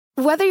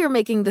Whether you're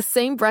making the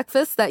same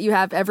breakfast that you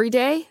have every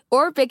day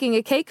or baking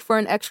a cake for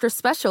an extra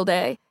special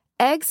day,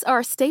 eggs are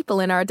a staple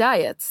in our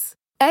diets.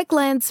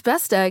 Eggland's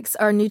best eggs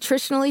are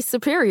nutritionally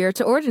superior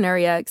to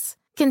ordinary eggs,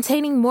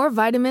 containing more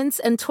vitamins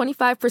and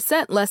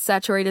 25% less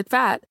saturated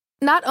fat.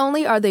 Not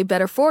only are they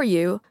better for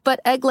you,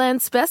 but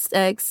Eggland's best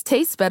eggs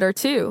taste better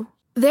too.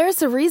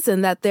 There's a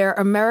reason that they're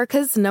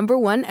America's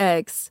 #1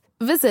 eggs.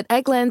 Visit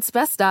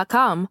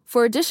egglandsbest.com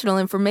for additional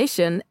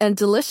information and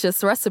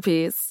delicious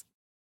recipes.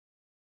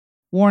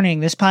 Warning,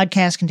 this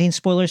podcast contains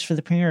spoilers for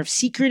the premiere of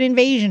Secret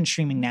Invasion,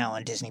 streaming now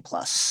on Disney+.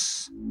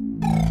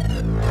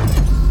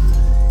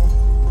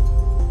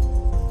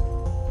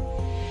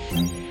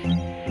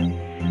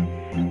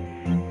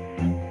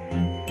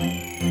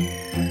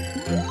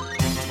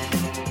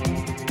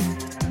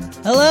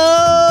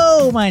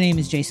 Hello, my name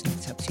is Jason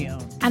Concepcion.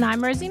 And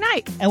I'm Rosie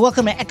Knight. And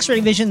welcome to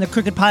X-Ray Vision, the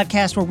Crooked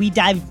Podcast, where we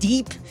dive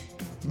deep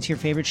into your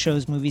favorite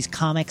shows, movies,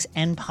 comics,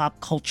 and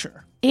pop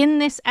culture. In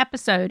this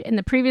episode, in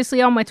the previously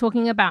on, we're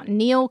talking about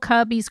Neil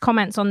Kirby's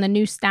comments on the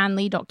new Stan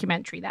Lee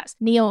documentary. That's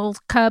Neil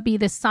Kirby,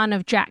 the son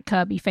of Jack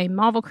Kirby, famed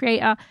Marvel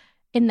creator.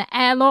 In the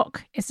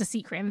Airlock, it's the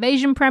Secret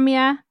Invasion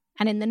premiere.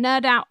 And in the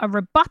Nerd Out, a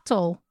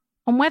rebuttal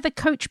on whether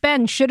Coach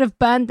Ben should have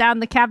burned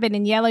down the cabin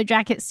in Yellow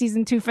Jackets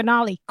season 2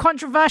 finale.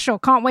 Controversial.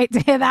 Can't wait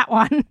to hear that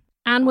one.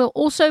 And we'll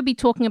also be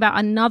talking about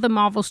another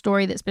Marvel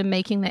story that's been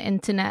making the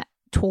internet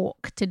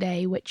talk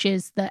today, which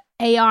is the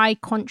AI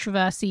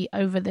controversy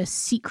over the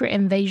Secret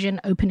Invasion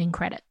opening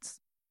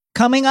credits.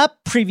 Coming up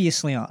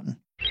previously on.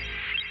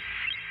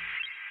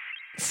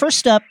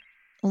 First up,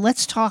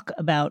 let's talk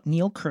about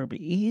Neil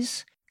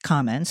Kirby's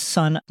comments,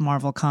 son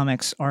Marvel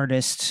Comics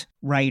artist,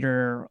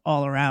 writer,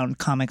 all-around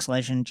comics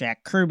legend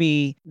Jack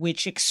Kirby,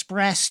 which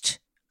expressed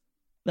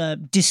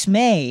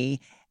dismay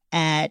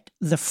at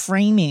the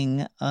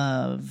framing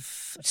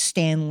of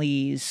Stan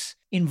Lee's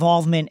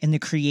involvement in the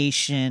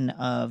creation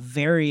of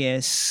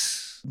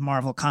various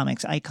Marvel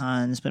Comics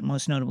icons, but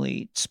most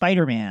notably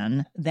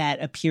Spider-Man, that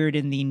appeared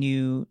in the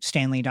new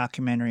Stan Lee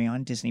documentary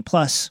on Disney+,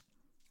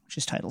 which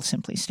is titled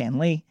simply Stan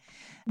Lee.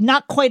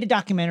 Not quite a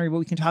documentary, but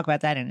we can talk about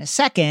that in a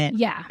second.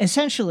 Yeah.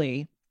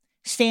 Essentially,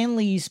 Stan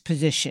Lee's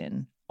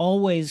position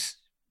always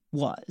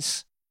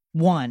was,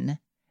 one,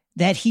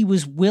 that he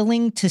was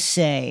willing to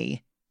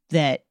say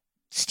that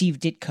Steve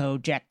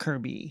Ditko, Jack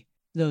Kirby,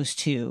 those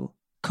two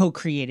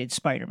co-created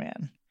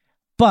Spider-Man.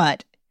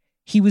 But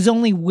he was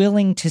only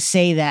willing to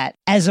say that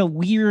as a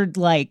weird,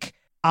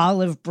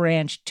 olive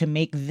branch to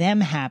make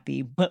them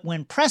happy. But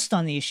when pressed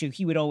on the issue,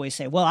 he would always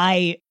say, well,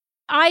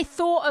 I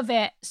thought of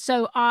it,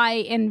 so I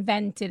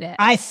invented it.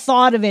 I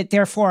thought of it,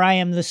 therefore I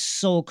am the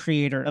sole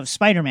creator of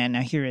Spider-Man.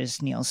 Now, here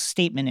is Neil's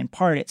statement. In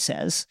part, it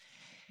says,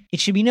 it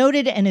should be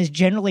noted and is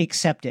generally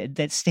accepted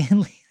that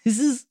Stan Lee, this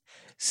is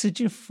such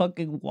a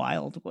fucking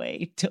wild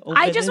way to open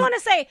I just want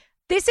to say,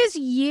 this is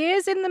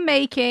years in the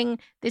making.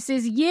 This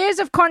is years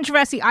of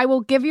controversy. I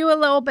will give you a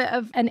little bit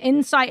of an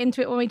insight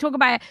into it when we talk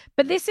about it.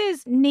 But this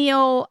is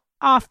Neil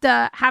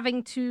after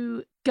having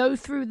to go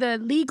through the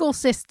legal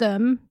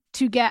system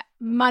to get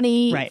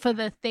money for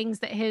the things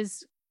that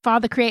his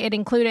father created,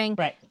 including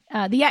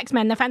the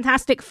X-Men, the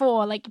Fantastic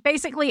Four.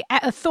 Basically,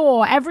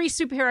 Thor, every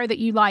superhero that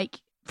you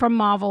like from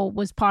Marvel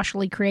was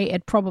partially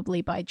created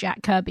probably by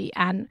Jack Kirby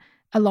and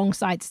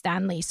alongside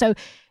Stan Lee. So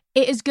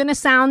it is going to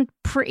sound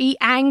pretty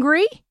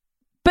angry,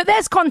 but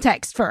there's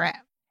context for it.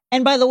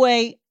 And by the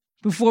way,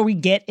 before we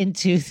get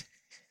into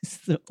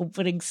the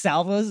opening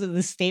salvos of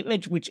the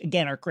statement, which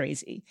again are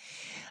crazy,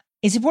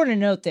 it's important to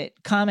note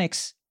that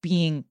comics,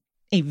 being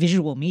a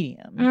visual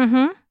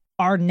medium,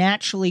 are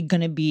naturally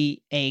going to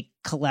be a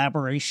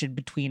collaboration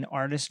between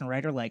artist and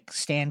writer. Like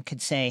Stan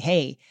could say,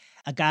 hey,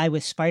 a guy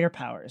with spider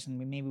powers, and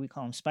maybe we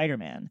call him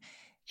Spider-Man.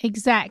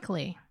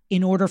 Exactly.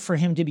 In order for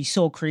him to be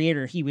sole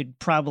creator, he would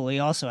probably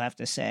also have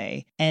to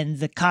say, and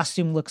the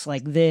costume looks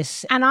like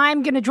this. And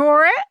I'm going to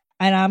draw it.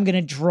 And I'm going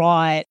to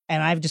draw it.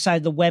 And I've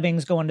decided the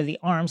webbings go under the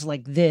arms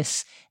like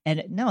this.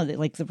 And no,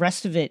 the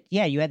rest of it,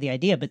 yeah, you had the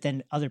idea, but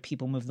then other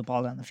people move the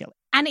ball down the field.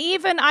 And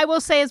even, I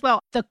will say as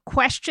well, the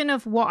question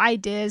of what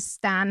ideas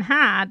Stan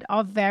had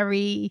are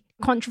very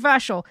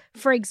controversial.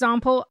 For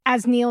example,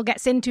 as Neil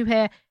gets into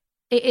here,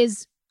 it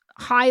is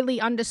highly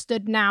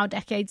understood now,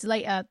 decades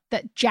later,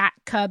 that Jack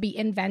Kirby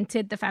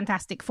invented the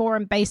Fantastic Four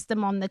and based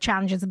them on the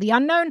challenges of the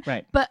unknown.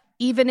 Right. But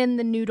even in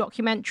the new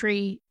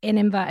documentary, in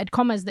inverted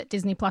commas, that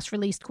Disney Plus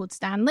released called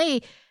Stan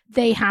Lee,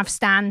 they have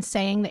Stan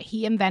saying that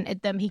he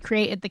invented them, he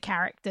created the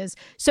characters.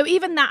 So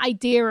even that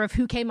idea of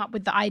who came up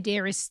with the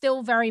idea is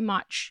still very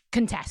much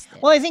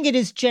contested. Well, I think it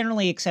is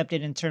generally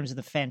accepted in terms of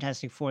the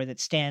Fantastic Four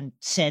that Stan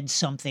said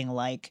something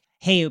like,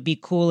 hey, it would be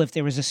cool if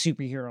there was a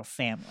superhero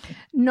family.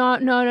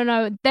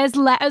 No. There's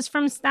letters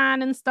from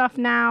Stan and stuff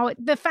now.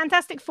 The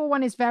Fantastic Four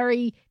one is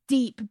very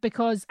deep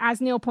because, as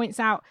Neil points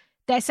out,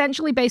 they're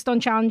essentially based on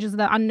Challenges of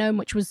the Unknown,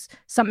 which was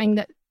something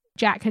that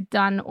Jack had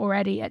done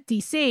already at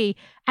DC.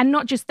 And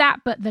not just that,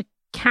 but the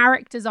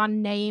characters are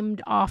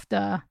named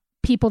after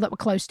people that were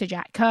close to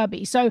Jack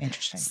Kirby. So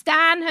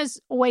Stan has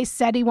always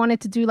said he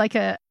wanted to do like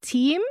a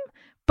team,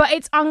 but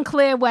it's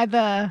unclear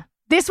whether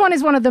This one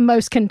is one of the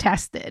most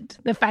contested,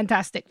 the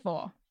Fantastic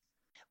Four.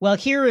 Well,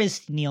 here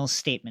is Neil's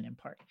statement in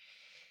part.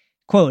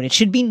 Quote, it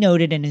should be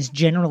noted and is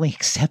generally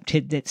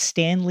accepted that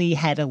Stan Lee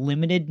had a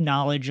limited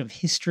knowledge of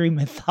history,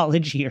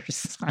 mythology, or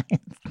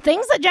science.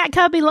 Things that Jack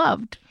Kirby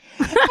loved.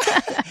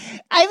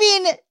 I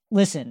mean,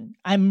 listen,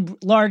 I'm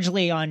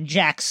largely on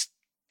Jack's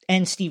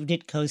and Steve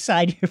Ditko's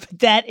side here, but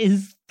that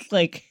is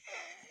like,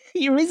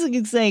 you're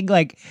basically saying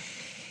like,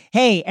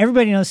 hey,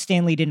 everybody knows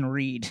Stan Lee didn't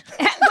read.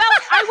 Well,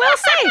 I will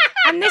say,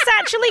 and this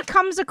actually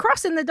comes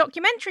across in the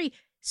documentary,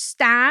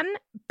 Stan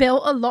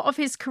built a lot of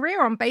his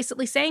career on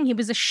basically saying he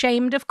was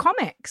ashamed of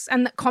comics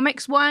and that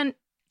comics weren't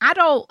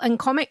adult and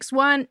comics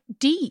weren't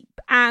deep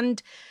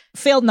and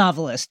failed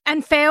novelist.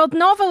 And failed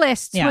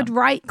novelists would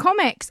write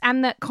comics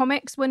and that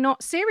comics were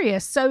not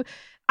serious. So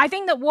I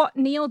think that what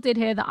Neil did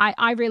here that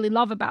I really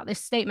love about this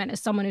statement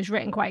as someone who's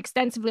written quite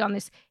extensively on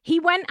this, he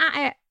went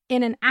at it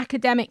in an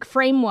academic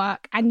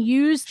framework and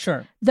used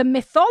the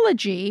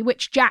mythology,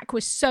 which Jack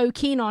was so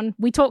keen on.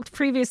 We talked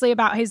previously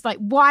about his like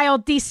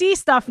wild DC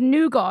stuff,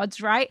 New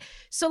Gods, right?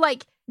 So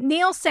like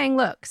Neil's saying,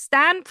 look,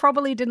 Stan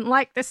probably didn't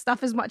like this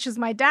stuff as much as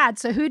my dad.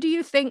 So who do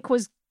you think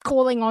was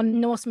calling on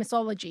Norse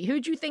mythology?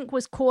 Who do you think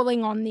was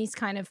calling on these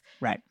kind of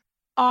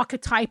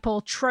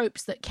archetypal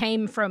tropes that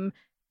came from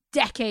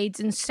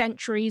decades and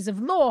centuries of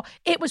lore?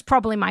 It was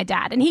probably my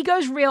dad. And he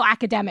goes real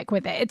academic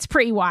with it. It's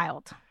pretty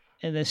wild.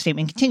 The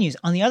statement continues.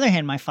 On the other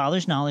hand, my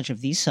father's knowledge of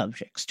these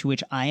subjects, to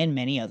which I and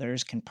many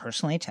others can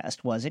personally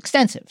attest, was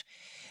extensive.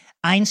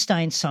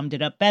 Einstein summed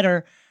it up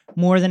better.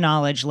 More the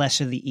knowledge,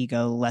 lesser the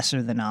ego,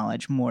 lesser the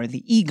knowledge, more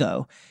the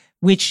ego,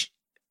 which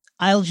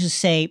I'll just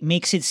say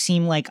makes it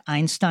seem like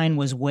Einstein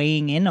was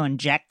weighing in on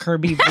Jack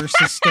Kirby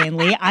versus Stan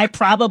Lee. I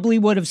probably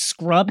would have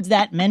scrubbed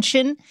that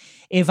mention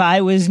if I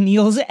was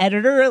Neil's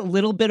editor. A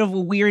little bit of a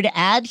weird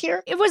ad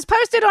here. It was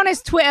posted on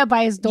his Twitter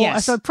by his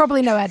daughter, so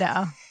probably no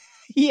editor.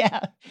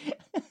 Yeah.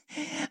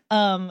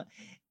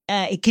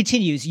 It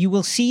continues. You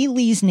will see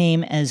Lee's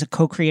name as a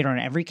co-creator on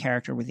every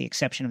character with the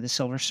exception of the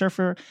Silver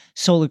Surfer,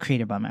 solely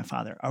created by my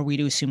father. Are we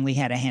to assume Lee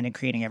had a hand in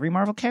creating every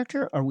Marvel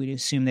character? Or are we to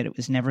assume that it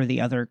was never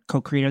the other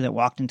co-creator that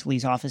walked into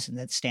Lee's office and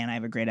that Stan, I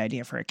have a great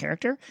idea for a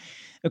character?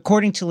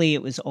 According to Lee,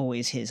 it was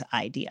always his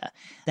idea.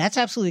 That's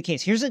absolutely the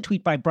case. Here's a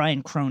tweet by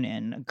Brian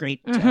Cronin, a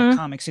great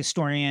comics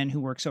historian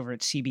who works over at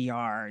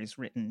CBR. He's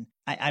written,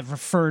 I've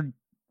referred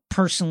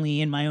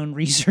personally in my own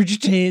research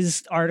to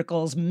his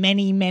articles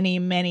many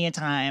a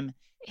time.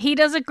 He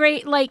does a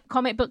great like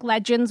comic book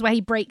legends where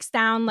he breaks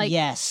down like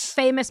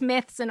famous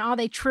myths and are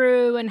they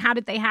true and how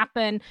did they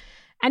happen.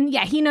 And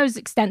yeah, he knows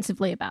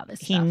extensively about this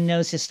stuff. He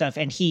knows his stuff.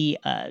 And he,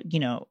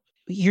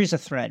 here's a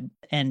thread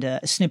and a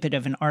snippet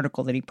of an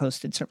article that he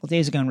posted several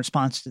days ago in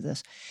response to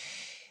this.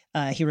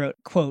 He wrote,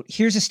 quote,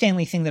 here's a Stan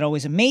Lee thing that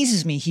always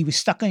amazes me. He was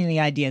stuck on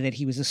the idea that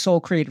he was the sole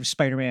creator of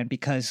Spider-Man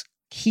because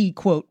he,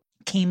 quote,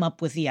 came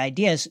up with the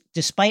ideas,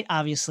 despite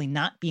obviously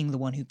not being the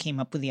one who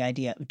came up with the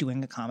idea of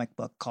doing a comic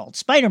book called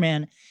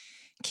Spider-Man.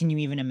 Can you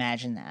even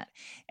imagine that?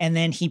 And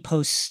then he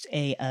posts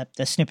a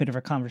snippet of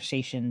a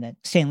conversation that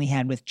Stan Lee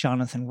had with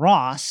Jonathan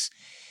Ross,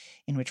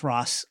 in which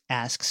Ross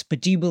asks,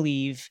 but do you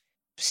believe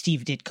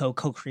Steve Ditko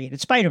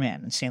co-created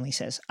Spider-Man? And Stan Lee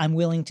says, I'm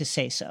willing to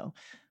say so.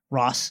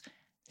 Ross,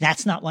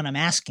 that's not what I'm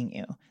asking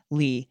you.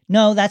 Lee,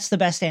 no, that's the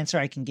best answer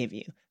I can give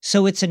you.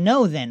 So it's a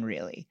no then,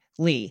 really.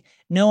 Lee,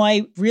 no,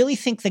 I really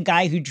think the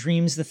guy who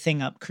dreams the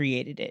thing up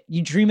created it.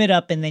 You dream it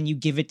up and then you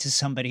give it to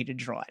somebody to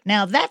draw it.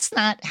 Now, that's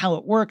not how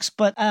it works,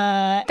 but...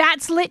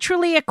 That's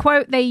literally a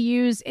quote they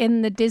use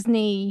in the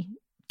Disney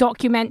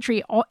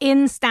documentary or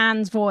in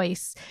Stan's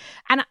voice.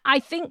 And I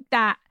think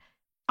that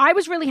I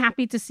was really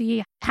happy to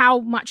see how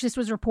much this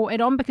was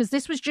reported on because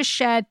this was just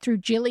shared through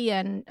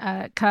Jillian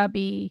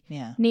Kirby,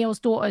 Neil's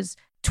daughter's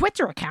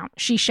Twitter account.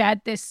 She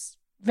shared this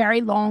very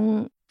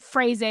long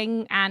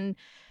phrasing and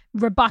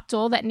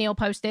rebuttal that Neil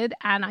posted,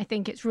 and I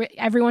think it's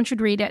everyone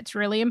should read it. It's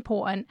really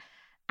important,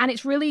 and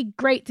it's really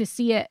great to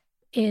see it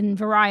in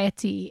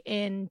Variety,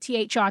 in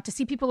THR, to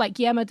see people like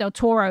Guillermo del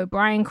Toro,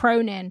 Brian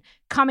Cronin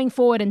coming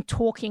forward and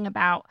talking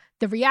about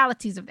the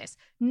realities of this.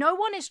 No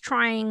one is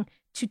trying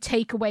to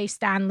take away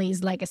Stan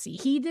Lee's legacy.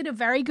 He did a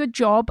very good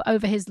job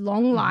over his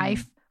long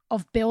life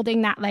of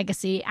building that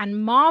legacy,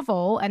 and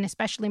Marvel, and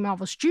especially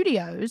Marvel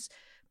Studios,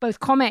 both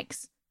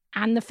comics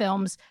and the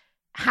films,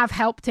 have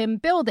helped him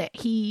build it.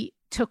 He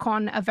took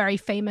on a very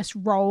famous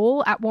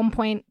role at one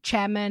point,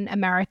 chairman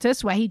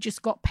emeritus, where he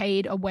just got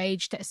paid a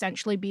wage to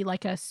essentially be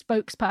like a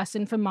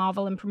spokesperson for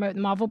Marvel and promote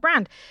the Marvel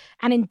brand.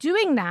 And in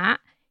doing that,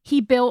 he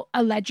built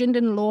a legend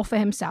and lore for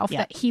himself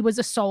that he was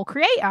a sole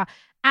creator.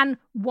 And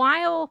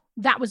while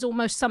that was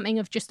almost something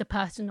of just a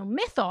personal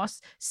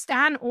mythos,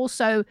 Stan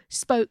also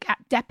spoke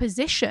at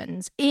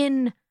depositions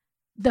in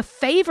the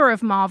favor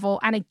of Marvel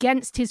and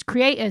against his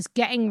creators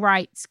getting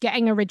rights,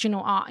 getting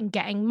original art, and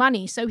getting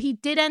money. So he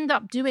did end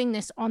up doing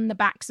this on the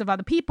backs of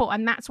other people.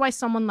 And that's why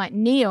someone like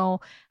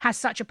Neil has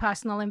such a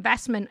personal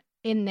investment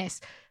in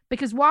this.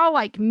 Because while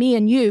like me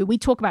and you, we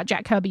talk about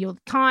Jack Kirby all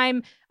the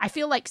time, I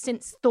feel like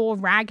since Thor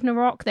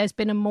Ragnarok, there's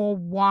been a more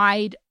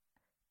wide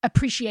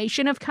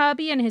appreciation of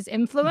Kirby and his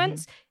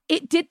influence.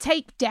 it did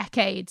take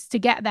decades to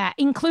get there,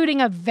 including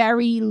a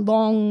very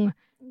long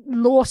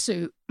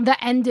lawsuit that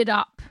ended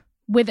up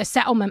with a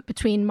settlement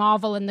between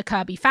Marvel and the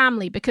Kirby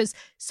family, because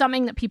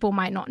something that people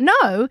might not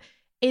know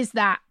is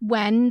that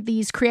when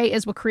these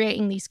creators were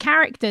creating these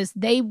characters,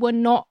 they were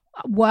not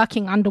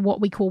working under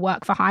what we call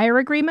work for hire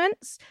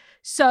agreements.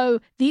 So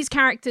these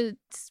characters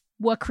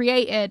were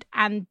created,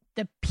 and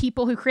the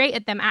people who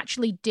created them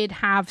actually did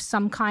have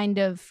some kind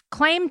of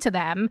claim to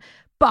them.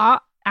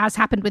 But as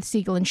happened with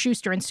Siegel and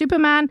Schuster and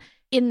Superman,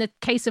 in the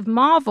case of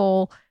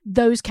Marvel,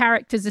 those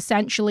characters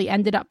essentially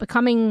ended up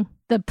becoming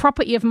the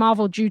property of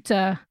Marvel due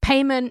to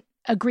payment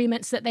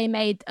agreements that they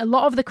made. A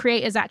lot of the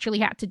creators actually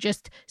had to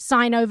just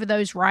sign over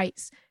those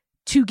rights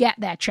to get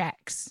their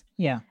checks.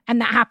 Yeah.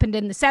 And that happened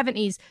in the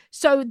 70s.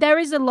 So there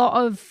is a lot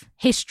of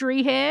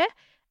history here.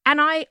 And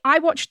I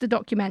watched the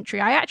documentary.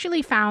 I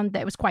actually found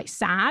that it was quite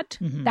sad.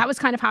 Mm-hmm. That was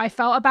kind of how I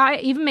felt about it.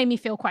 It even made me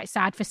feel quite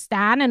sad for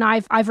Stan. And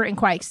I've written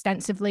quite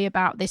extensively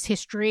about this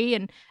history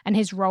and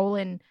his role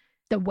in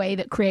the way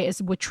that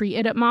creators were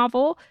treated at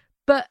Marvel.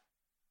 But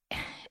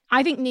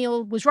I think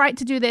Neil was right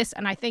to do this,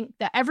 and I think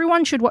that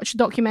everyone should watch the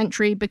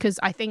documentary, because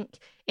I think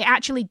it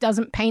actually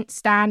doesn't paint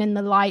Stan in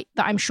the light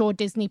that I'm sure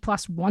Disney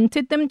Plus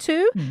wanted them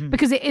to,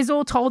 because it is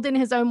all told in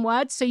his own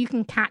words, so you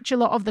can catch a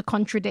lot of the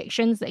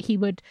contradictions that he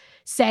would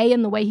say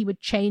and the way he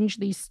would change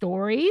these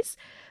stories.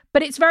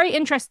 But it's very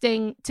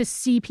interesting to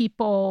see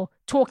people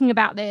talking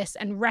about this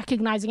and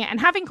recognizing it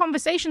and having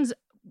conversations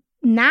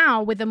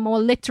now with a more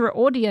literate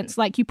audience,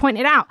 like you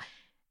pointed out.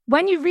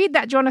 When you read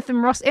that Jonathan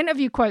Ross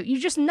interview quote, you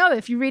just know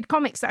if you read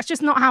comics, that's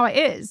just not how it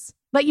is.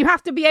 Like, you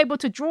have to be able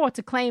to draw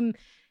to claim,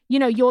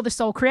 you're the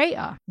sole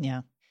creator.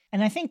 Yeah.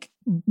 And I think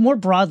more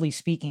broadly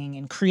speaking,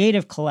 in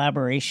creative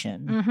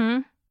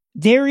collaboration,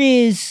 there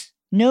is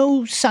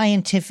no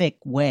scientific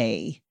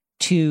way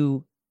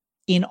to,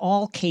 in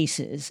all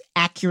cases,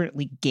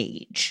 accurately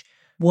gauge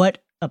what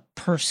a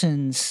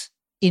person's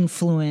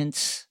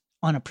influence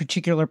on a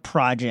particular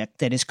project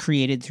that is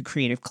created through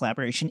creative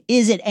collaboration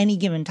is at any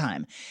given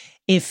time.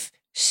 If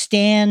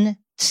Stan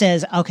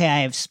says, okay, I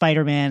have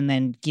Spider-Man,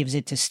 then gives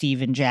it to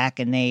Steve and Jack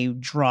and they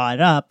draw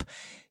it up,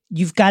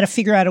 you've got to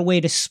figure out a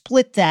way to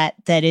split that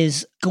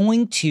is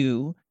going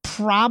to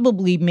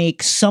probably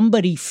make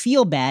somebody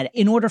feel bad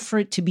in order for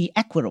it to be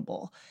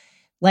equitable.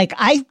 Like,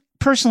 I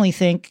personally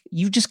think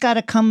you've just got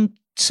to come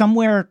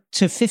somewhere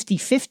to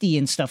 50-50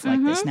 and stuff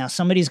like this. Now,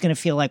 somebody's going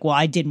to feel like, well,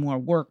 I did more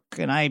work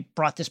and I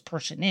brought this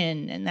person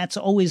in, and that's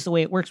always the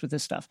way it works with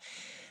this stuff.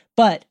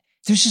 But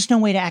there's just no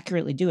way to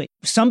accurately do it.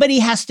 Somebody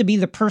has to be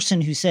the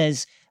person who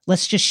says,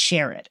 let's just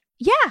share it.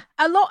 Yeah,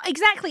 a lot.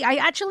 Exactly. I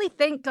actually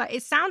think that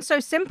it sounds so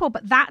simple,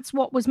 but that's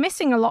what was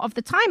missing a lot of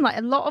the time. Like,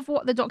 a lot of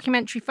what the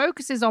documentary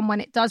focuses on when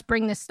it does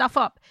bring this stuff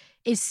up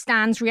is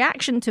Stan's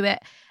reaction to it.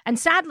 And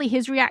sadly,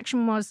 his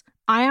reaction was,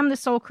 I am the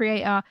sole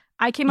creator.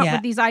 I came up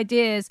with these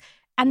ideas.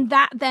 And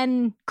that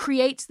then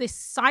creates this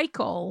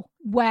cycle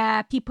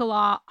where people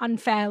are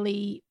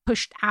unfairly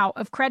pushed out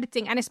of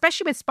crediting. And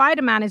especially with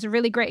Spider-Man is a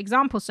really great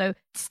example. So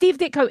Steve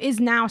Ditko is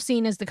now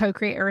seen as the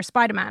co-creator of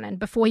Spider-Man. And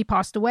before he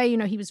passed away,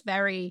 he was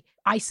very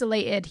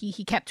isolated.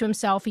 He kept to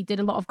himself. He did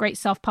a lot of great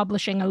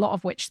self-publishing, a lot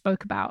of which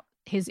spoke about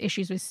his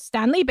issues with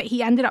Stan Lee, but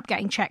he ended up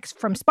getting checks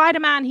from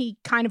Spider-Man. He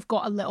kind of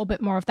got a little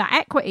bit more of that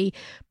equity.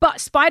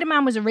 But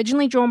Spider-Man was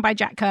originally drawn by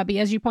Jack Kirby,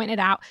 as you pointed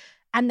out.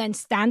 And then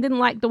Stan didn't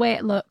like the way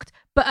it looked.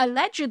 But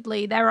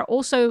allegedly, there are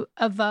also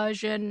a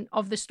version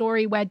of the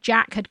story where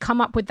Jack had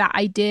come up with that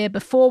idea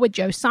before with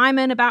Joe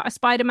Simon about a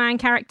Spider-Man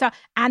character.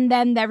 And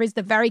then there is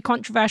the very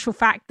controversial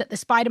fact that the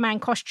Spider-Man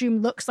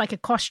costume looks like a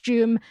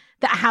costume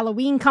that a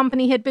Halloween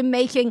company had been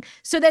making.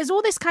 So there's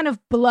all this kind of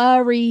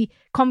blurry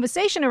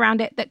conversation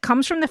around it that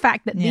comes from the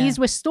fact that these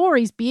were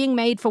stories being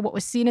made for what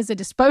was seen as a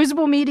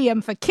disposable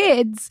medium for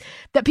kids,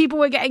 that people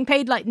were getting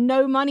paid like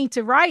no money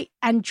to write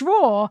and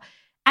draw.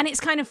 And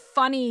it's kind of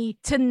funny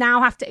to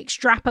now have to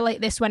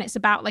extrapolate this when it's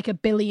about like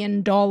 $1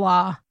 billion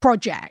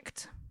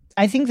project.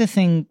 I think the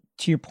thing,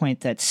 to your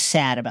point, that's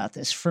sad about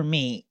this for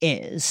me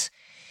is,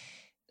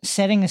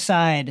 setting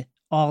aside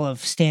all of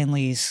Stan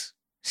Lee's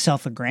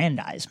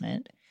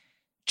self-aggrandizement,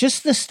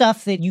 just the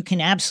stuff that you can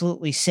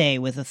absolutely say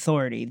with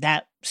authority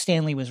that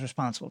Stan Lee was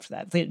responsible for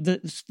that.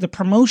 The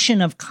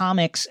promotion of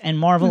comics and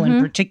Marvel in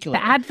particular.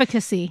 The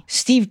advocacy.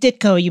 Steve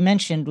Ditko, you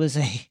mentioned, was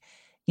a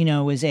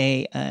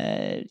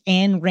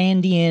Ayn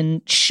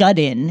Randian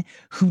shut-in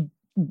who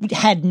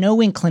had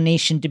no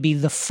inclination to be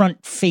the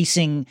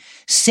front-facing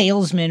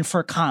salesman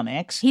for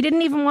comics. He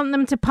didn't even want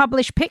them to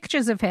publish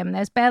pictures of him.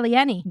 There's barely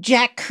any.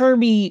 Jack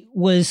Kirby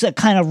was a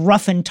kind of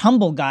rough and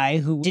tumble guy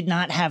who did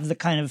not have the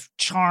kind of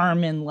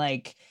charm and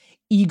like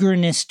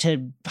eagerness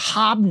to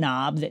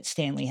hobnob that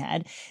Stan Lee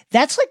had.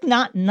 That's like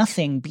not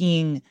nothing,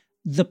 being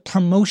the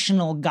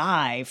promotional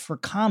guy for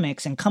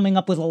comics and coming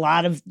up with a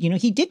lot of,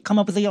 he did come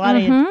up with a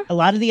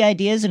lot of the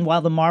ideas. And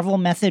while the Marvel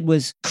method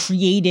was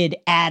created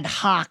ad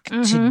hoc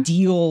to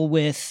deal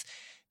with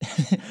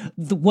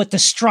what the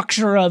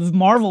structure of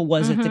Marvel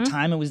was at the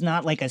time, it was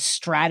not like a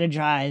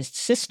strategized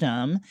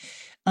system.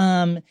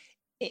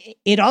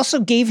 it also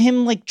gave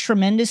him like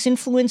tremendous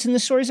influence in the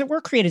stories that were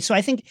created. So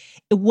I think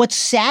what's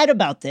sad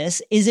about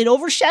this is it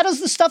overshadows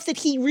the stuff that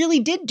he really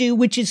did do,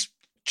 which is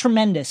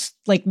tremendous,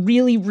 like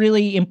really,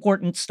 really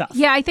important stuff.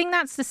 Yeah, I think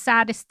that's the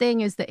saddest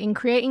thing, is that in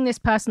creating this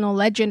personal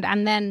legend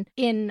and then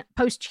in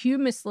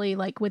posthumously,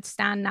 like with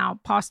Stan now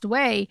passed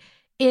away,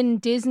 in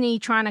Disney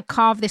trying to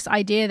carve this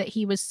idea that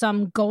he was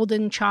some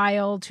golden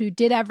child who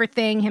did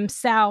everything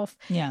himself,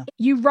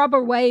 you rub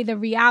away the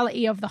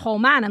reality of the whole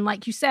man. And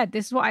like you said,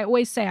 this is what I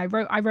always say. I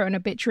wrote an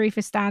obituary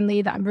for Stan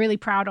Lee that I'm really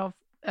proud of,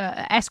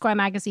 Esquire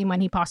magazine,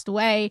 when he passed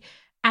away.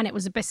 And it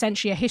was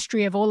essentially a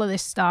history of all of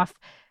this stuff.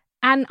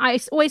 And I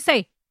always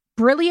say,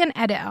 brilliant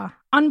editor,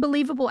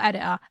 unbelievable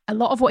editor. A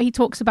lot of what he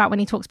talks about when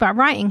he talks about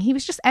writing, he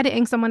was just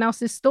editing someone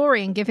else's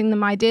story and giving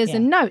them ideas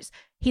and notes.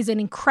 He's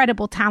an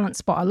incredible talent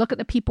spotter. Look at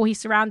the people he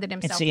surrounded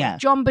himself with.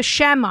 John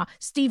Buscema,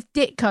 Steve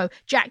Ditko,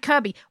 Jack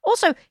Kirby.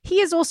 Also,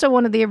 he is also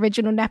one of the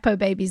original Nepo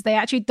babies. They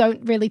actually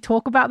don't really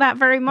talk about that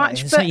very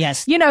much. But,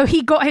 you know,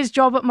 he got his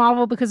job at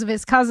Marvel because of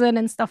his cousin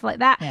and stuff like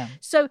that. Yeah.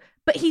 So,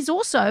 but he's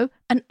also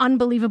an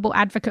unbelievable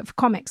advocate for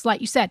comics.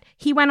 Like you said,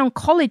 he went on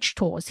college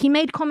tours. He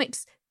made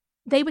comics.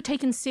 They were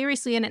taken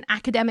seriously in an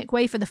academic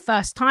way for the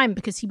first time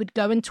because he would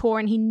go and tour,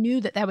 and he knew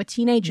that there were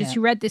teenagers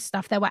who read this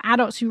stuff. There were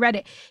adults who read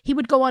it. He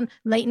would go on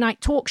late night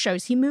talk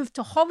shows. He moved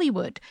to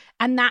Hollywood.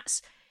 And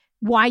that's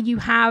why you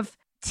have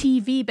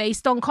TV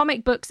based on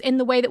comic books in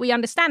the way that we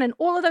understand. And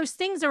all of those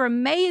things are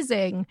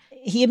amazing.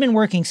 He had been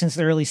working since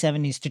the early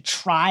 70s to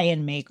try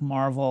and make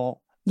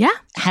Marvel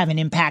have an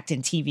impact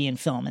in TV and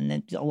film. And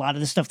then a lot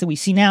of the stuff that we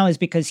see now is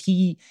because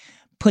he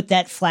put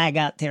that flag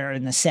out there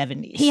in the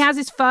 70s. He has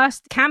his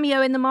first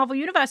cameo in the Marvel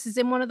Universe is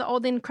in one of the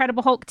old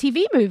Incredible Hulk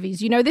TV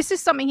movies. You know, this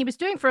is something he was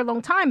doing for a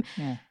long time.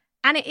 Yeah.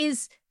 And it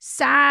is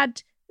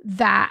sad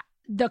that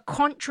the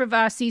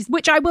controversies,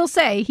 which I will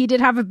say he did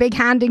have a big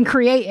hand in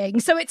creating.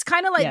 So it's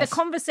kind of like the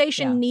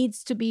conversation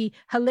needs to be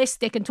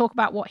holistic and talk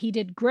about what he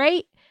did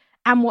great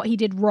and what he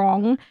did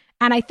wrong.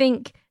 And I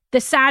think the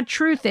sad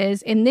truth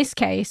is, in this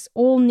case,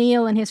 all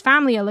Neil and his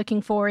family are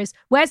looking for is,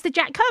 where's the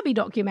Jack Kirby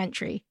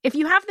documentary? If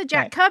you have the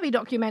Jack Kirby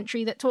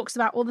documentary that talks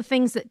about all the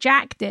things that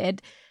Jack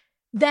did,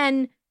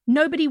 then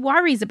nobody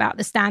worries about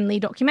the Stan Lee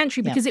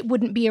documentary because it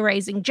wouldn't be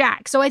erasing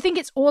Jack. So I think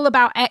it's all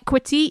about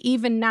equity.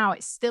 Even now,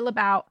 it's still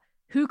about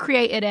who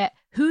created it,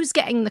 who's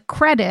getting the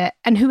credit,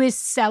 and who is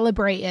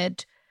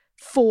celebrated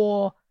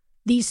for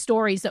these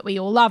stories that we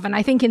all love. And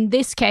I think in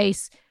this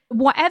case,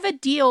 whatever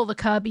deal the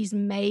Kirbys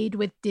made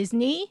with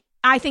Disney,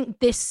 I think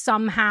this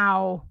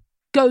somehow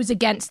goes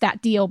against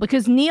that deal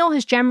because Neil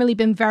has generally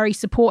been very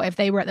supportive.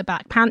 They were at the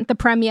Black Panther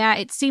premiere.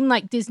 It seemed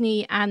like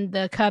Disney and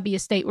the Kirby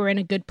estate were in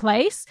a good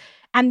place.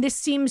 And this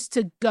seems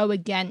to go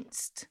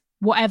against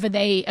whatever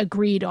they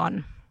agreed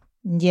on.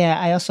 Yeah,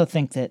 I also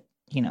think that,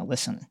 you know,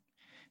 listen,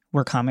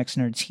 we're comics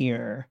nerds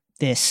here.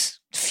 This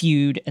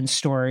feud and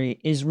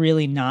story is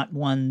really not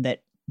one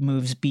that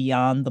moves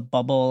beyond the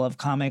bubble of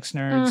comics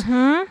nerds.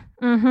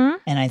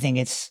 And I think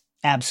it's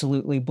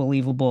absolutely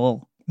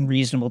believable,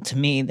 reasonable to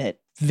me that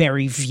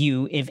very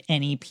few, if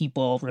any,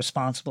 people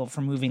responsible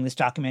for moving this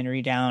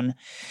documentary down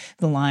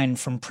the line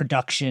from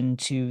production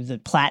to the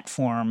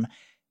platform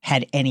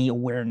had any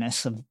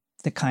awareness of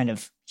the kind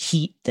of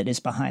heat that is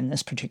behind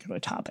this particular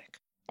topic.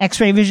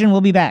 X-Ray Vision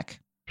will be back.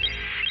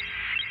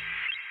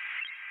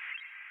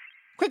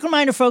 Quick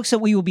reminder, folks, that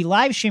we will be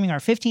live streaming our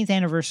 15th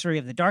anniversary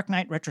of the Dark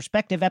Knight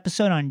retrospective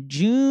episode on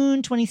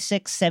June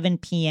 26, 7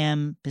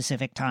 p.m.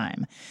 Pacific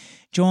time.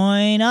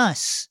 Join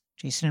us,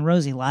 Jason and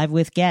Rosie, live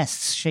with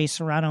guests, Shea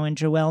Serrano and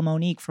Joelle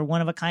Monique, for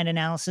one-of-a-kind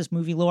analysis,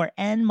 movie lore,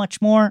 and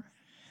much more.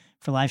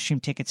 For live stream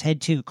tickets, head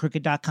to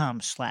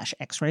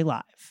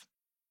crooked.com/xraylive.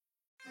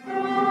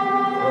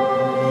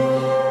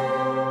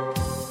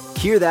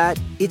 Hear that?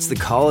 It's the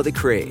call of the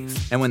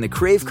Crave. And when the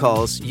Crave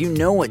calls, you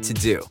know what to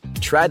do.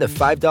 Try the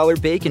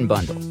 $5 Bacon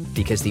Bundle,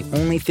 because the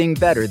only thing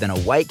better than a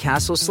White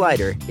Castle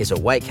slider is a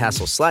White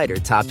Castle slider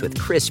topped with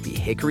crispy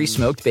hickory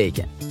smoked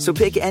bacon. So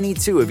pick any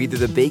two of either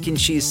the Bacon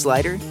Cheese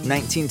Slider,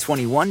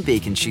 1921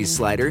 Bacon Cheese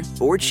Slider,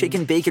 or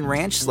Chicken Bacon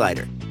Ranch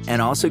Slider.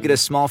 And also get a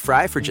small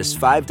fry for just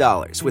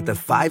 $5 with the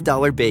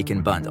 $5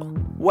 Bacon Bundle.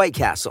 White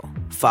Castle.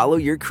 Follow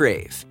your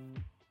Crave.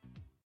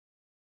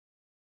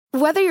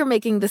 Whether you're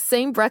making the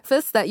same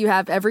breakfast that you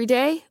have every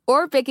day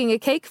or baking a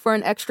cake for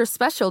an extra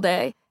special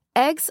day,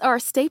 eggs are a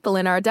staple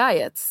in our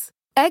diets.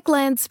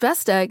 Eggland's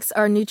Best Eggs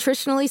are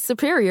nutritionally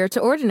superior to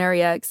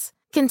ordinary eggs,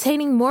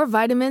 containing more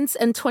vitamins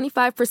and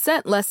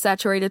 25% less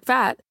saturated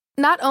fat.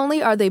 Not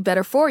only are they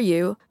better for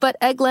you, but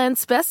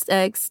Eggland's Best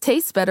Eggs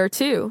taste better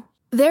too.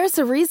 There's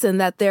a reason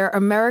that they're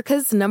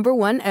America's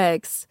 #1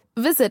 eggs.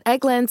 Visit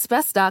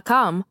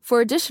egglandsbest.com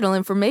for additional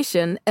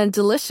information and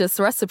delicious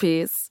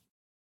recipes.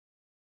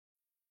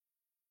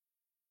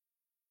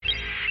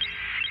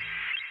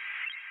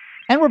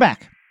 And we're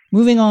back.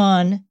 Moving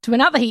on to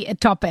another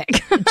heated topic.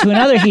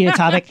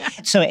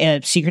 So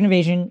Secret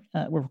Invasion,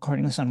 we're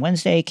recording this on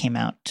Wednesday, came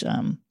out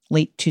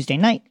late Tuesday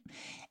night.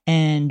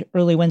 And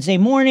early Wednesday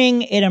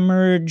morning, it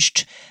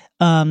emerged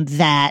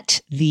that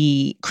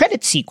the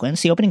credit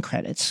sequence, the opening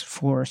credits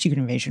for Secret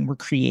Invasion, were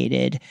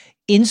created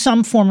in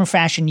some form or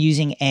fashion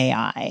using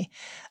AI.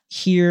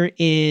 Here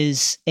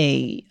is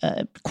a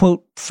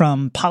quote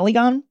from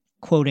Polygon,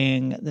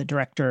 quoting the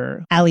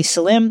director Ali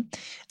Salim.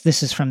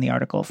 This is from the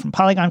article from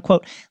Polygon.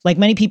 Quote, like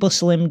many people,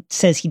 Salim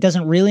says he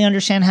doesn't really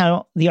understand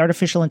how the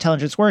artificial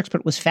intelligence works,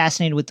 but was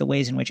fascinated with the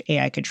ways in which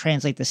AI could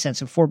translate the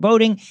sense of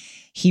foreboding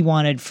he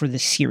wanted for the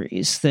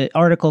series. The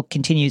article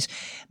continues,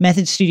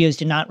 Method Studios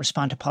did not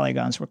respond to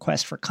Polygon's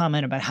request for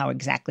comment about how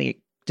exactly it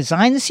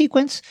designed the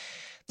sequence.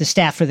 The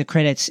staff for the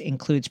credits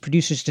includes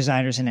producers,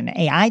 designers, and an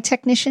AI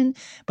technician,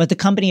 but the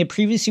company had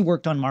previously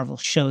worked on Marvel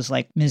shows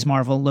like Ms.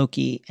 Marvel,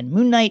 Loki, and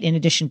Moon Knight, in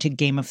addition to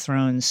Game of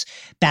Thrones,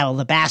 Battle of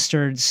the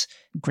Bastards,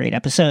 great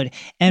episode,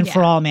 and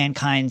For All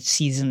Mankind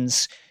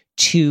seasons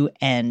 2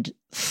 and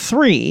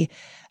 3.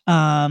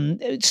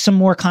 Some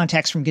more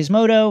context from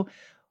Gizmodo.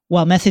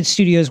 While Method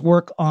Studios'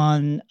 work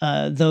on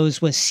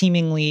those was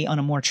seemingly on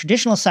a more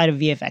traditional side of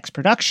VFX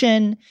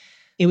production,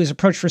 it was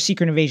approached for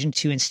Secret Invasion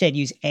to instead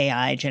use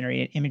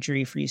AI-generated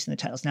imagery for use in the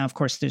titles. Now, of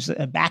course, there's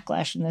a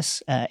backlash in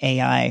this.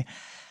 AI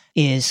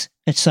is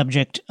a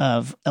subject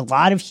of a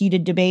lot of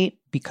heated debate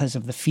because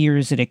of the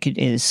fears that it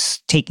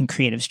is taking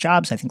creatives'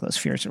 jobs. I think those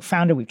fears are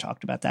founded. We've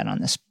talked about that on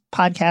this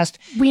podcast.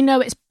 We know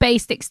it's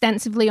based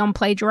extensively on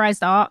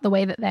plagiarized art, the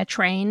way that they're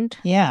trained.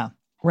 Yeah,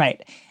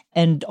 right.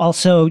 And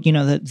also,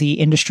 the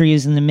industry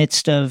is in the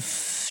midst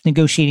of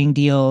negotiating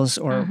deals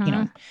or,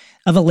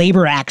 of a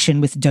labor action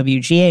with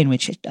WGA in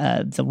which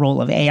the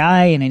role of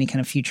AI in any kind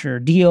of future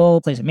deal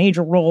plays a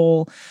major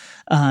role.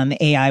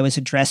 AI was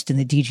addressed in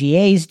the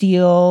DGA's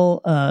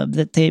deal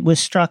that was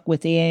struck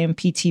with the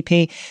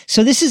AMPTP.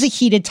 So this is a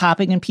heated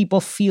topic and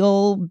people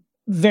feel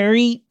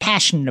very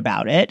passionate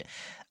about it.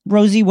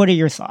 Rosie, what are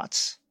your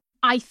thoughts?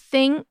 I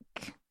think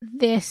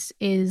this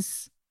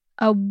is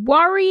a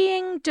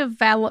worrying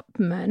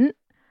development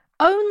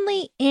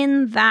only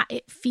in that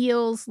it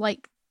feels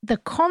like the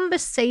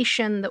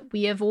conversation that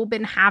we have all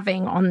been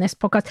having on this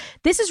podcast,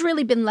 this has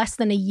really been less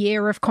than a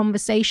year of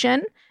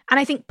conversation. And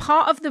I think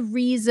part of the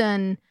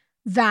reason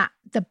that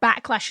the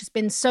backlash has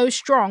been so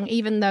strong,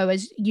 even though,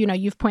 as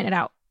you've pointed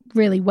out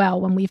really well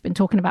when we've been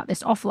talking about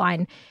this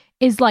offline,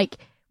 is like,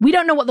 we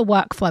don't know what the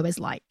workflow is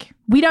like.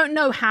 We don't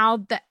know how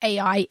the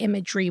AI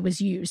imagery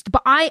was used.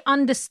 But I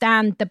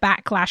understand the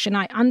backlash and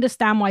I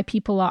understand why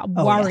people are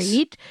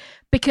worried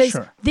because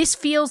this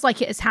feels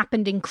like it has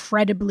happened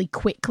incredibly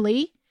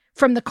quickly.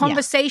 From the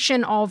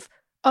conversation of,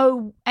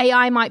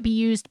 AI might be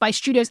used by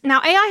studios.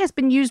 Now, AI has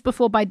been used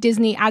before by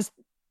Disney as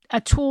a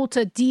tool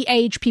to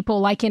de-age people,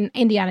 like in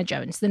Indiana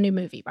Jones, the new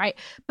movie, right?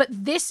 But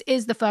this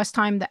is the first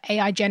time that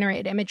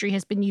AI-generated imagery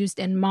has been used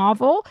in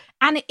Marvel.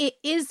 And it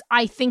is,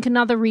 I think,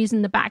 another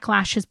reason the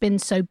backlash has been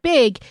so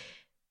big.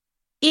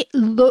 It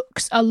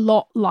looks a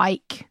lot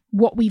like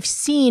what we've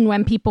seen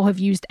when people have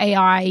used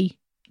AI,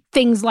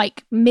 things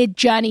like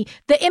Midjourney,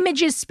 the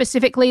images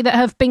specifically that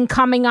have been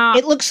coming up.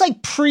 It looks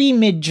like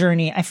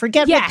pre-Midjourney. I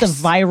forget what the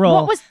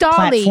viral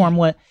platform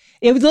was.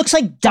 It looks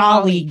like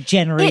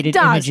DALL-E-generated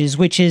images,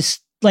 which is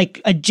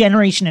like a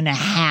generation and a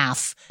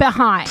half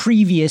behind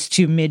previous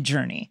to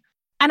Midjourney.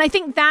 And I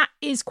think that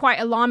is quite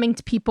alarming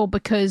to people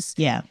because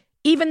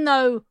even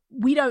though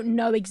we don't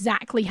know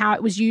exactly how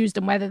it was used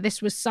and whether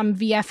this was some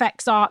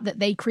VFX art that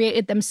they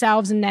created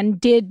themselves and then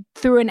did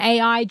through an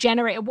AI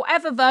generator,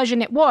 whatever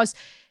version it was,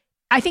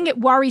 I think it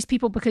worries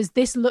people because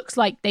this looks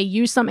like they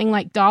use something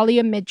like DALL-E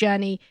and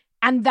Midjourney,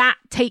 and that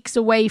takes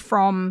away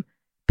from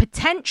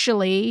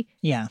potentially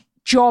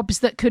jobs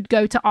that could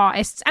go to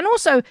artists. And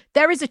also,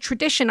 there is a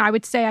tradition, I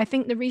would say, I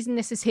think the reason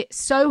this has hit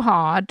so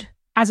hard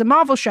as a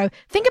Marvel show,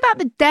 think about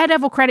the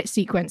Daredevil credit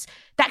sequence.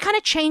 That kind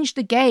of changed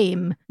the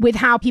game with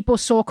how people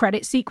saw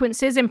credit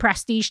sequences in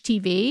prestige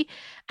TV.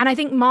 And I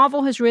think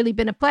Marvel has really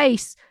been a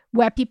place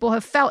where people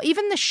have felt,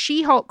 even the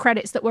She-Hulk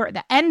credits that were at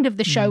the end of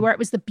the show, where it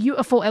was the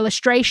beautiful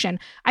illustration.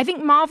 I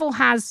think Marvel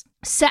has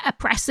set a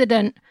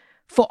precedent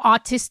for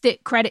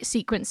artistic credit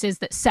sequences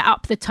that set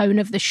up the tone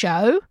of the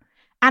show.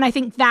 And I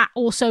think that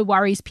also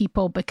worries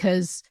people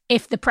because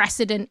if the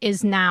precedent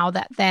is now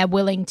that they're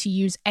willing to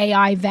use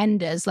AI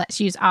vendors,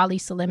 let's use Ali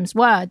Salim's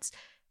words,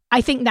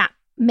 I think that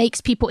makes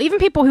people, even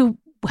people who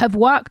have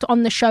worked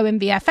on the show in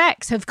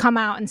VFX, have come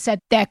out and said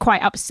they're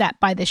quite upset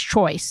by this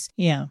choice.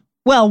 Yeah.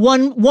 Well,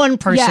 one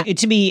person,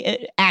 to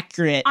be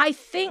accurate. I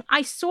think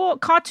I saw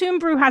Cartoon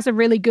Brew has a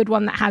really good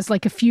one that has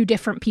like a few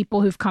different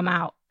people who've come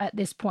out at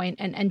this point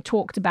and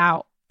talked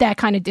about their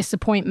kind of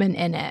disappointment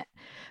in it.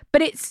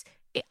 But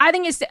I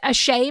think it's a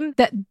shame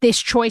that this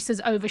choice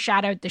has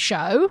overshadowed the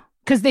show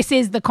because this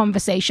is the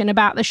conversation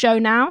about the show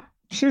now.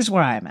 Here's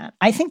where I'm at.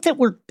 I think that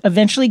we're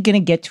eventually going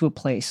to get to a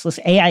place.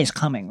 Listen, AI is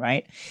coming,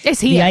 right?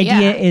 It's here. The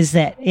idea is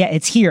that,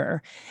 it's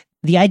here.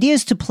 The idea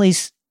is to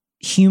place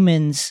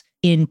humans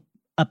in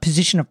a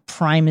position of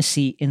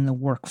primacy in the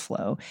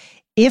workflow.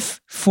 If,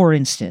 for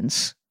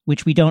instance,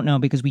 which we don't know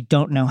because we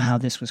don't know how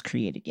this was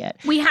created yet.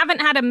 We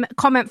haven't had a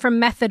comment from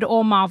Method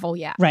or Marvel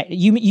yet. Right.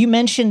 You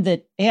mentioned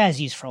that AI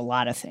is used for a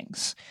lot of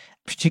things,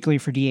 particularly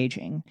for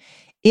de-aging.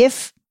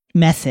 If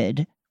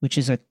Method which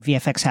is a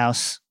VFX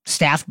house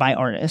staffed by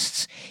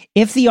artists.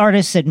 If the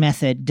artists at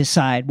Method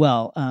decide,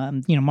 well,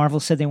 Marvel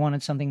said they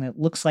wanted something that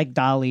looks like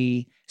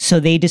DALL-E, so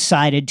they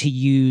decided to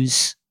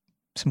use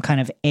some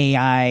kind of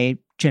AI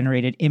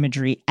generated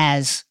imagery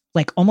as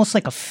like almost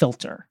like a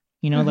filter,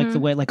 like the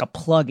way, like a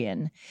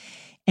plug-in.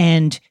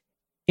 And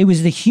it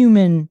was the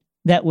human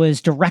that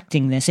was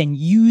directing this and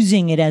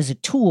using it as a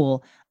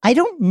tool. I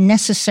don't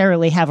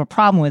necessarily have a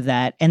problem with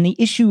that. And the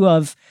issue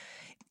of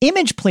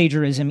image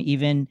plagiarism,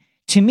 even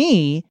to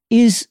me,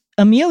 is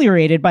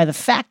ameliorated by the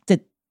fact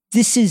that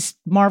this is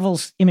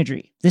Marvel's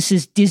imagery. This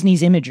is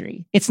Disney's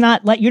imagery. It's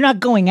not like you're not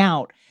going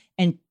out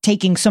and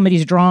taking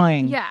somebody's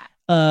drawing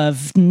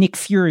of Nick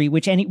Fury,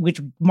 which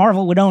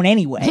Marvel would own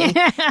anyway,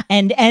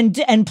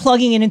 and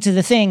plugging it into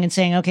the thing and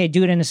saying, okay,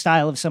 do it in the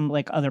style of some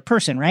like other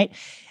person, right?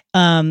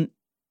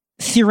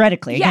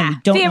 Theoretically, again, we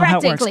don't know how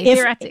it works.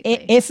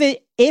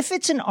 If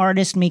it's an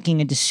artist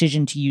making a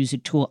decision to use a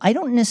tool, I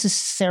don't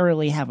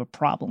necessarily have a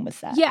problem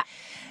with that. Yeah.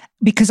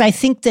 Because I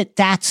think that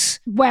that's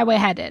where we're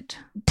headed.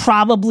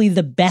 Probably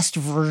the best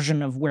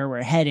version of where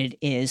we're headed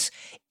is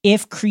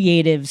if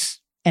creatives,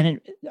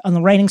 and on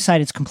the writing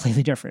side, it's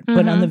completely different.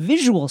 But on the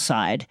visual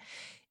side,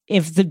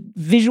 if the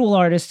visual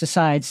artist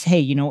decides, hey,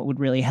 you know what would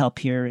really help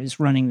here is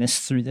running this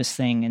through this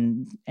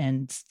thing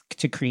and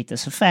to create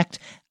this effect,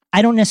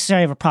 I don't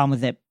necessarily have a problem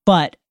with it,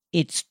 but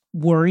it's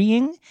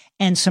worrying,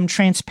 and some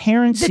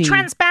transparency. The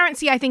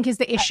transparency, I think, is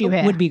the issue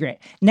here. Would be great.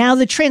 Now, on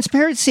the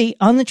transparency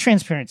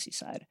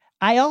side,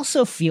 I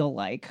also feel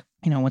like,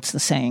 what's the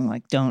saying?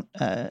 Like, don't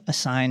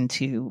assign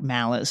to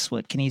malice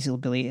what can easily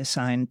be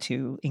assigned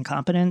to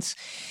incompetence.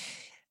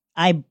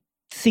 I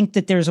think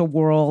that there's a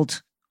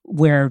world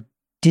where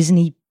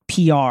Disney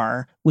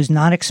PR was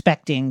not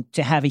expecting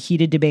to have a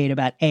heated debate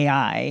about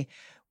AI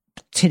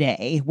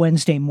today,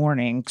 Wednesday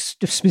morning,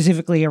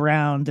 specifically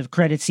around the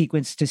credit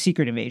sequence to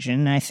Secret Invasion.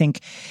 And I think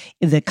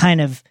the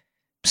kind of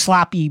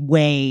sloppy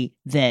way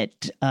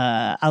that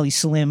Ali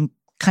Salim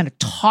kind of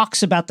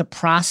talks about the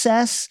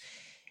process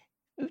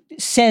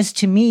says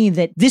to me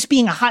that this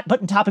being a hot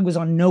button topic was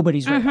on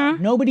nobody's radar.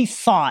 Nobody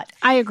thought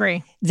I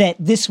agree that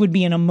this would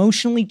be an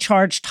emotionally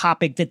charged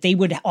topic that they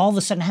would all of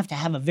a sudden have to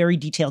have a very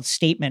detailed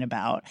statement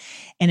about.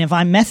 And if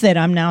I'm Method,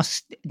 I'm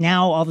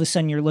now all of a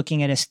sudden you're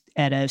looking at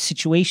a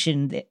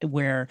situation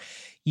where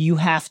you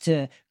have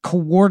to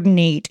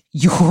coordinate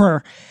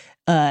your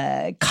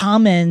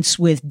comments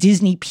with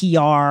Disney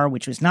PR,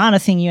 which was not a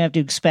thing you have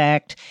to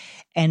expect.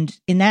 And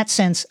in that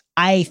sense,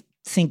 I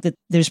think that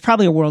there's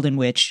probably a world in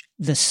which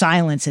the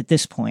silence at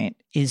this point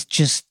is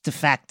just the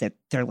fact that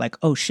they're like,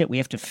 oh shit, we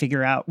have to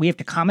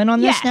comment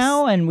on this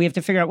now, and we have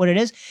to figure out what it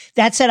is.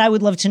 That said, I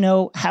would love to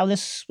know how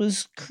this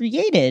was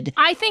created.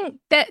 I think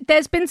that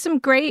there's been some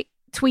great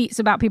tweets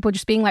about people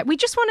just being like, we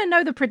just want to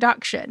know the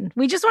production.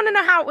 We just want to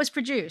know how it was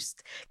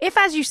produced. If,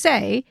 as you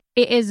say,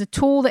 it is a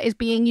tool that is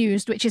being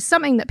used, which is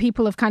something that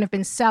people have kind of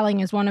been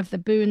selling as one of the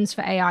boons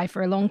for AI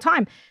for a long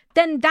time,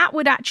 then that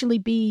would actually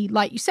be,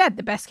 like you said,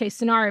 the best case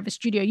scenario of a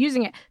studio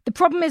using it. The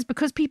problem is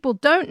because people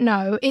don't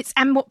know,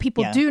 and what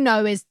people do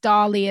know is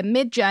DALL-E and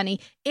Midjourney.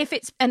 If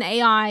it's an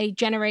AI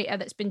generator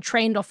that's been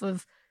trained off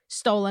of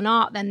stolen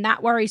art, then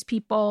that worries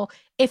people.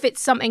 If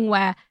it's something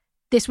where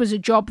this was a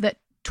job that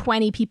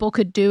 20 people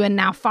could do and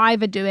now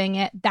 5 are doing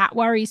it, that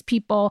worries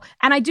people.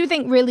 And I do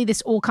think really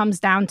this all comes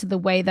down to the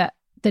way that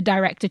the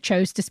director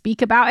chose to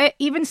speak about it.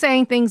 Even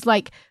saying things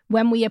like,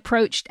 when we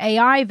approached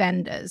AI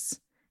vendors,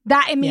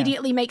 that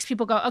immediately makes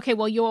people go, okay,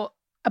 well, you're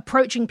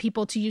approaching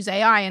people to use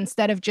AI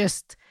instead of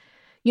just,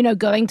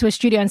 going to a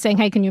studio and saying,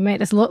 hey, can you make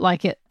this look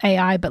like it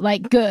AI, but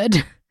like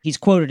good. He's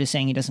quoted as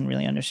saying he doesn't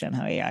really understand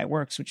how AI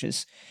works, which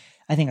is,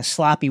 I think, a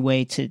sloppy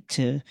way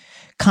to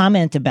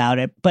comment about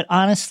it. But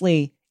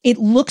honestly, it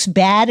looks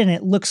bad, and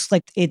it looks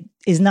like it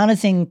is not a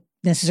thing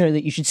necessarily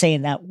that you should say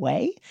in that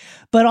way.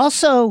 But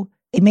also,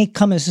 it may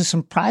come as a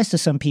surprise to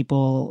some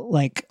people,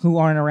 like, who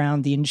aren't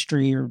around the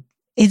industry, or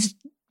it's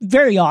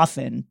very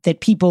often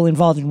that people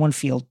involved in one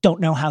field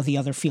don't know how the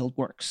other field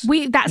works.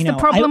 That's the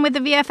problem with the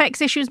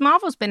VFX issues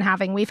Marvel's been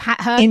having. We've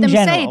heard them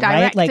say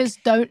directors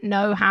don't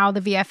know how the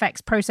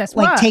VFX process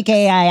works. Like, take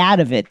AI out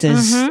of it.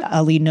 Does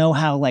Ali know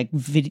how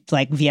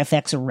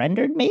VFX are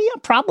rendered? Maybe,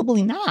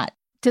 probably not.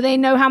 Do they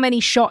know how many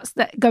shots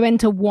that go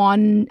into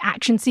one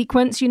action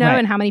sequence,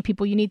 and how many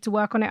people you need to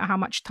work on it, or how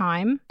much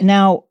time?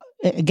 Now,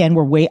 again,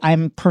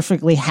 I'm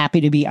perfectly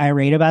happy to be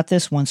irate about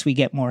this once we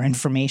get more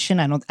information.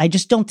 I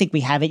just don't think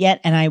we have it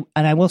yet. And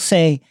I will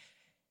say,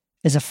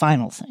 as a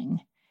final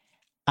thing,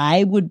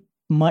 I would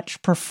much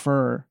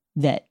prefer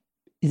that,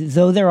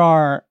 though there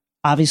are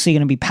obviously going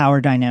to be power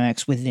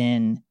dynamics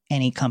within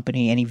any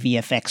company, any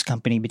VFX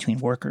company, between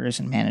workers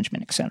and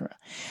management, etc.,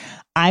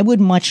 I would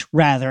much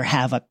rather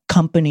have a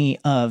company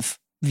of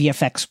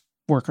VFX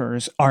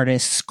workers,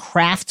 artists,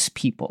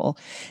 craftspeople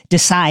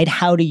decide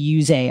how to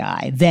use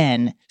AI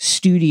than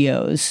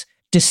studios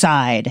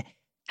decide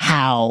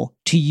how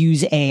to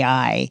use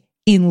AI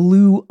in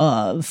lieu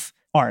of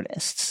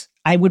artists.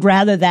 I would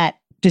rather that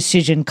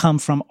decision come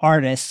from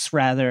artists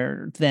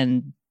rather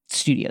than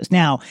studios.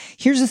 Now,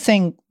 here's the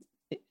thing.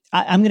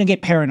 I'm going to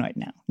get paranoid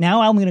now.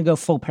 Now I'm going to go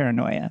full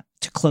paranoia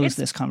to close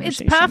this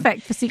conversation. It's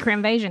perfect for Secret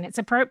Invasion. It's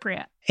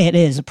appropriate. It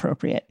is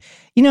appropriate.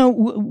 You know,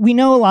 we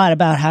know a lot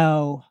about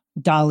how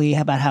DALL-E,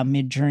 about how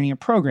Midjourney are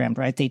programmed,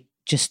 right? They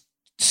just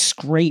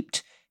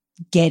scraped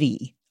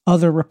Getty,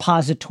 other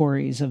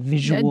repositories of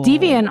visual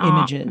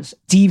images,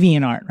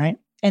 DeviantArt, right?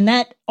 And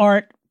that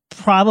art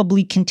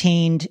probably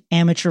contained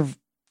amateur,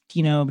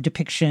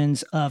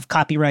 depictions of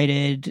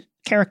copyrighted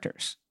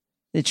characters.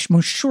 It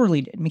most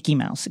surely did. Mickey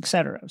Mouse,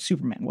 etc.,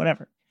 Superman,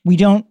 whatever. We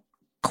don't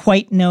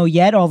quite know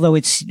yet, although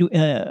it's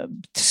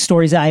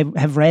stories I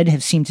have read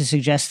have seemed to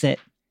suggest that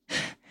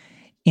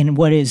in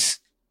what is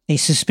a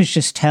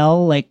suspicious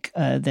tell, like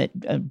that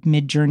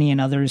Midjourney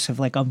and others have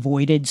like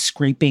avoided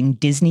scraping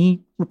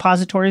Disney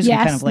repositories and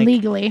kind of like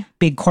legally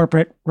big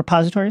corporate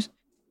repositories.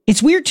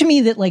 It's weird to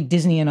me that like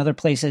Disney and other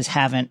places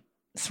haven't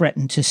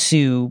threatened to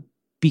sue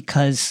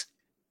because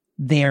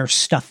their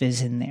stuff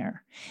is in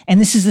there.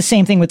 And this is the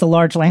same thing with the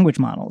large language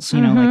models.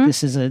 Like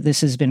this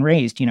has been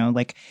raised,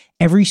 like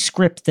every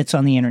script that's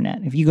on the internet.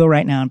 If you go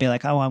right now and be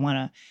like, oh, I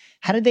want to,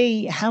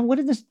 what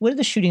did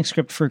the shooting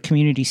script for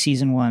Community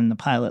Season 1, the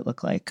pilot,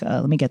 look like?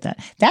 Let me get that.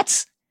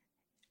 That's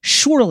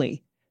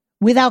surely,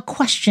 without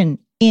question,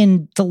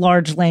 in the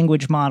large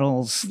language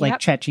models like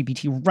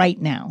ChatGPT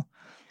right now.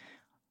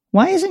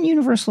 Why isn't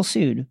Universal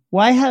sued?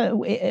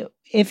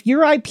 If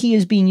your IP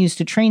is being used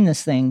to train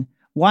this thing,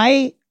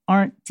 why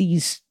aren't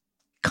these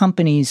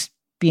companies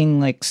being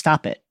like,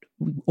 stop it,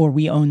 or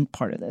we own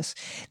part of this?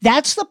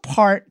 That's the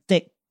part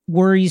that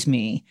worries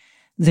me.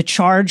 The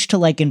charge to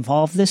like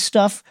involve this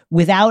stuff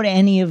without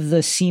any of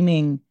the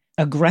seeming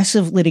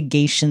aggressive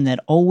litigation that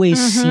always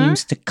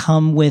seems to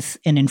come with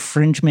an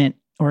infringement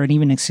or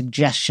even a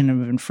suggestion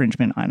of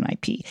infringement on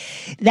IP.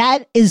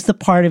 That is the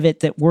part of it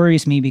that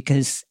worries me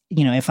because,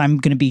 if I'm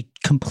going to be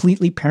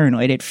completely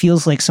paranoid, it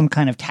feels like some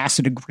kind of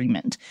tacit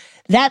agreement.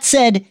 That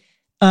said,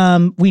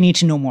 we need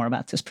to know more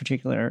about this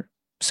particular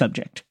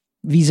subject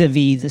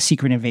vis-a-vis the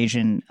Secret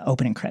Invasion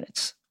opening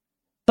credits.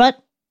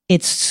 But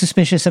it's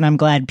suspicious, and I'm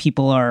glad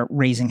people are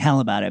raising hell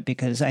about it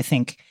because I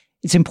think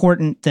it's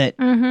important that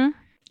the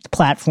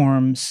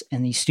platforms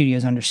and these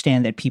studios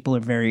understand that people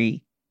are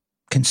very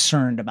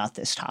concerned about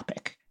this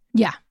topic.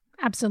 Yeah,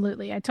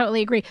 absolutely. I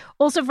totally agree.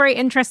 Also very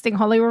interesting,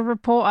 Hollywood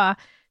Reporter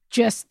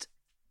just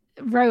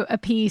wrote a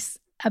piece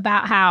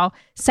about how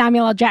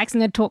Samuel L.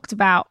 Jackson had talked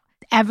about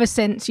ever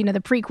since, the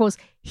prequels,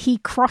 he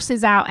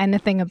crosses out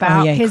anything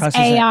about his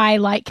AI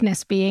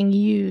likeness being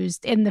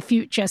used in the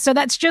future. So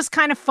that's just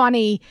kind of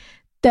funny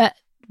that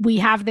we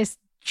have this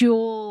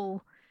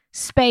dual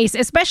space,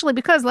 especially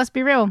because, let's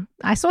be real,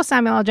 I saw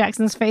Samuel L.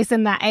 Jackson's face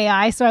in that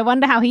AI, so I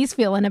wonder how he's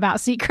feeling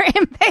about Secret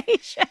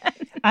Invasion.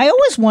 I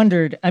always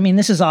wondered,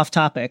 this is off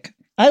topic,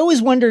 I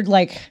always wondered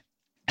like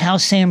how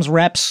Sam's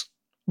reps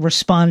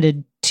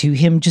responded to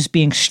him just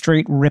being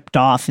straight ripped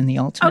off in the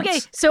Ultimates. Okay,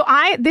 so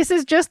this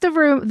is just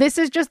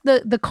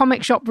the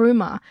comic shop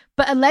rumor,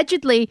 but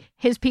allegedly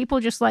his people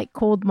just like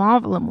called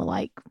Marvel and were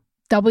like,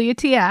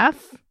 WTF?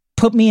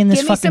 Put me in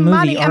this fucking movie,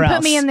 money or and else.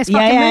 Put me in this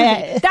fucking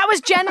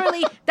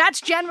movie.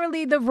 That's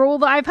generally the rule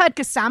that I've heard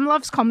because Sam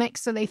loves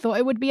comics, so they thought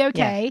it would be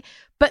okay. Yeah.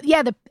 But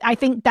yeah, I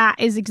think that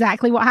is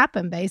exactly what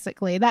happened.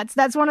 Basically,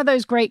 that's one of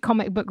those great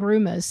comic book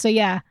rumors. So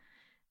yeah,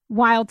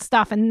 wild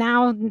stuff. And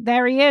now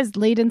there he is,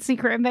 leading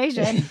Secret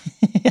Invasion.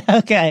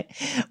 Okay,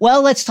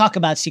 well, let's talk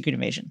about Secret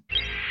Invasion.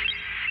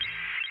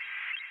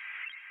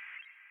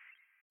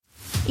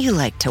 You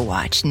like to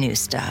watch new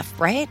stuff,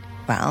 right?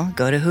 Well,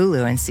 go to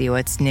Hulu and see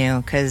what's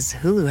new, because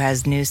Hulu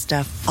has new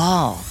stuff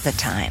all the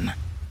time.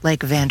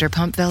 Like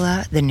Vanderpump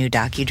Villa, the new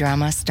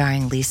docudrama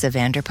starring Lisa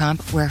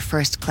Vanderpump, where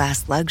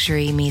first-class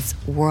luxury meets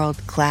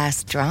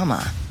world-class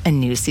drama. A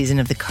new season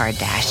of The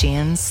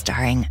Kardashians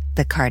starring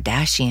The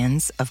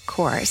Kardashians, of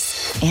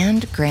course.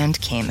 And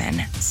Grand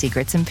Cayman,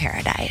 Secrets in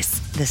Paradise,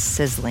 the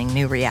sizzling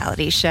new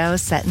reality show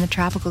set in the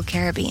tropical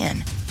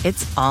Caribbean.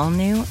 It's all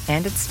new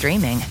and it's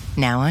streaming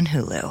now on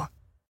Hulu.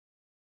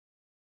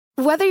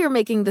 Whether you're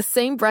making the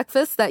same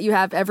breakfast that you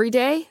have every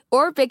day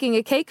or baking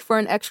a cake for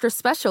an extra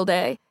special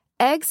day,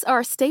 eggs are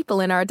a staple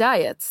in our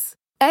diets.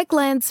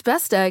 Eggland's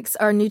Best Eggs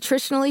are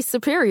nutritionally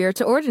superior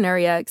to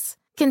ordinary eggs,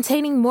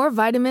 containing more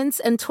vitamins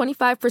and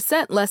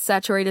 25% less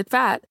saturated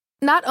fat.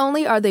 Not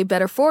only are they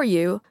better for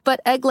you,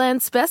 but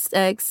Eggland's Best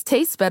Eggs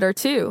taste better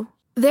too.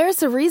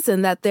 There's a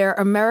reason that they're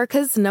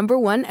America's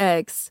 #1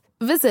 eggs.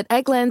 Visit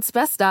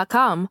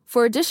egglandsbest.com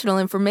for additional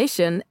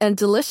information and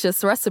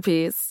delicious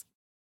recipes.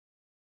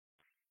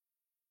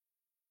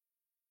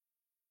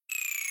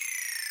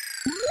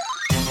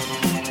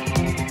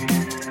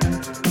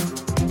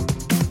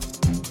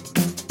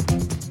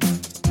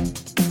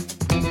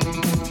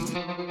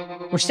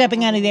 We're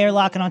stepping out of the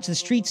airlock and onto the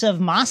streets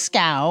of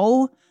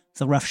Moscow,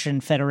 the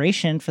Russian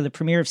Federation, for the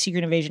premiere of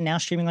Secret Invasion, now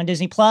streaming on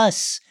Disney+.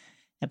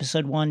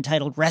 Episode 1,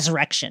 titled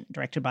Resurrection,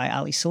 directed by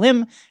Ali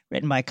Salim,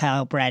 written by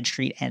Kyle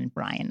Bradstreet and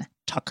Brian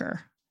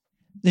Tucker.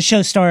 The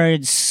show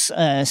stars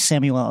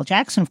Samuel L.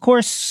 Jackson, of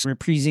course,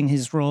 reprising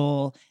his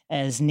role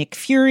as Nick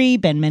Fury,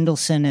 Ben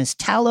Mendelsohn as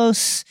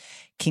Talos,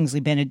 Kingsley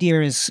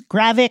Ben-Adir as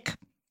Gravik,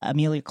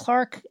 Amelia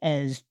Clark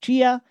as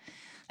Gia,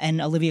 and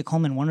Olivia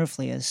Colman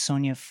wonderfully as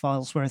Sonia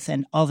Fallsworth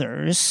and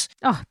others.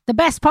 Oh, the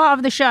best part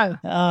of the show.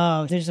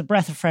 Oh, there's a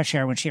breath of fresh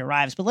air when she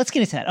arrives. But let's get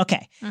into that.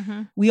 Okay.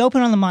 We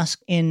open on the mosque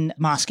in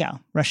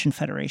Moscow, Russian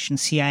Federation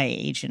CIA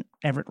agent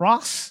Everett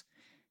Ross,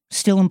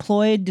 still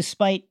employed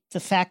despite the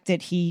fact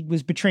that he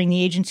was betraying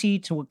the agency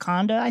to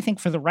Wakanda, I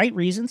think for the right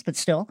reasons, but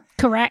still.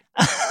 Correct.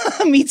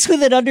 Meets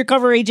with an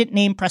undercover agent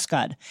named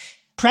Prescott.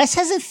 Press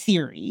has a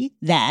theory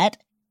that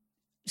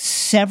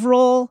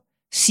several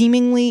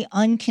seemingly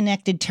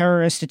unconnected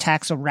terrorist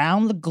attacks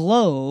around the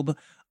globe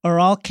are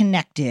all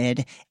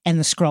connected, and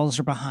the Skrulls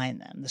are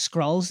behind them. The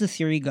Skrulls, the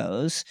theory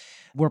goes,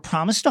 were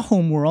promised a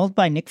homeworld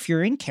by Nick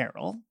Fury and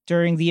Carol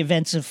during the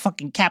events of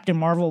fucking Captain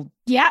Marvel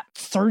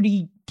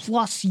 30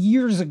 plus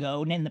years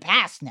ago in the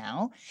past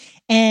now.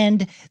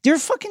 And they're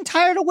fucking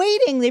tired of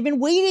waiting. They've been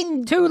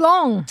waiting too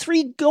long.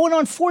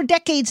 4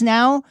 decades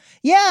now.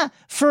 Yeah,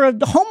 for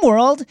a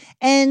homeworld.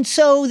 And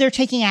so they're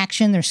taking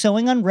action. They're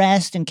sowing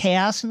unrest and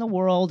chaos in the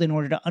world in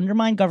order to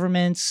undermine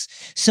governments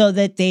so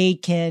that they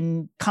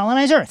can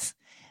colonize Earth.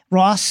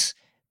 Ross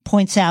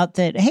points out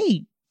that,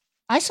 hey,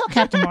 I saw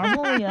Captain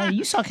Marvel.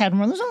 You saw Captain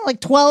Marvel. There's only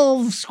like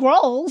 12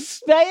 Skrulls.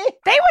 They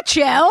were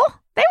chill.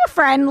 They were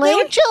friendly. They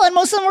were chill, and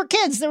most of them were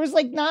kids. There was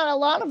like not a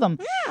lot of them.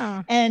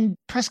 Yeah. And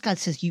Prescott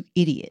says, you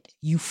idiot.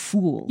 You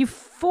fool. You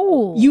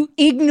fool. You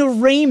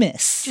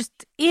ignoramus.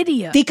 Just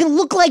idiot. They can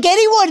look like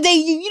anyone.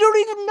 You don't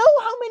even know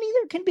how many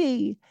there can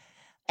be.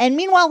 And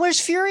meanwhile, where's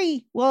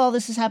Fury? Well, all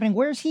this is happening.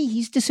 Where's he?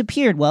 He's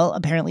disappeared. Well,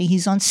 apparently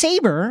he's on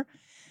Saber,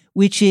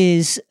 which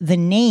is the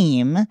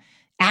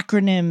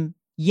acronym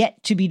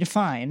yet to be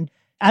defined.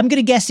 I'm going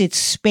to guess it's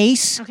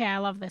space. Okay, I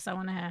love this. I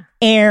want to hear.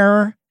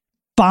 Air,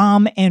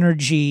 bomb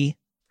energy,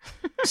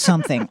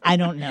 something. I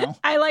don't know.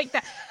 I like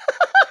that.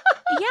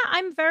 Yeah,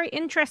 I'm very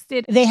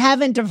interested. They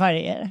haven't defined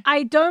it yet.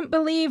 I don't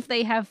believe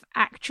they have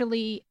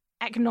actually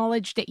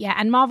acknowledged it yet.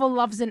 And Marvel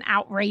loves an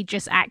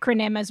outrageous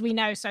acronym, as we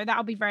know. So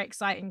that'll be very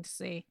exciting to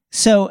see.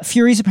 So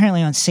Fury's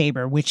apparently on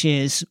Saber, which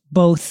is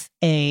both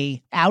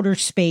a outer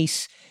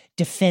space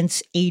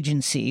defense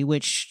agency,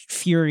 which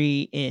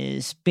Fury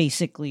is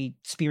basically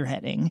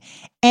spearheading,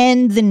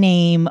 and the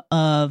name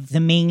of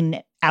the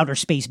main outer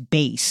space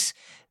base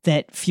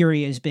that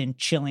Fury has been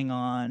chilling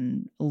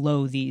on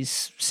low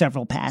these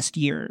several past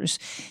years.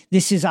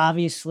 This is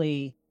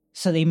obviously,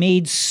 so they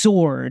made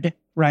SWORD,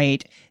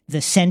 right?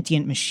 The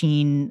Sentient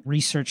Machine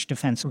Research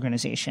Defense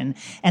Organization.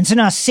 And so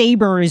now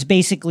Saber is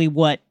basically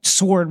what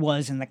SWORD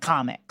was in the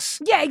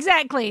comics. Yeah,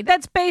 exactly.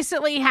 That's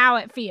basically how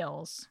it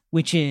feels.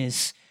 Which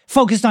is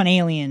focused on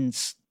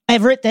aliens.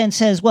 Everett then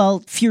says,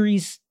 well,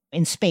 Fury's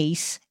in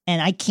space, and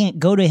I can't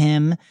go to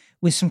him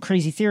with some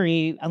crazy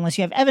theory unless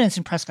you have evidence.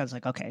 And Prescott's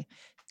like, okay,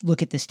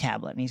 look at this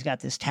tablet. And he's got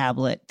this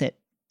tablet that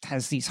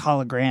has these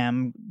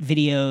hologram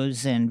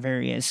videos and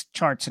various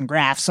charts and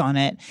graphs on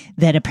it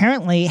that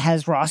apparently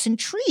has Ross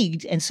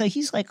intrigued. And so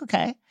he's like,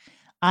 okay,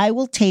 I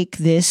will take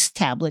this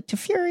tablet to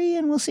Fury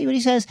and we'll see what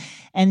he says.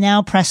 And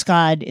now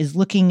Prescott is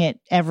looking at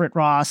Everett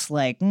Ross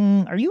like,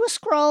 are you a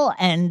Skrull?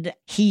 And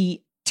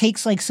he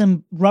takes like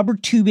some rubber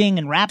tubing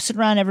and wraps it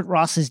around Everett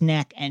Ross's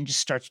neck and just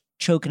starts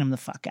choking him the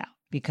fuck out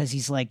because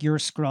he's like, you're a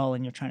Skrull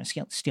and you're trying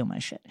to steal my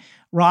shit.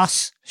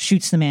 Ross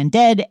shoots the man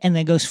dead and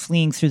then goes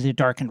fleeing through the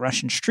darkened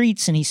Russian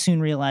streets, and he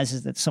soon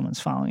realizes that someone's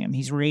following him.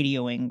 He's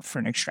radioing for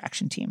an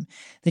extraction team.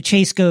 The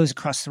chase goes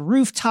across the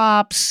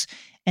rooftops,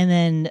 and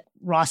then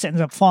Ross ends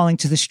up falling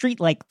to the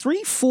street like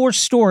 3-4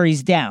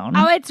 stories down.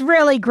 Oh, it's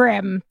really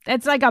grim.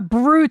 It's like a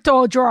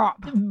brutal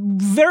drop.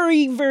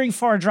 Very, very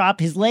far drop.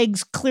 His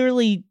legs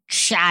clearly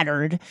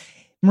shattered.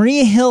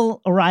 Maria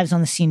Hill arrives on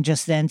the scene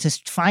just then to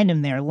find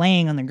him there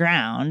laying on the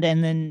ground.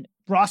 And then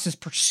Ross's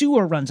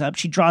pursuer runs up.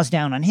 She draws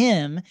down on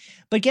him.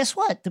 But guess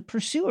what? The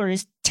pursuer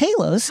is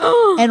Talos.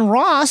 And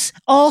Ross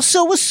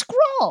also a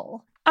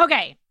Skrull.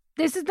 Okay.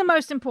 This is the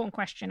most important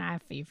question I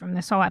have for you from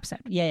this whole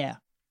episode. Yeah.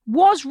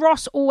 Was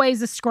Ross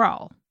always a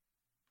Skrull?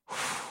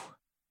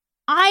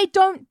 I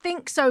don't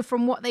think so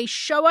from what they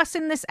show us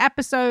in this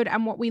episode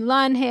and what we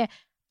learn here.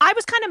 I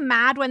was kind of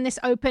mad when this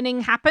opening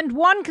happened.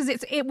 One, because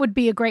it would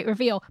be a great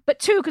reveal. But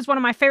two, because one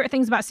of my favorite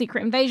things about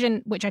Secret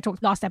Invasion, which I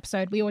talked last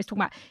episode, we always talk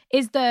about,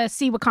 is the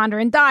See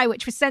Wakanda and Die,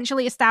 which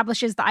essentially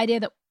establishes the idea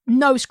that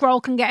no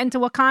Skrull can get into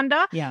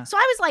Wakanda. Yeah. So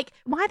I was like,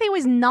 why are they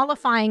always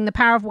nullifying the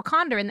power of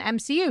Wakanda in the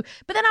MCU?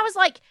 But then I was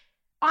like,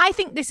 I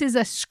think this is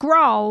a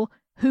Skrull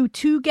who,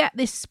 to get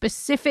this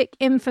specific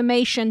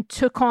information,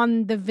 took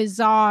on the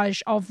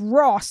visage of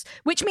Ross,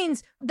 which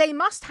means they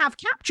must have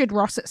captured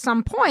Ross at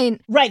some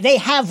point. Right, they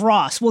have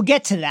Ross. We'll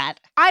get to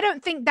that. I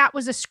don't think that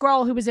was a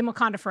Skrull who was in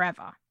Wakanda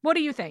forever. What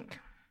do you think?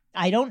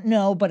 I don't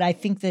know, but I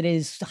think that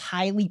is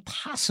highly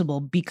possible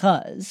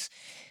because,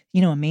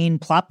 a main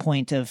plot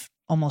point of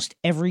almost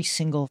every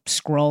single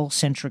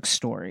Skrull-centric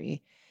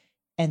story,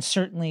 and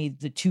certainly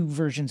the 2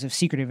 versions of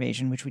Secret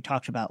Invasion, which we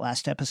talked about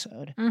last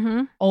episode,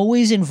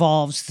 always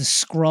involves the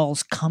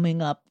Skrulls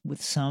coming up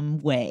with some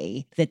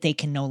way that they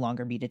can no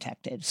longer be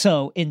detected.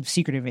 So in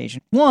Secret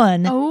Invasion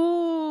 1,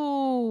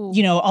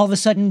 you know, all of a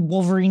sudden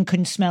Wolverine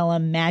couldn't smell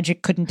him,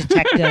 Magic couldn't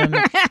detect him,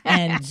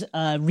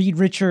 and Reed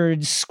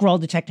Richards' Skrull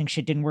detecting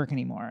shit didn't work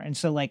anymore. And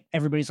so, like,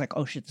 everybody's like,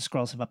 oh shit, the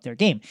Skrulls have upped their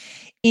game.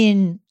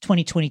 In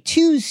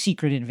 2022's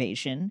Secret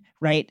Invasion,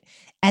 right,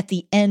 at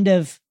the end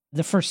of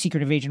the first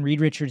Secret Invasion,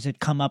 Reed Richards had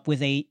come up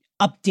with a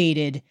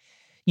updated,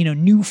 you know,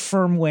 new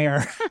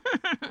firmware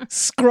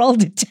Skrull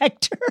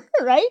detector,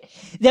 right?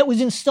 That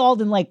was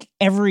installed in like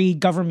every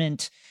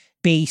government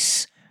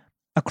base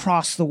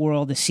across the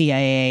world, the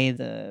CIA,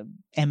 the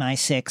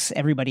MI6,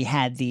 everybody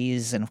had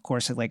these. And of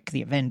course, like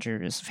the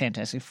Avengers,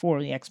 Fantastic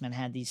Four, the X-Men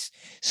had these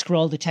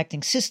Skrull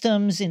detecting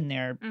systems in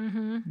their,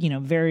 you know,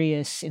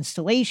 various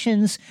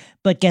installations.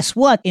 But guess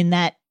what? In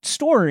that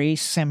story,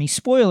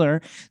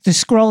 semi-spoiler, the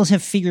Skrulls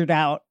have figured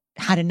out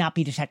how to not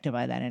be detected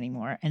by that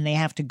anymore. And they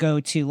have to go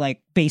to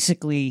like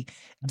basically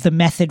the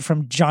method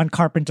from John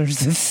Carpenter's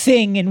The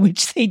Thing, in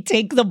which they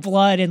take the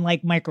blood and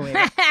like microwave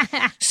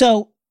it.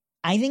 So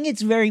I think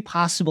it's very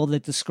possible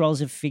that the Skrulls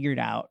have figured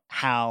out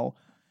how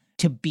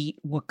to beat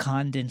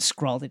Wakandan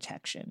Skrull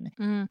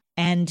detection.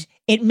 And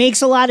it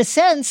makes a lot of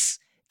sense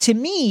to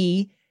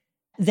me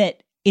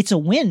that it's a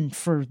win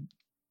for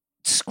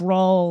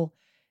Skrull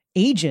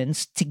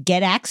agents to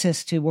get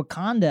access to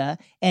Wakanda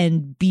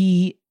and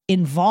be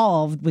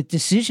involved with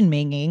decision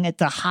making at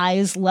the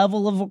highest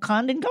level of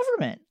Wakandan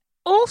government.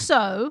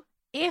 Also,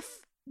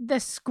 if the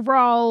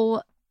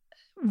Skrull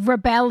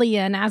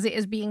rebellion, as it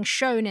is being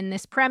shown in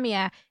this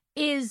premiere,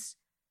 is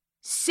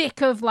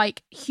sick of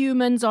like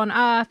humans on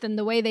Earth and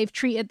the way they've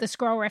treated the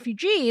Skrull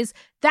refugees,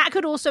 that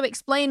could also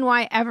explain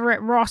why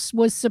Everett Ross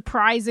was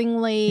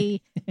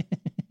surprisingly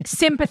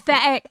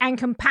sympathetic and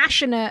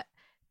compassionate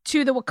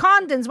to the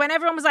Wakandans when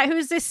everyone was like,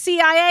 who's this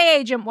CIA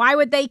agent? Why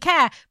would they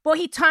care? But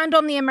he turned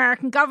on the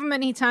American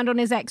government. He turned on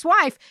his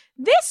ex-wife.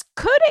 This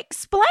could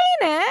explain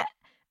it.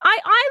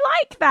 I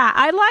like that.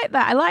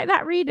 I like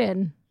that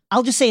reading.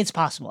 I'll just say it's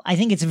possible. I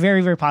think it's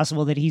very, very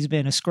possible that he's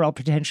been a Skrull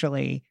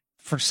potentially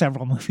for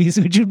several movies,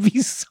 which would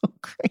be so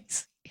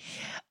crazy.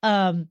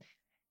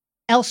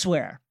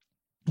 Elsewhere,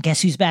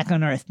 guess who's back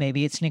on Earth,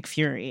 baby? It's Nick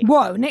Fury.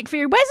 Whoa, Nick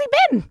Fury. Where's he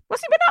been?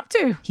 What's he been up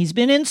to? He's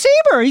been in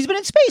Saber. He's been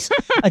in space.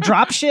 A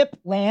dropship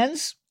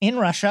lands in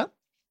Russia,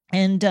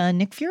 and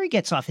Nick Fury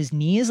gets off. His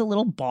knee is a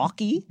little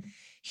balky.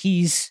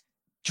 He's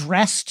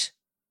dressed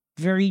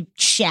very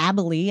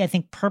shabbily, I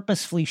think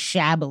purposefully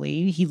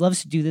shabbily. He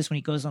loves to do this when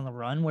he goes on the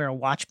run, wear a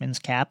watchman's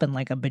cap and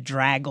like a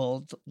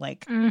bedraggled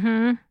like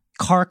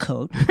car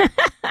coat.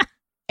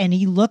 And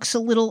he looks a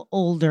little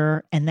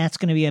older, and that's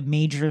going to be a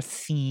major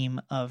theme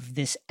of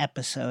this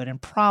episode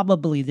and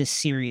probably this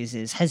series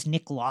is, has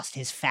Nick lost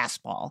his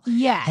fastball?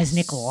 Yes. Has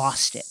Nick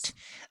lost it?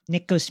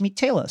 Nick goes to meet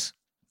Talos.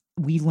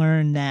 We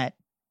learn that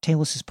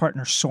Talos'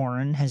 partner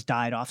Soren has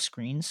died off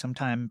screen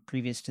sometime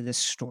previous to this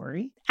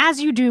story. As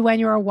you do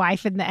when you're a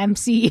wife in the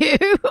MCU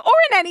or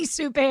in any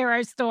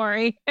superhero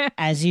story.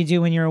 As you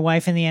do when you're a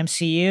wife in the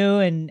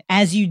MCU, and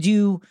as you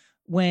do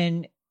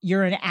when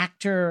you're an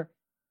actor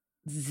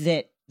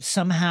that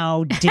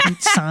somehow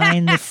didn't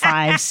sign the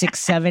 5, 6,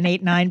 7,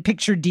 8, 9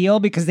 picture deal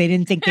because they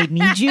didn't think they'd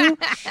need you,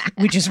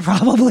 which is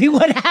probably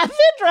what happened,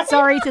 right?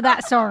 Sorry to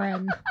that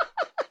Soren.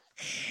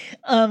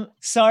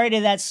 Sorry to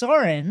that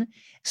Soren.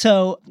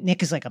 So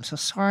Nick is like, I'm so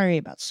sorry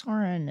about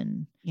Soren,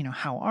 and, you know,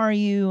 how are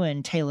you?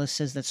 And Talos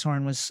says that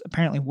Soren was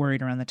apparently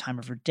worried around the time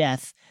of her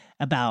death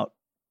about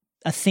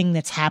a thing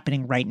that's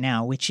happening right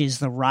now, which is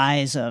the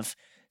rise of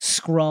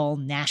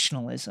Skrull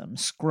nationalism,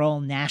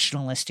 Skrull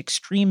nationalist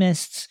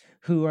extremists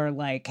who are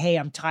like, hey,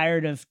 I'm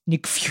tired of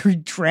Nick Fury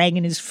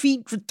dragging his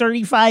feet for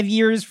 35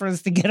 years for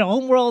us to get a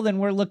homeworld, and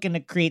we're looking to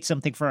create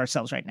something for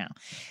ourselves right now.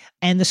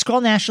 And the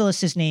Skrull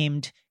nationalist is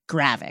named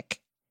Gravik.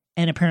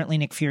 And apparently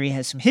Nick Fury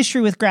has some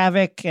history with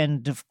Gravik,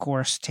 and of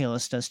course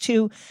Talos does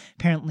too.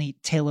 Apparently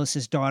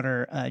Talos'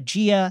 daughter,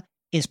 Gia,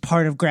 is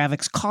part of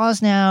Gravik's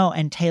cause now,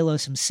 and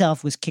Talos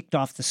himself was kicked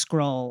off the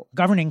Skrull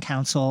Governing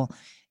Council,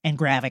 and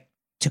Gravik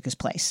took his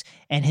place.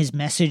 And his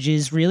message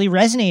is really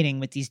resonating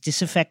with these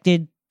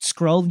disaffected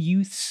Skrull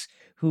youths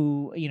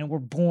who, you know, were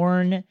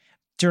born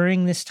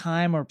during this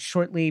time or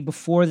shortly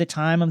before the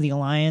time of the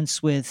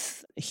alliance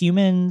with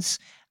humans.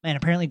 And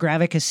apparently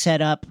Gravik has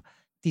set up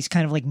these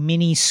kind of like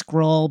mini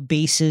Skrull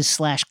bases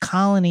 /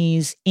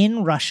 colonies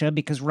in Russia,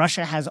 because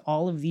Russia has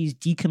all of these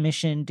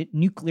decommissioned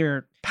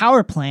nuclear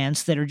power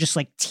plants that are just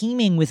like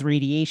teeming with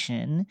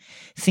radiation.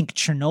 Think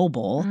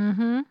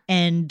Chernobyl.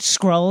 And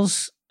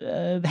Skrulls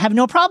have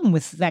no problem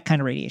with that kind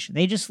of radiation.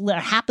 They just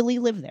happily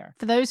live there.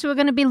 For those who are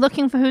going to be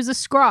looking for who's a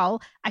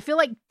Skrull, I feel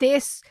like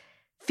this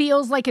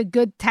feels like a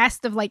good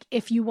test of like,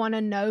 if you want to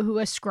know who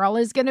a Skrull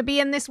is going to be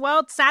in this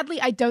world. Sadly,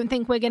 I don't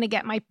think we're going to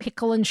get my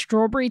pickle and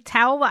strawberry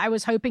tell that I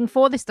was hoping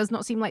for. This does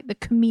not seem like the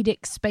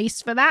comedic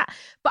space for that.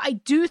 But I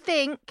do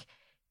think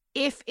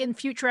if in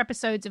future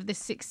episodes of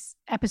this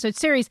 6-episode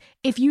series,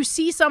 if you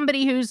see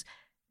somebody who's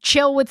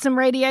chill with some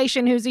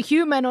radiation, who's a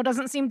human or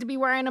doesn't seem to be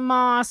wearing a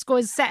mask or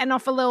is setting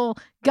off a little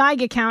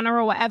Geiger counter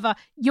or whatever,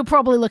 you're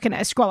probably looking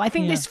at a Skrull. I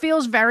think this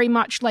feels very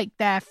much like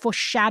they're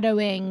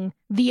foreshadowing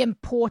the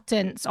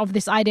importance of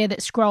this idea that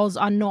Skrulls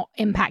are not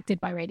impacted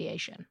by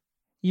radiation.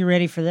 You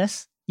ready for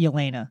this?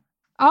 Yelena.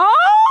 Oh!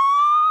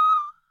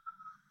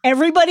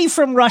 Everybody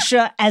from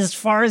Russia, as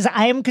far as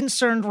I am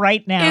concerned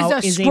right now,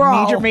 is a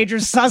Skrull. major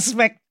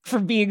suspect for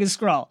being a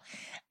Skrull.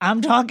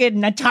 I'm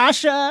talking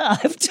Natasha.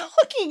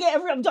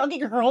 I'm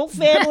talking her whole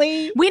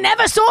family. We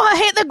never saw her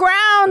hit the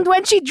ground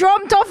when she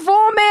jumped off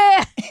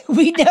Vormir.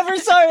 We never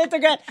saw her hit the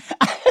ground.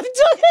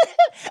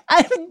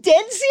 I'm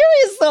dead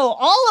serious, though.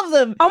 All of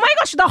them. Oh my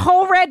gosh, the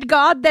whole Red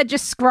Guard, they're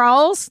just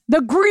Skrulls.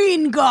 The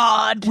Green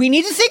Guard. We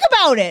need to think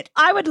about it.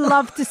 I would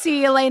love to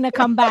see Elena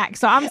come back.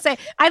 So I'm saying,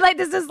 I like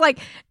this is like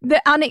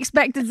the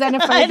unexpected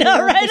xenophobia I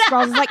know, right? of the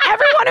Skrulls. It's like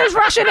everyone who's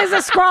Russian is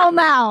a Skrull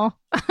now.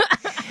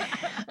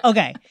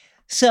 Okay.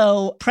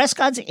 So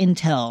Prescott's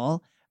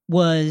intel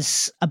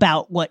was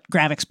about what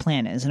Gravik's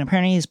plan is. And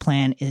apparently his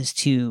plan is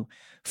to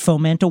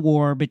foment a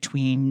war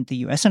between the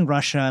US and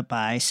Russia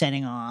by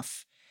setting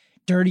off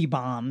dirty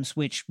bombs,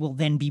 which will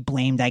then be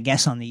blamed, I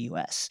guess, on the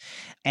US.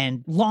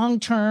 And long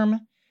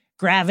term,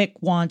 Gravik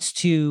wants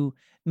to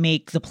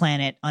make the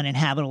planet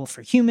uninhabitable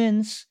for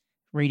humans.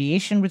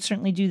 Radiation would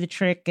certainly do the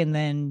trick. And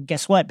then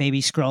guess what?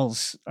 Baby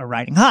Skrulls are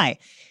riding high.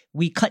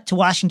 We cut to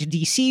Washington,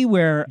 D.C.,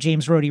 where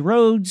James Rhodey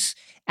Rhodes,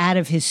 out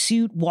of his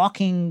suit,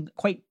 walking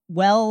quite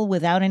well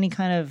without any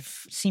kind of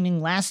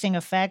seeming lasting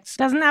effects,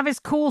 Doesn't have his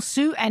cool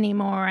suit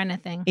anymore or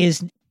anything.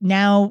 is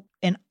now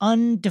an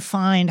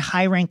undefined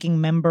high-ranking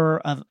member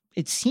of,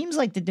 it seems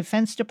like, the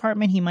Defense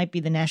Department. He might be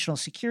the National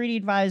Security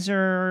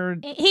Advisor.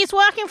 He's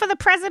working for the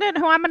president,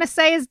 who I'm going to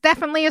say is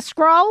definitely a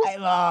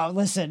Skrull.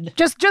 Listen.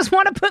 Just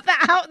want to put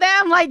that out there.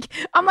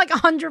 I'm like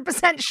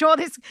 100% sure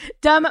this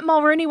Dermot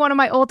Mulroney, one of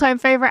my all-time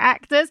favorite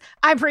actors.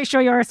 I'm pretty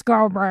sure you're a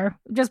Skrull, bro.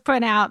 Just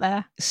putting it out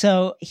there.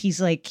 So he's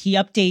like, he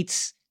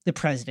updates the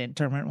president,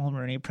 President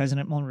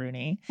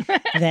Mulroney,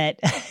 that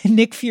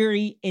Nick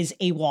Fury is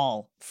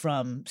AWOL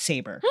from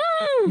Saber.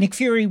 Nick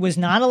Fury was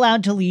not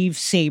allowed to leave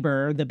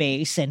Saber, the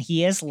base, and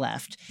he has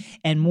left.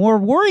 And more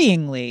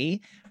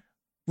worryingly,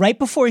 right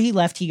before he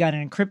left, he got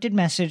an encrypted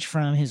message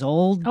from his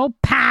old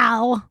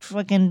pal,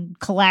 fucking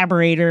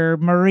collaborator,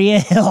 Maria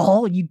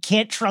Hill. You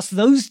can't trust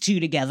those two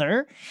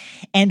together.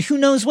 And who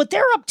knows what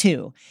they're up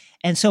to.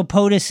 And so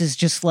POTUS is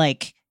just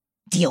like,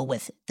 deal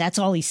with it. That's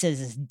all he says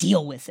is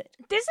deal with it.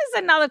 This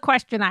is another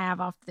question I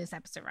have after this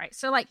episode, right?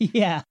 So like,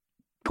 yeah,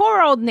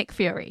 poor old Nick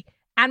Fury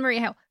and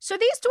Maria Hill. So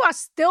these two are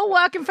still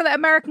working for the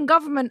American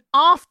government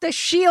after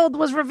S.H.I.E.L.D.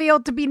 was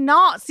revealed to be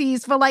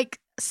Nazis for like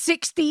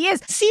 60 years.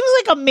 Seems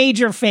like a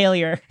major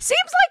failure. Seems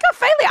like a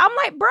failure. I'm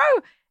like, bro,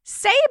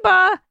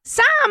 Saber,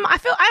 Sam, I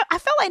felt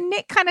like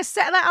Nick kind of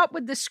set that up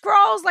with the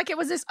Skrulls, like it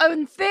was his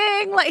own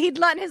thing, like he'd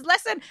learned his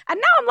lesson. And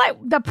now I'm like,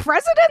 the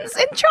president's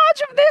in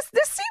charge of this?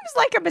 This seems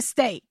like a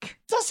mistake.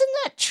 Doesn't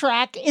that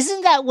track?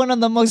 Isn't that one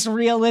of the most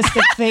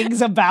realistic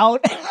things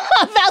about the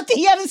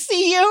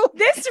MCU?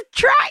 This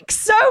tracks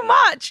so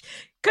much.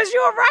 Because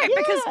you're right,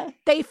 because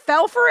they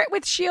fell for it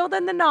with S.H.I.E.L.D.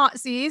 and the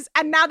Nazis,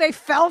 and now they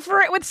fell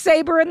for it with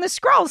Saber and the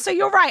Skrulls. So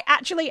you're right.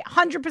 Actually,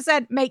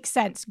 100% makes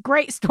sense.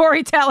 Great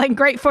storytelling,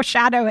 great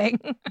foreshadowing.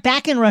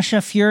 Back in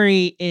Russia,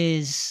 Fury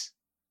is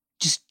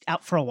just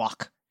out for a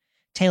walk.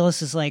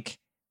 Talos is like,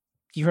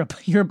 you're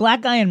a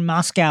black guy in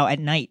Moscow at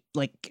night.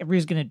 Like,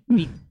 everybody's going to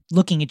be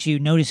looking at you,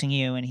 noticing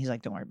you. And he's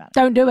like, don't worry about it.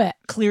 Don't do it.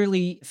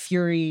 Clearly,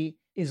 Fury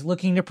is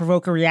looking to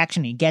provoke a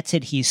reaction. He gets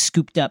it. He's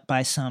scooped up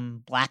by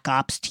some black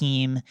ops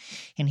team,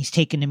 and he's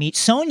taken to meet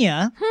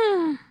Sonya,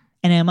 an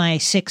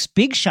MI6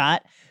 big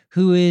shot,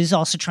 who is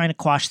also trying to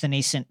quash the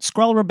nascent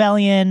Skrull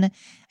rebellion.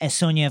 As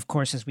Sonya, of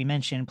course, as we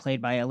mentioned,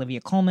 played by Olivia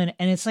Colman.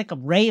 And it's like a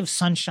ray of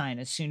sunshine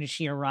as soon as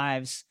she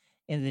arrives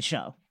in the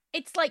show.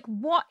 It's like,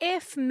 what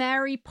if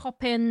Mary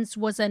Poppins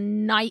was a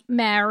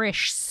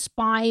nightmarish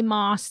spy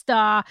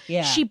master?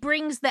 Yeah. She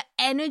brings the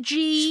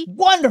energy. It's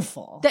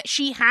wonderful. That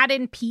she had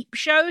in Peep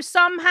Show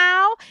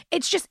somehow.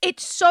 It's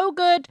so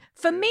good.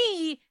 For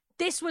me,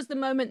 this was the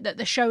moment that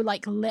the show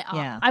like lit up.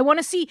 Yeah. I want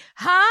to see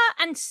her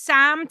and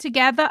Sam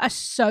together are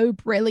so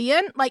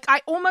brilliant. Like,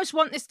 I almost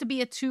want this to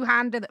be a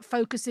two-hander that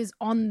focuses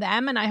on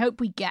them, and I hope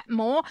we get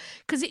more,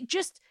 because it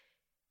just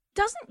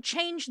doesn't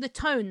change the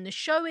tone. The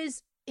show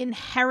is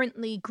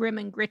inherently grim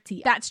and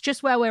gritty. That's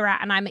just where we're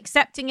at, and I'm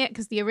accepting it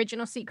because the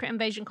original Secret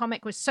Invasion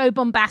comic was so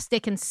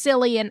bombastic and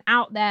silly and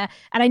out there,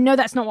 and I know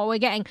that's not what we're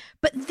getting,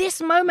 but this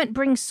moment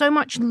brings so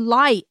much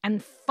light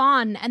and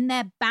fun, and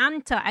their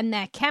banter and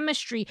their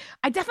chemistry.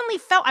 I definitely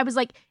felt, I was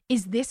like,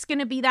 is this going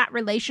to be that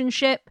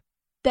relationship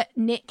that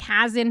Nick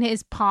has in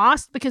his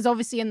past? Because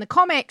obviously in the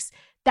comics,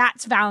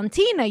 that's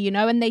Valentina, you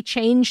know, and they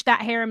changed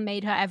that here and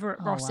made her Everett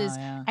Ross's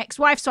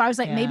ex-wife. So I was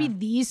like, maybe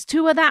these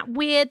two are that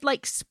weird,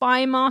 like,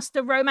 spy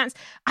master romance.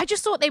 I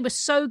just thought they were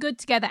so good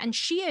together. And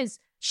she's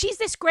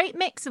this great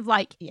mix of,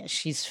 like... Yeah,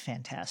 she's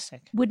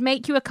fantastic. Would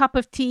make you a cup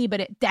of tea, but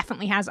it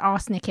definitely has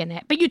arsenic in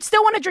it. But you'd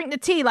still want to drink the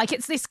tea. Like,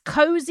 it's this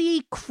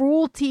cozy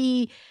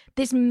cruelty,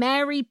 this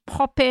Mary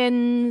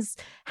Poppins,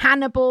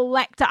 Hannibal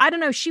Lecter. I don't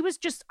know. She was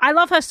just... I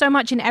love her so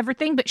much in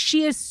everything, but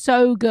she is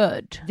so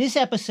good. This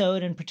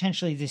episode and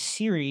potentially this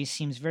series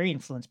seems very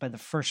influenced by the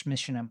first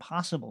Mission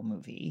Impossible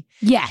movie.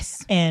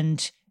 Yes.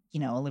 And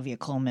Olivia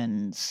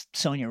Colman's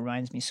Sonia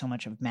reminds me so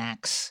much of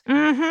Max,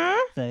 Mm-hmm.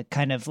 the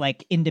kind of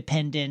like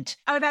independent.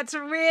 Oh, that's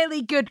a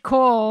really good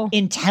call.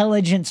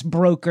 Intelligence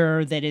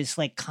broker that is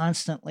like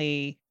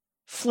constantly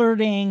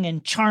flirting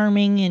and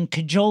charming and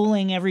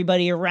cajoling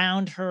everybody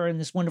around her in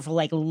this wonderful,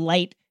 like,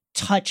 light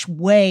touch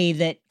way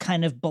that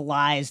kind of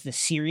belies the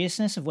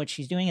seriousness of what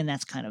she's doing. And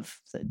that's kind of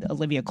the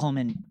Olivia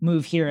Colman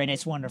move here. And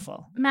it's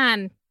wonderful.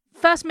 Man,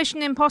 first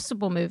Mission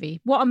Impossible movie.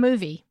 What a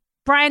movie.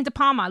 Brian De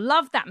Palma.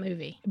 Love that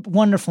movie.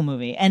 Wonderful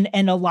movie. And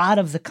a lot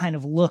of the kind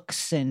of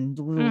looks and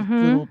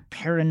little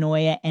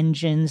paranoia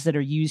engines that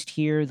are used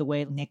here, the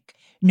way Nick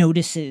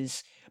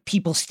notices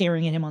people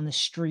staring at him on the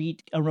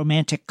street, a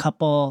romantic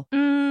couple.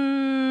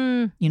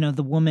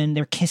 The woman,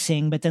 they're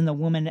kissing, but then the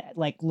woman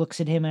like looks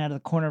at him out of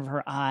the corner of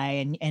her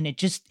eye. And it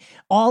just,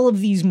 all of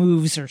these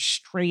moves are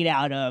straight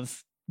out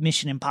of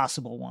Mission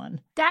Impossible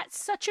 1.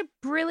 That's such a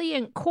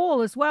brilliant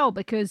call as well,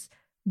 because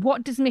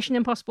what does Mission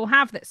Impossible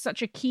have that's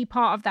such a key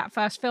part of that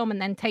first film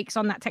and then takes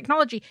on that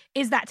technology?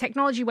 Is that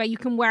technology where you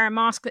can wear a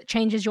mask that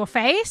changes your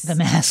face? The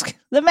mask.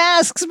 The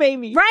masks,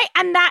 baby. Right?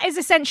 And that is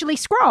essentially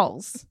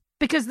Skrulls,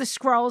 because the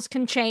Skrulls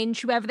can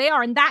change whoever they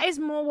are. And that is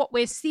more what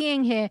we're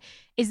seeing here,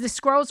 is the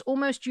Skrulls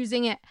almost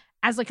using it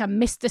as like a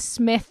Mr.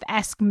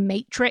 Smith-esque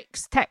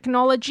Matrix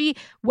technology,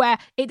 where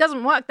it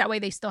doesn't work that way.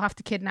 They still have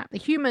to kidnap the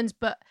humans,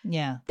 but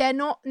they're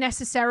not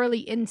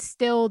necessarily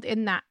instilled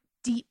in that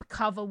deep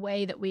cover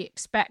way that we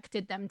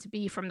expected them to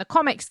be from the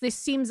comics. This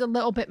seems a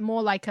little bit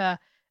more like a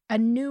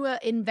newer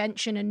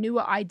invention, a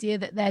newer idea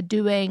that they're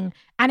doing.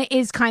 And it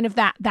is kind of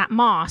that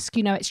mask,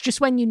 it's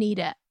just when you need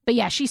it. But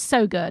yeah, she's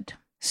so good.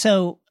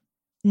 So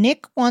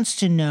Nick wants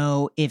to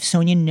know if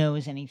Sonia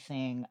knows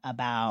anything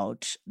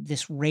about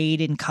this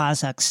raid in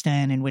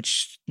Kazakhstan in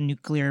which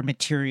nuclear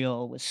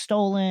material was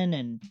stolen,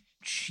 and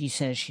she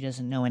says she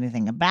doesn't know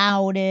anything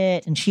about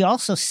it. And she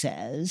also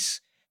says,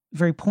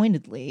 very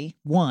pointedly,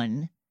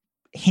 one,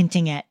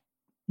 hinting at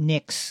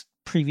Nick's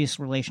previous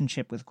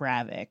relationship with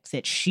Gravik,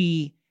 that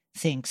she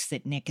thinks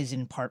that Nick is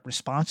in part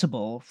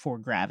responsible for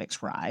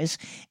Gravik's rise.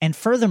 And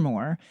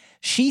furthermore,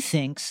 she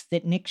thinks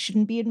that Nick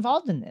shouldn't be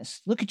involved in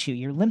this. Look at you,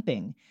 you're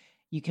limping.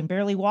 You can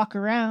barely walk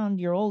around.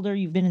 You're older.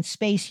 You've been in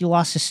space. You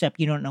lost a step.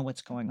 You don't know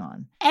what's going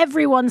on.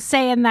 Everyone's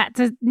saying that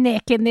to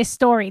Nick in this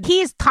story.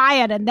 He's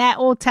tired and they're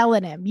all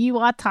telling him, you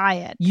are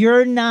tired.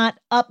 You're not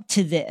up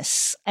to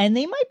this. And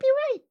they might be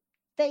right.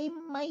 They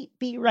might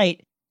be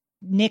right.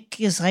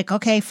 Nick is like,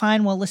 okay,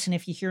 fine. Well, listen,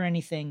 if you hear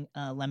anything,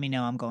 let me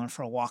know. I'm going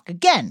for a walk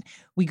again.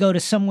 We go to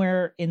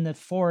somewhere in the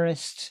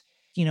forest,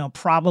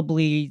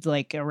 probably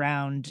like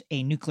around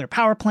a nuclear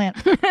power plant.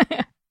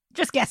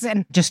 Just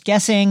guessing.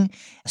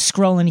 A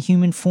Skrull in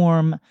human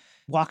form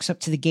walks up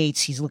to the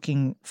gates. He's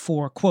looking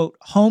for, quote,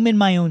 home in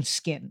my own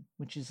skin,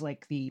 which is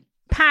like the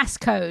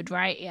passcode,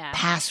 right? Yeah.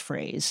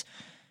 Passphrase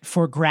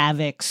for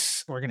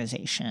Gravik's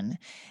organization.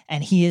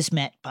 And he is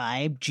met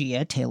by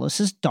Gia,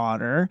 Talos'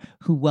 daughter,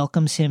 who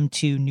welcomes him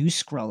to New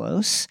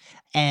Skrullos.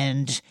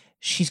 And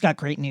she's got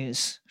great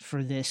news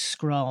for this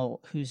Skrull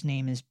whose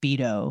name is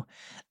Beto.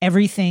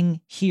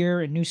 Everything here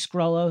in New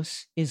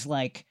Skrullos is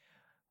like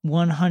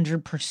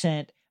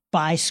 100%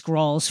 by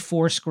Skrulls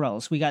for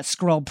Skrulls. We got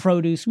Skrull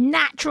produce.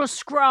 Natural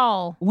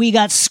Skrull. We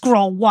got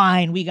Skrull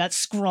wine. We got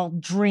Skrull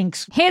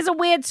drinks. Here's a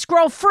weird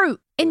Skrull fruit.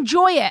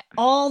 Enjoy it.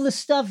 All the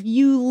stuff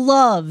you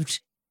loved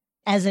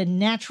as a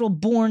natural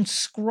born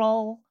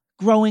Skrull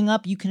growing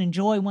up, you can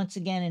enjoy once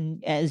again.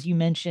 And as you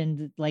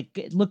mentioned, like,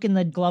 look in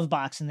the glove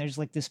box and there's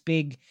like this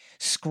big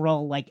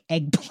Skrull like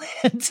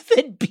eggplant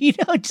that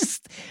Beto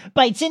just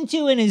bites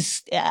into and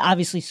is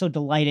obviously so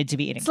delighted to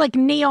be eating. It's like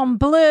neon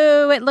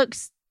blue. It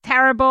looks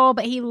terrible,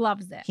 but he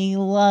loves it. He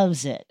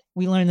loves it.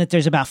 We learned that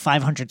there's about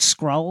 500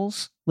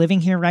 Skrulls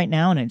living here right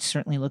now, and it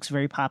certainly looks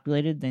very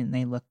populated. Then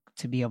they look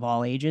to be of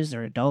all ages.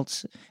 They're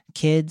adults,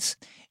 kids.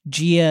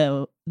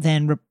 Gia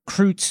then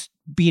recruits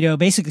Beto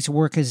basically to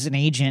work as an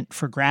agent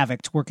for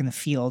Gravik, to work in the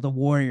field, a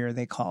warrior,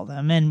 they call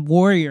them. And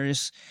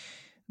warriors,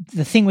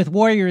 the thing with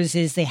warriors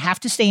is they have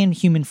to stay in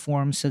human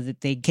form so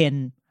that they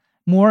can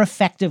more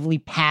effectively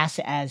pass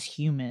as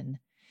human.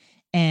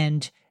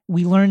 And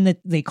we learn that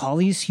they call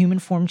these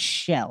human-formed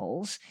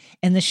shells,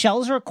 and the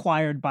shells are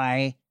acquired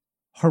by,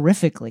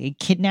 horrifically,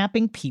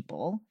 kidnapping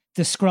people.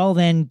 The Skrull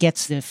then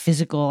gets the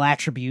physical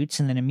attributes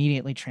and then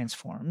immediately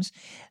transforms.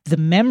 The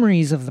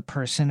memories of the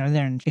person are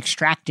then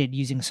extracted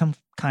using some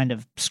kind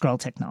of Skrull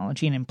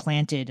technology and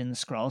implanted in the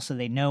Skrull so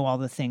they know all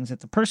the things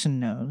that the person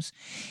knows.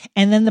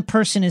 And then the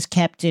person is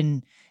kept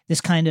in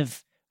this kind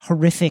of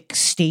horrific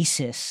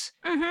stasis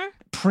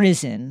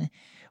prison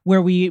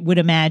where we would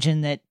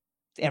imagine that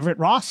Everett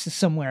Ross is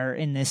somewhere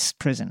in this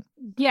prison.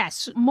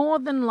 Yes, more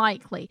than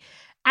likely.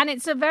 And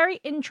it's a very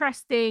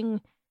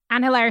interesting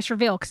and hilarious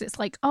reveal because it's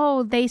like,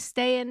 oh, they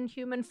stay in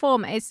human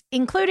form. It's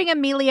including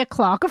Emilia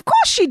Clarke. Of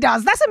course she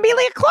does. That's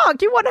Emilia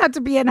Clarke. You want her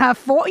to be in her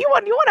form. You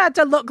want her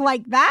to look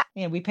like that.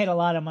 Yeah, we paid a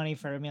lot of money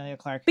for Emilia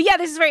Clarke. But yeah,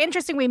 this is very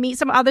interesting. We meet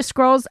some other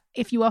Skrulls.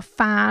 If you are a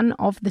fan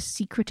of the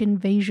Secret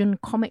Invasion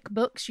comic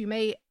books, you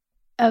may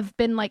have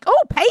been like,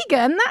 oh,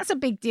 Pagan, that's a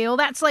big deal.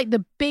 That's like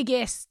the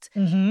biggest,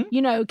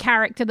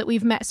 character that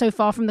we've met so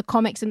far from the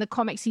comics. In the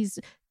comics, he's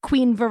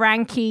Queen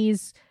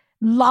Varanki's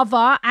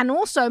lover, and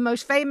also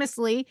most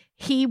famously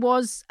he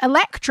was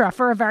Elektra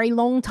for a very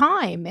long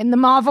time in the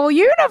Marvel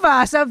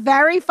universe. A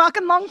very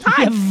fucking long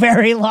time. A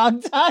very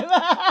long time.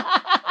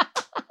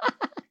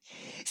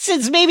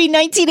 Since maybe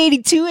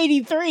 1982,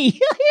 83.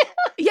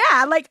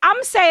 Yeah, like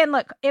I'm saying,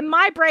 look, in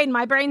my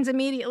brain's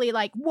immediately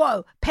like,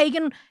 whoa,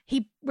 Pagan,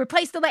 he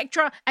replaced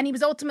Elektra and he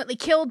was ultimately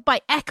killed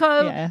by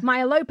Echo,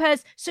 Maya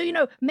Lopez. So,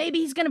 maybe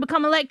he's going to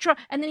become Elektra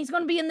and then he's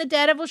going to be in the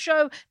Daredevil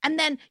show. And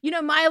then,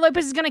 Maya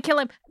Lopez is going to kill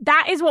him.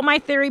 That is what my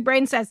theory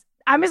brain says.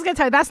 I'm just going to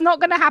tell you, that's not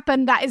going to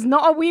happen. That is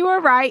not we were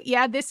right.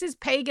 Yeah, this is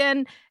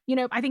Pagan.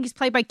 I think he's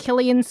played by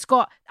Killian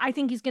Scott. I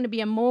think he's going to be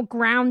a more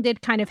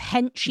grounded kind of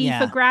henchy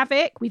for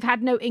Gravik. We've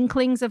had no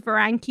inklings of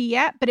Varanki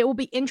yet, but it will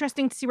be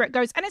interesting to see where it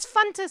goes. And it's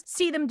fun to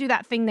see them do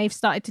that thing they've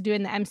started to do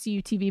in the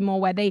MCU TV more,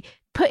 where they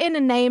put in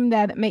a name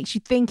there that makes you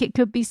think it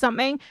could be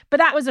something. But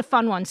that was a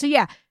fun one. So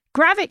yeah,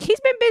 Gravik, he's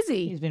been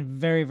busy. He's been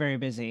very, very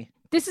busy.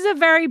 This is a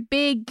very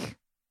big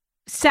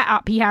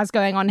setup he has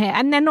going on here,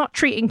 and they're not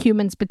treating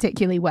humans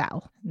particularly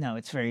well. No,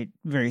 it's very,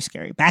 very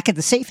scary. Back at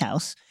the safe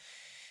house,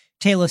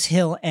 Talos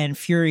Hill and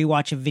Fury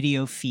watch a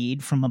video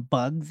feed from a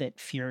bug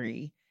that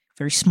Fury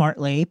very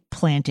smartly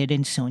planted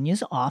in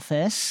Sonya's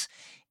office,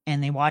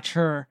 and they watch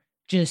her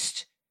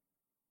just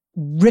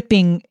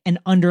ripping an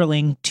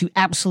underling to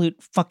absolute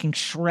fucking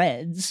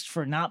shreds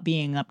for not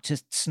being up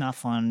to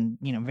snuff on,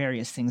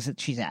 various things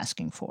that she's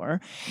asking for.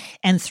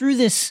 And through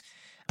this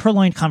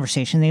purloined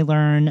conversation, they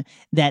learn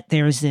that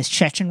there's this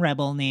Chechen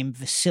rebel named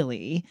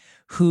Vasily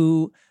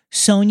who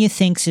Sonya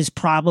thinks is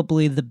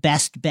probably the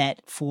best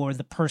bet for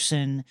the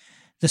person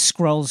the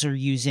Skrulls are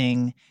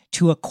using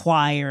to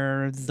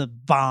acquire the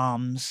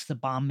bombs, the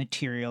bomb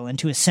material, and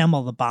to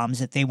assemble the bombs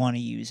that they want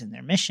to use in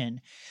their mission.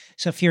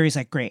 So Fury's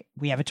like, great,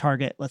 we have a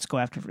target. Let's go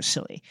after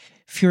Vasily.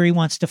 Fury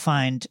wants to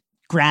find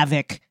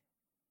Gravik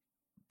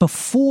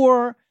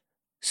before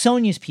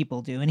Sonya's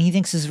people do, and he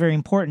thinks this is very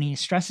important. He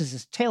stresses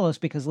this to Talos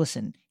because,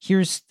 listen,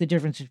 here's the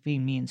difference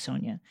between me and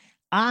Sonya.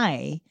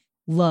 I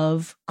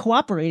love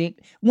cooperating.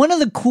 One of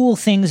the cool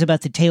things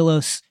about the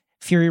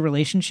Talos-Fury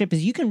relationship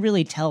is you can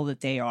really tell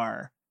that they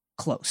are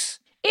close.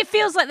 It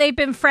feels like they've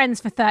been friends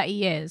for 30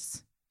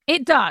 years.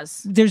 It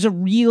does. There's a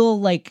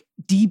real,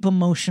 deep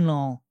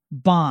emotional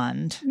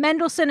bond.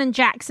 Mendelsohn and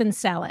Jackson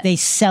sell it. They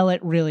sell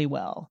it really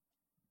well.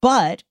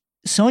 But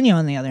Sonya,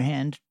 on the other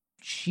hand,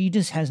 she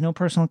just has no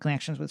personal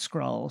connections with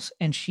Skrulls,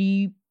 and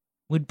she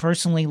would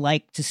personally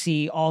like to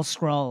see all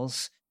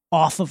Skrulls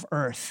off of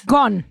Earth.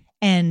 Gone.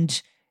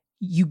 And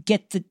you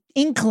get the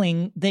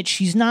inkling that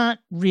she's not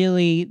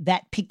really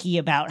that picky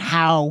about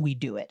how we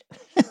do it.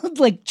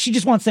 She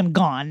just wants them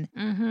gone.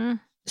 Mm-hmm.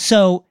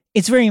 So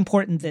it's very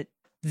important that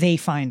they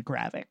find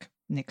Gravik,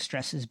 Nick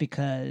stresses,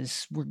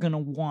 because we're going to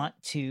want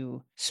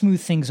to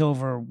smooth things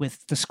over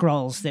with the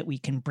Skrulls that we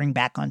can bring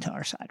back onto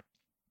our side.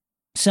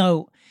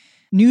 So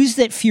news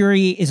that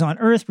Fury is on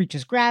Earth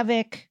reaches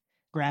Gravik.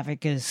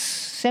 Gravik is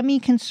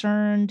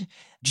semi-concerned.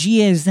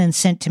 Gia is then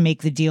sent to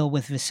make the deal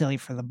with Vasily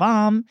for the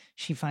bomb.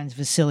 She finds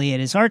Vasily at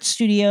his art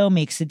studio,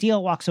 makes the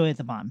deal, walks away with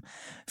the bomb.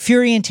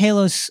 Fury and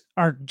Talos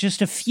are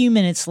just a few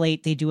minutes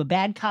late. They do a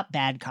bad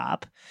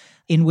cop,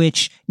 in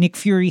which Nick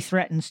Fury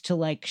threatens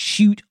to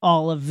shoot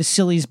all of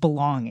Vasily's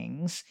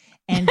belongings.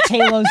 And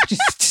Talos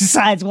just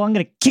decides, well, I'm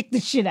going to kick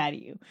the shit out of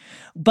you.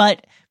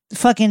 But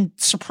fucking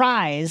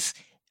surprise,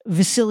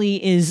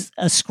 Vasily is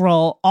a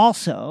Skrull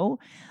also.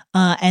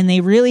 And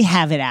they really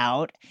have it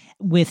out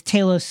with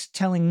Talos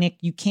telling Nick,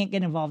 you can't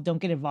get involved, don't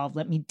get involved,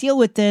 let me deal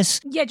with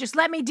this. Yeah, just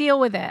let me deal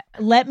with it.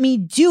 Let me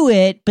do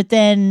it, but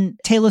then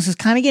Talos is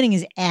kind of getting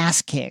his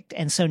ass kicked,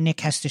 and so Nick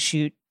has to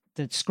shoot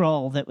the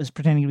Skrull that was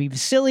pretending to be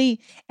Vasily,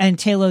 and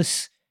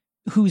Talos,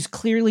 who's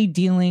clearly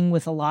dealing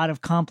with a lot of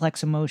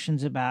complex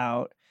emotions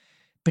about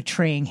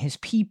betraying his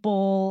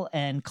people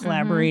and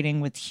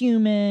collaborating with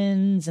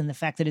humans, and the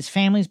fact that his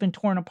family's been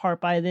torn apart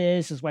by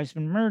this, his wife's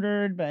been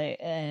murdered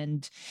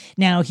and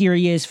now here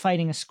he is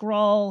fighting a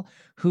Skrull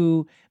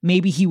who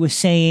maybe he was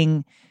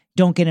saying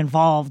don't get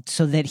involved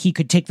so that he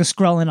could take the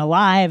Skrull in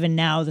alive, and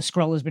now the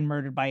Skrull has been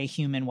murdered by a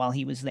human while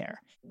he was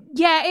there.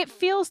 Yeah, it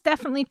feels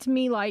definitely to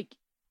me like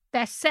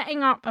they're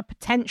setting up a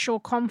potential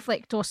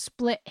conflict or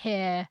split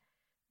here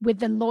with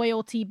the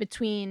loyalty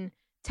between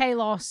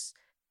Talos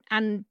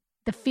and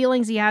the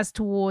feelings he has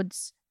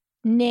towards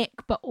Nick,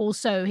 but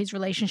also his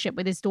relationship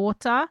with his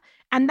daughter.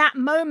 And that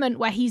moment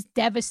where he's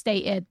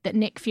devastated that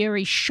Nick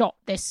Fury shot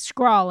this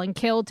Skrull and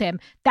killed him,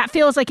 that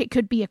feels like it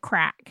could be a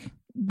crack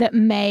that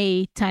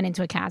may turn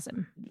into a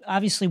chasm.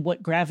 Obviously,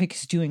 what Gravik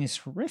is doing is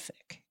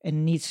horrific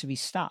and needs to be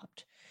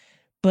stopped.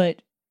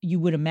 But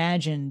you would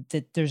imagine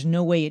that there's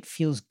no way it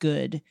feels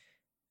good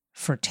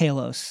for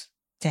Talos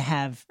to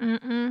have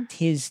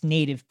his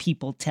native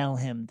people tell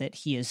him that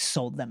he has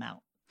sold them out.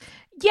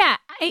 Yeah,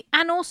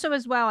 and also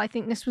as well, I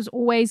think this was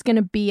always going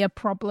to be a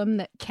problem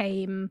that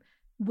came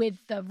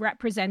with the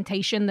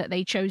representation that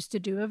they chose to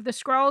do of the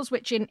Skrulls,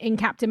 which in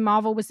Captain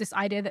Marvel was this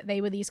idea that they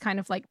were these kind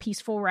of like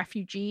peaceful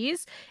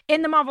refugees.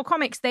 In the Marvel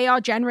comics, they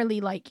are generally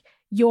like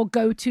your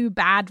go-to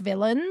bad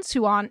villains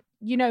who aren't,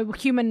 you know,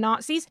 human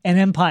Nazis. An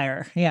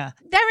empire, yeah.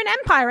 They're an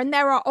empire, and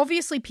there are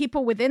obviously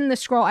people within the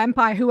Skrull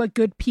Empire who are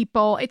good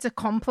people. It's a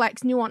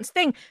complex, nuanced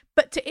thing.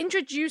 But to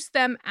introduce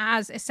them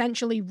as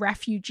essentially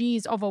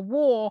refugees of a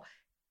war,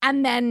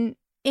 and then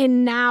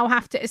now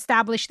have to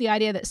establish the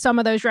idea that some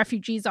of those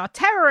refugees are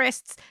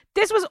terrorists,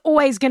 this was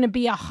always going to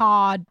be a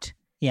hard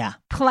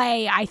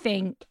play, I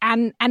think.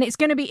 And it's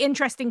going to be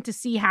interesting to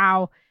see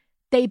how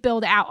they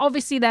build it out.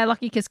 Obviously, they're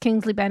lucky because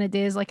Kingsley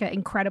Ben-Adir is like an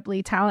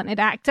incredibly talented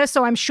actor.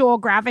 So I'm sure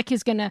Gravik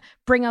is going to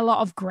bring a lot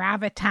of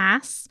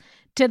gravitas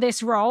to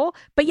this role.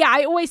 But yeah,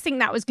 I always think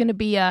that was going to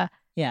be a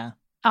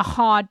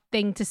hard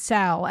thing to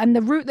sell. And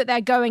the route that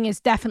they're going is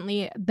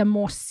definitely the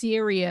more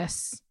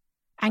serious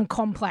and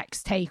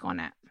complex take on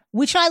it.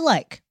 Which I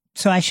like.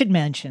 So I should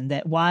mention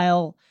that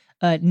while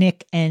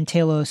Nick and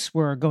Talos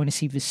were going to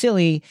see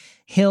Vasily,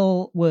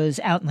 Hill was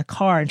out in the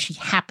car and she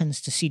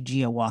happens to see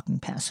Gia walking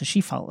past. So she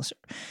follows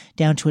her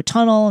down to a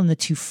tunnel and the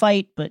two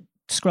fight, but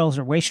Skrulls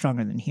are way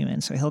stronger than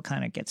humans. So Hill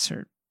kind of gets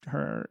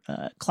her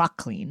clock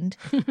cleaned.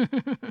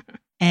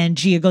 And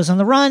Gia goes on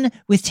the run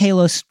with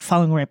Talos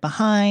following right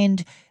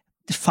behind.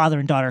 The father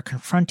and daughter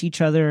confront each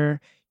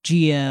other.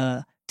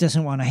 Gia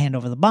doesn't want to hand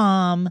over the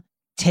bomb.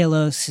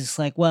 Talos is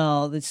like,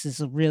 well, this is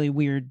a really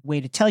weird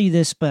way to tell you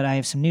this, but I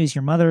have some news.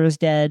 Your mother is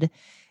dead.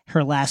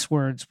 Her last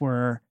words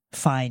were,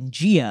 find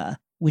Gia,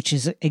 which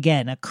is,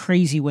 again, a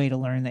crazy way to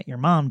learn that your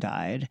mom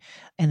died.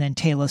 And then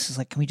Talos is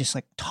like, can we just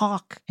like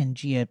talk? And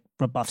Gia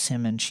rebuffs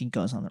him and she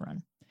goes on the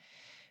run.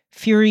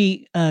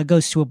 Fury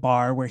goes to a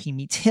bar where he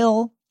meets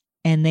Hill,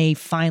 and they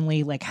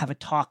finally like have a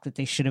talk that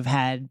they should have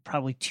had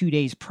probably 2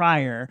 days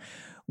prior,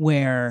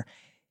 where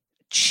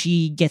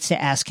she gets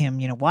to ask him,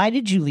 you know, why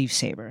did you leave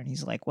Saber? And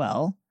he's like,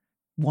 well,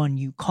 1,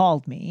 you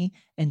called me,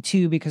 and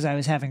 2, because I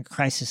was having a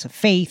crisis of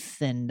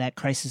faith, and that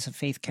crisis of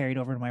faith carried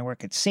over to my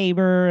work at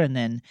Saber. And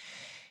then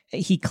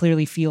he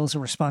clearly feels a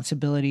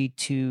responsibility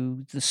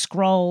to the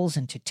Skrulls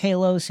and to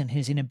Talos, and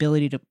his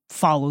inability to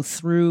follow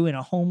through in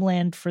a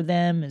homeland for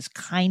them is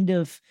kind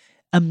of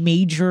a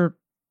major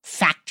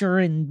factor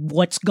in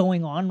what's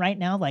going on right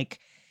now, like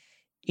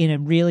in a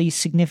really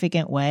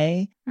significant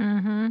way.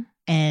 Mm-hmm.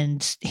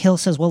 And Hill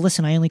says, well,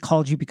 listen, I only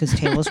called you because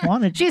Talos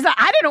wanted you. She's like,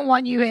 I didn't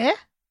want you here.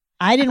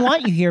 I didn't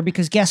want you here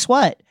because guess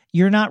what?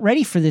 You're not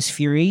ready for this,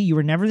 Fury. You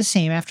were never the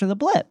same after the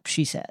blip,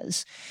 she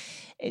says.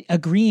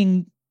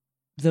 Agreeing,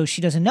 though she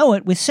doesn't know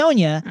it, with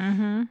Sonya.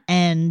 Mm-hmm.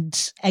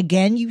 And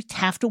again, you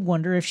have to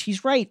wonder if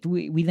she's right.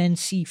 We then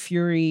see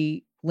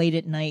Fury late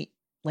at night,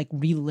 like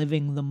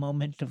reliving the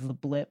moment of the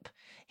blip,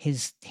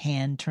 his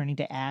hand turning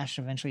to ash,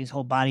 eventually his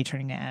whole body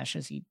turning to ash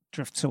as he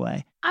drifts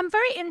away. I'm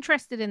very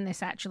interested in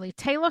this, actually.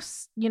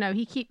 Talos, you know,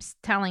 he keeps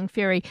telling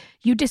Fury,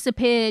 you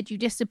disappeared,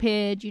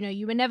 you know,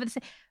 you were never the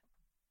same.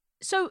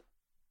 So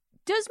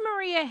does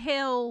Maria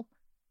Hill,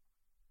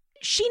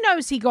 she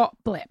knows he got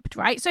blipped,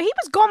 right? So he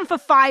was gone for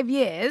 5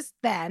 years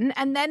then,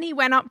 and then he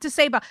went up to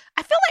Saber.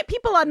 I feel like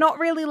people are not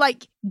really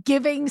like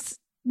giving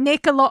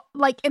Nick a lot,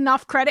 like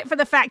enough credit for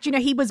the fact, you know,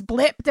 he was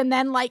blipped and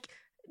then like,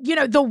 you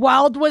know, the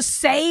world was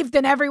saved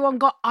and everyone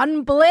got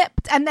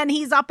unblipped, and then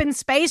he's up in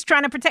space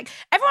trying to protect.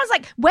 Everyone's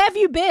like, where have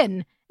you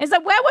been? It's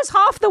like, where was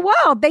half the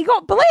world? They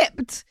got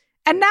blipped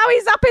and now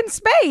he's up in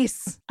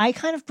space. I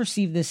kind of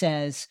perceive this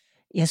as,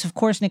 yes, of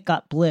course Nick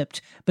got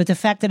blipped, but the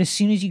fact that as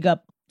soon as you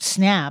got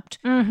snapped,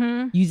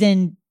 you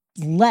then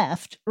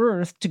left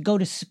Earth to go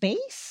to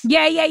space?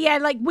 Yeah.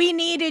 Like, we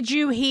needed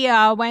you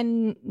here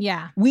when,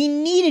 we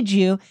needed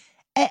you.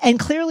 And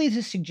clearly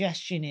the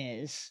suggestion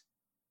is,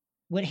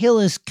 what Hill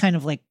is kind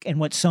of like, and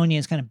what Sonya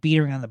is kind of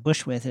beating around the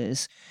bush with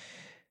is,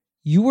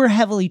 you were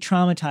heavily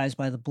traumatized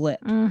by the blip.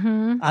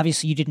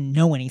 Obviously, you didn't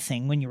know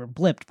anything when you were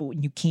blipped, but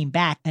when you came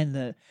back and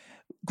the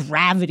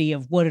gravity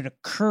of what had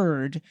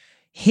occurred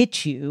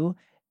hit you,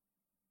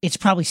 it's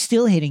probably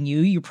still hitting you.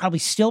 You're probably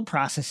still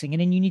processing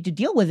it, and you need to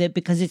deal with it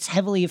because it's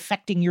heavily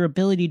affecting your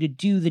ability to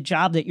do the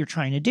job that you're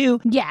trying to do.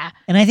 Yeah.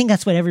 And I think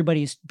that's what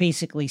everybody's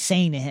basically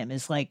saying to him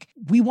is like,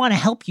 we want to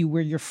help you. We're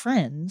your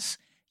friends.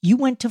 You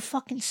went to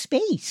fucking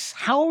space.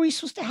 How are we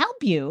supposed to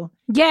help you?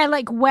 Yeah,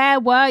 like, where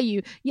were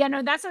you? Yeah,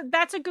 no,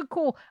 that's a good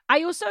call.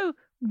 I also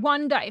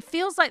wonder, it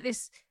feels like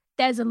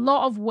there's a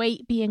lot of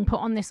weight being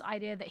put on this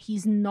idea that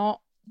he's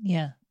not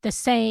the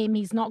same.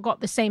 He's not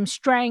got the same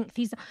strength.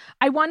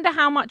 I wonder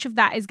how much of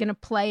that is going to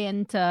play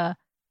into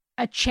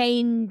a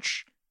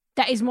change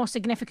that is more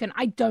significant.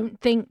 I don't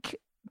think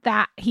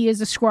that he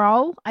is a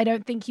Skrull. I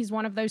don't think he's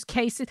one of those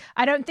cases.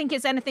 I don't think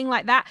it's anything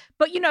like that.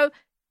 But, you know,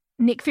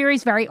 Nick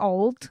Fury's very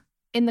old.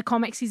 In the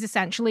comics, he's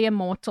essentially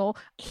immortal.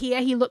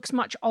 Here, he looks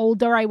much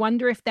older. I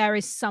wonder if there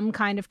is some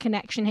kind of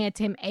connection here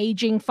to him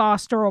aging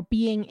faster or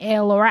being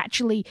ill, or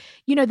actually,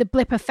 you know, the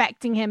blip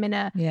affecting him in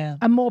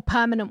a more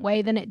permanent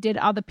way than it did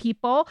other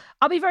people.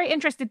 I'll be very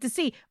interested to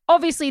see.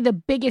 Obviously, the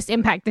biggest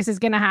impact this is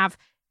going to have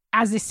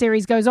as this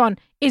series goes on,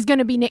 is going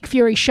to be Nick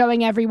Fury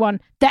showing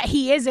everyone that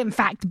he is in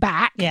fact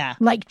back,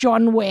 like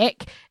John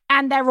Wick,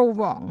 and they're all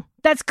wrong.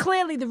 That's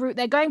clearly the route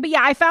they're going. But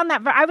yeah, I found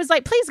that, I was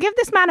like, please give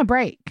this man a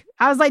break.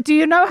 I was like, do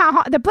you know how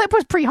hard? The blip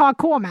was pretty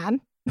hardcore,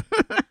 man.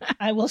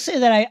 I will say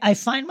that I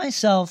find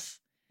myself,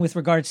 with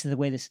regards to the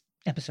way this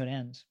episode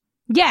ends,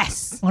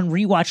 yes, on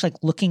rewatch, like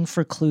looking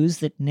for clues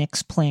that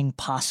Nick's playing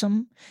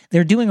possum.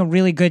 They're doing a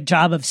really good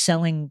job of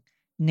selling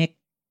Nick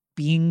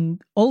being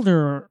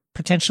older,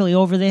 potentially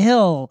over the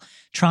hill,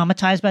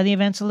 traumatized by the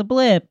events of the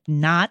blip,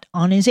 not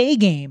on his A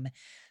game.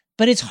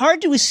 But it's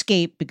hard to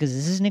escape, because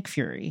this is Nick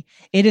Fury.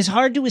 It is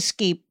hard to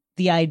escape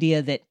the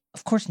idea that,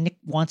 of course, Nick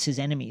wants his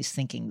enemies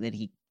thinking that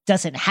he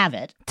doesn't have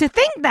it. To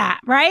think that,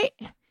 right?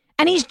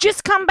 And he's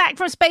just come back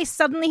from space.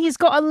 Suddenly he's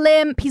got a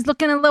limp. He's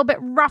looking a little bit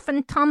rough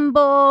and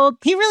tumbled.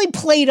 He really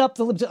played up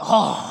the lips.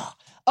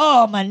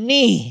 Oh, my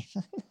knee.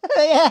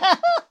 Yeah.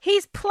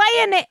 He's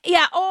playing it.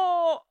 Yeah.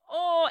 Oh,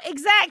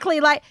 exactly.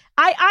 Like,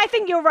 I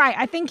think you're right.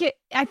 I think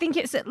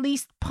it's at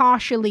least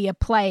partially a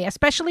play,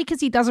 especially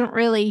because he doesn't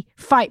really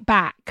fight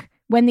back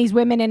when these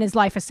women in his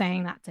life are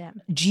saying that to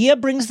him. Gia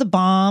brings the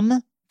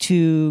bomb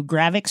to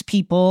Gravik's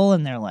people,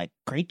 and they're like,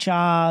 great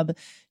job.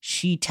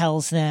 She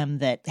tells them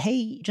that,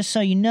 hey, just so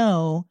you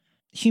know,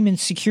 human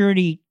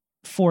security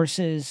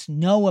forces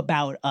know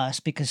about us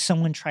because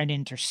someone tried to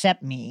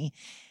intercept me.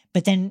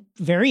 But then,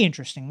 very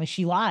interestingly,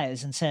 she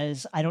lies and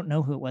says, I don't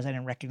know who it was. I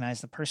didn't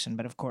recognize the person.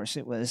 But of course,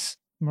 it was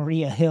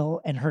Maria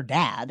Hill and her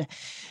dad.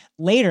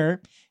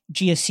 Later,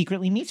 Gia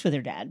secretly meets with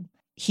her dad.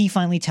 He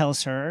finally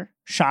tells her,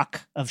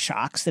 shock of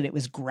shocks, that it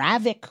was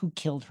Gravik who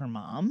killed her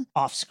mom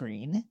off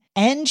screen.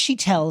 And she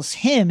tells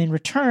him in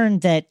return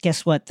that,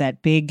 guess what,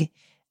 that big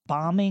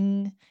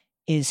bombing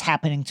is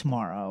happening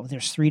tomorrow.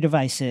 There's 3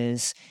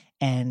 devices,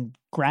 and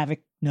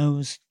Gravik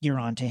knows you're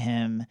onto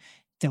him.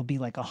 There'll be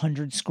like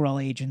 100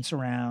 Skrull agents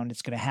around.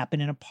 It's going to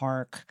happen in a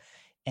park,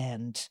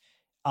 and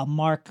I'll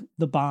mark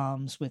the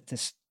bombs with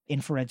this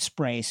infrared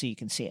spray so you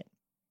can see it.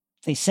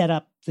 They set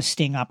up the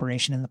sting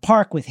operation in the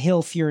park with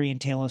Hill, Fury, and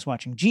Talos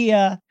watching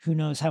Gia. Who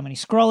knows how many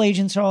Skrull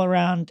agents are all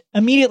around.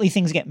 Immediately,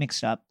 things get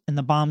mixed up, and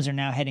the bombs are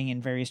now heading in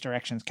various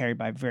directions carried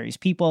by various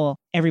people.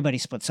 Everybody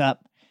splits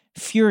up.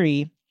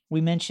 Fury,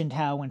 we mentioned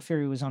how when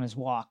Fury was on his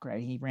walk,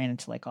 right, he ran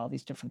into like all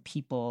these different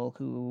people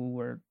who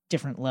were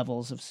different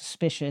levels of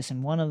suspicious,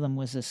 and one of them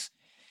was this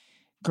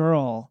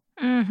girl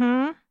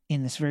in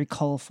this very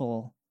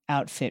colorful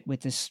outfit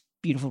with this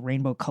beautiful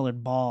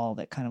rainbow-colored ball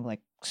that kind of like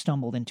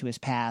stumbled into his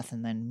path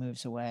and then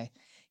moves away.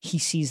 He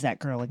sees that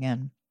girl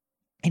again,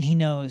 and he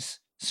knows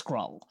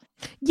Skrull.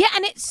 Yeah,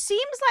 and it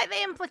seems like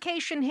the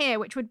implication here,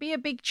 which would be a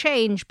big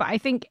change, but I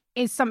think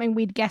is something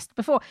we'd guessed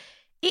before.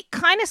 It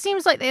kind of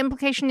seems like the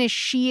implication is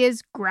she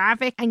is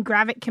Gravik, and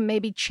Gravik can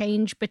maybe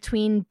change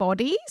between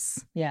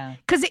bodies. Yeah.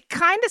 Because it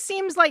kind of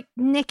seems like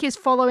Nick is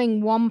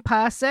following one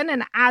person,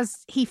 and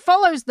as he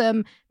follows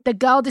them, the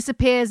girl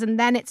disappears, and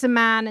then it's a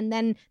man, and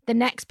then the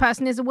next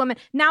person is a woman.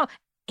 Now,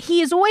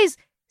 he is always...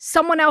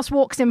 someone else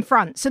walks in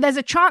front. So there's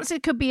a chance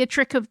it could be a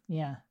trick of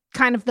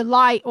kind of the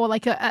light, or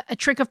like a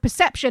trick of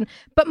perception.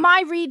 But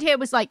my read here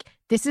was like,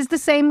 this is the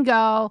same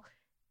girl.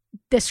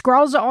 The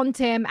Skrulls are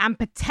onto him, and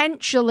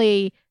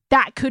potentially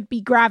that could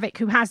be Gravik,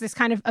 who has this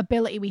kind of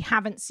ability we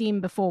haven't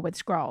seen before with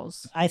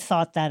Skrulls. I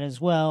thought that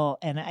as well.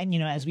 And you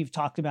know, as we've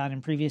talked about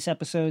in previous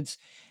episodes,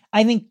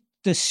 I think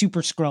the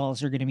Super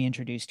Skrulls are going to be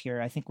introduced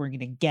here. I think we're going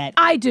to get...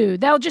 I do.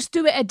 They'll just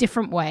do it a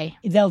different way.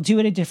 They'll do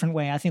it a different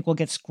way. I think we'll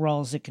get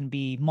Skrulls that can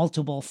be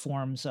multiple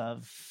forms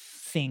of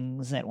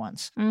things at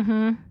once.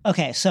 Mm-hmm.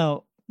 Okay,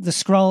 so the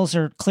Skrulls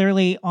are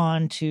clearly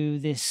on to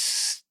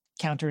this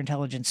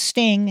counterintelligence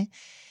sting.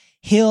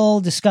 Hill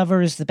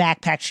discovers the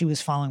backpack she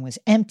was following was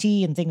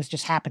empty, and things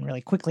just happen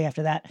really quickly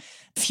after that.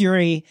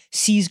 Fury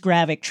sees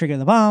Gravik trigger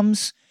the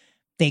bombs.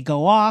 They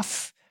go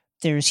off.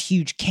 There's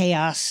huge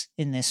chaos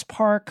in this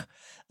park.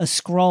 A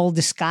Skrull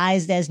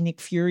disguised as Nick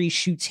Fury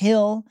shoots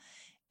Hill,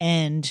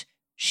 and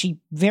she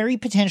very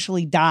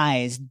potentially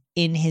dies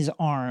in his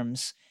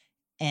arms.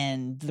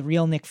 And the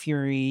real Nick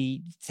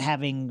Fury,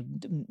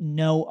 having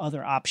no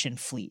other option,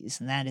 flees.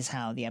 And that is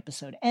how the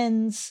episode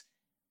ends.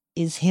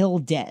 Is Hill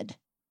dead?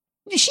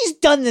 She's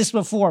done this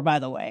before, by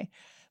the way,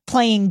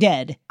 playing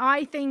dead.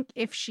 I think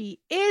if she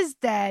is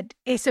dead,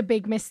 it's a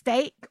big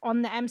mistake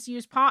on the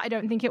MCU's part. I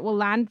don't think it will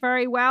land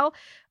very well.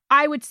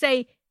 I would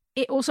say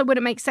it also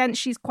wouldn't make sense.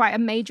 She's quite a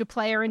major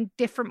player in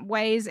different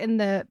ways in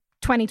the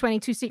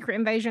 2022 Secret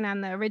Invasion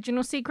and the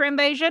original Secret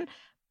Invasion.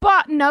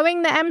 But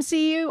knowing the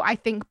MCU, I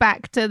think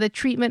back to the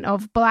treatment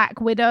of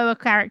Black Widow, a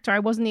character I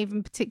wasn't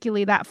even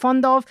particularly that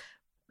fond of,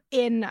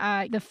 in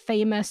the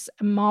famous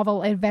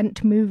Marvel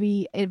event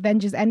movie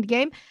Avengers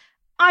Endgame.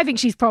 I think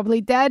she's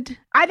probably dead.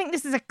 I think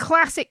this is a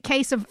classic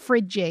case of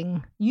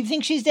fridging. You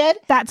think she's dead?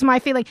 That's my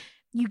feeling.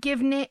 You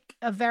give Nick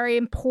a very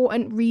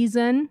important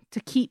reason to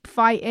keep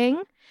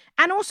fighting.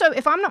 And also,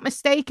 if I'm not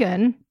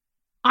mistaken,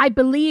 I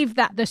believe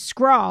that the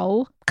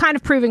Skrull, kind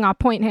of proving our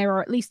point here,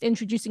 or at least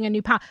introducing a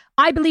new power,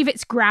 I believe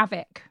it's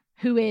Gravik,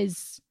 who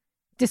is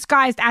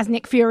disguised as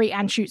Nick Fury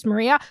and shoots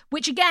Maria,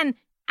 which again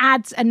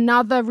adds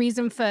another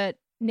reason for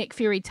Nick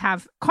Fury to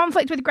have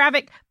conflict with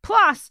Gravik.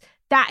 Plus,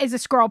 that is a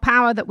Skrull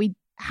power that we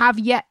have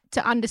yet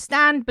to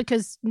understand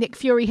because Nick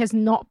Fury has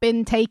not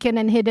been taken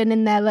and hidden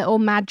in their little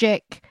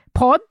magic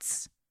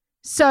pods.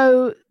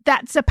 So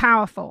that's a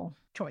powerful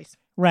choice.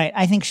 Right.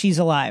 I think she's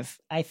alive.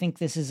 I think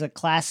this is a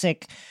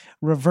classic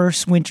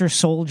reverse Winter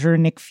Soldier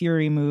Nick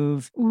Fury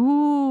move.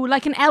 Ooh,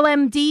 like an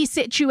LMD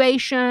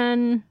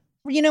situation.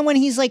 You know, when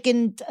he's like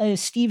in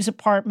Steve's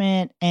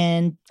apartment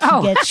and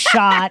he gets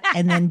shot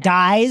and then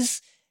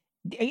dies,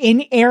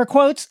 in air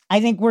quotes,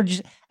 I think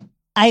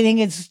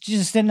it's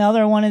just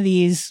another one of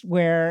these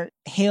where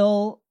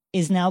Hill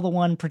is now the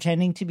one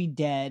pretending to be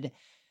dead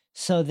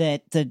so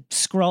that the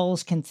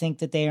Skrulls can think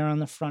that they are on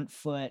the front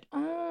foot.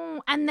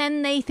 Oh, and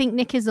then they think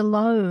Nick is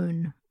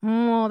alone.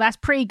 Oh, that's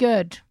pretty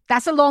good.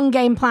 That's a long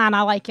game plan.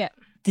 I like it.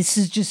 This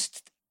is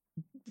just...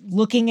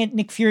 Looking at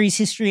Nick Fury's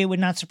history, it would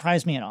not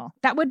surprise me at all.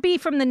 That would be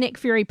from the Nick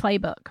Fury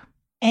playbook.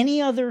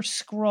 Any other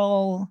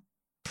Skrull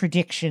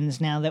predictions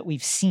now that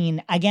we've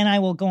seen? Again, I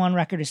will go on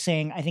record as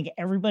saying I think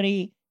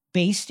everybody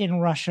based in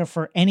Russia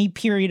for any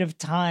period of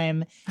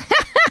time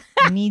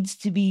needs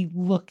to be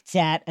looked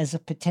at as a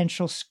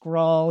potential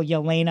Skrull.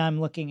 Yelena, I'm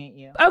looking at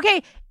you.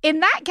 Okay,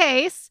 in that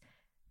case,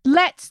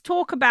 let's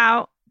talk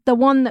about the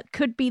one that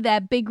could be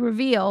their big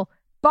reveal.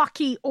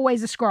 Bucky,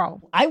 always a Skrull.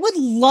 I would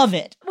love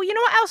it. Well, you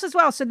know what else as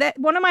well? So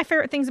one of my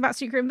favorite things about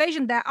Secret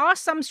Invasion, there are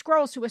some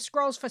Skrulls who are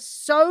Skrulls for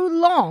so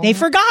long. They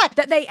forgot.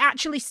 That they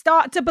actually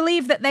start to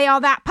believe that they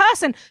are that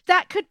person.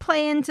 That could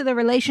play into the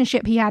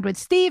relationship he had with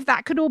Steve.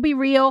 That could all be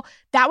real.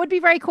 That would be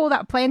very cool.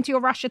 That would play into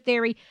your Russia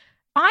theory.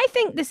 I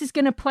think this is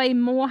going to play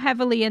more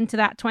heavily into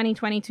that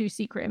 2022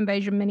 Secret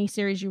Invasion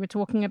miniseries you were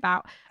talking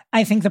about.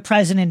 I think the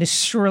president is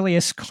surely a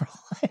Skrull.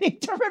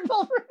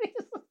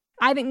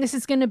 I think this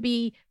is going to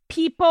be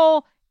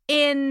people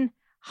in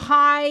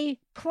high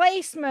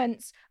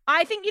placements.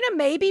 I think,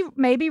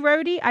 maybe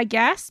Rhodey, I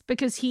guess,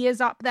 because he is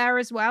up there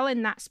as well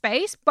in that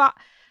space. But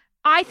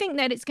I think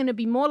that it's going to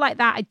be more like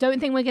that. I don't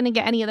think we're going to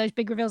get any of those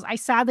big reveals. I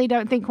sadly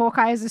don't think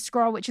Hawkeye is a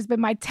Skrull, which has been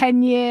my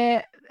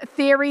 10-year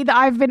theory that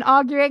I've been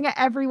arguing at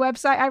every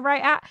website I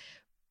write at.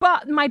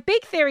 But my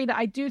big theory that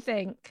I do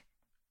think,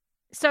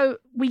 so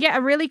we get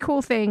a really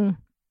cool thing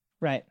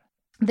right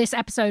this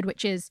episode,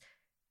 which is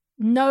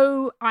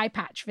no eye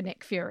patch for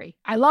Nick Fury.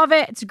 I love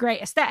it. It's a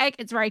great aesthetic.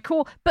 It's very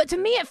cool. But to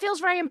me, it feels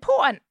very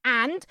important.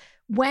 And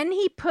when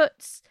he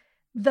puts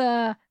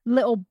the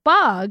little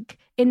bug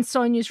in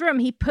Sonya's room,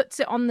 he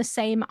puts it on the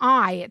same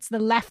eye. It's the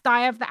left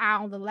eye of the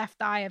owl, the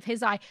left eye of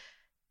his eye.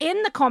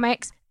 In the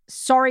comics,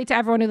 sorry to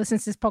everyone who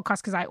listens to this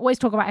podcast because I always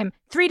talk about him,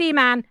 3D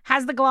man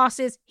has the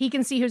glasses. He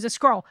can see who's a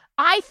Skrull.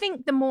 I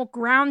think the more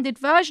grounded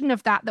version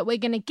of that we're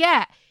going to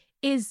get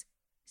is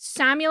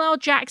Samuel L.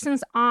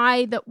 Jackson's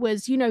eye that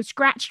was,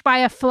 scratched by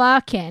a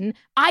Flerken.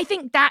 I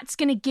think that's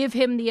going to give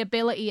him the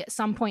ability at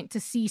some point to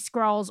see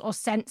Skrulls or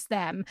sense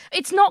them.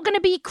 It's not going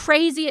to be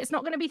crazy. It's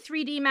not going to be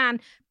 3D man,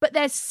 but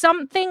there's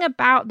something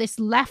about this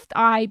left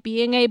eye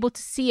being able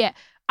to see it.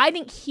 I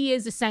think he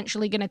is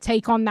essentially going to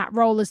take on that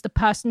role as the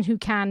person who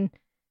can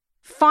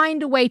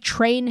find a way,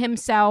 train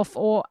himself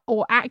or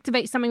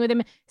activate something with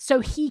him so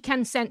he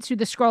can sense who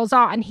the Skrulls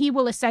are. And he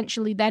will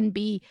essentially then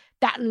be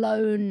that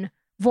lone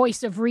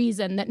voice of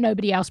reason that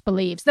nobody else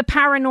believes. The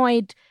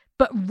paranoid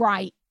but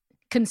right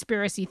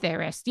conspiracy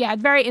theorist. Yeah,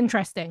 very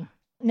interesting.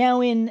 Now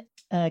in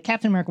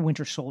Captain America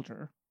Winter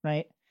Soldier,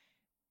 right?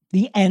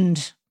 The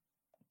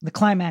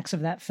climax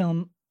of that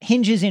film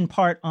hinges in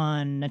part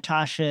on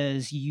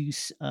Natasha's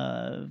use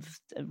of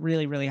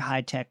really, really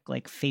high-tech,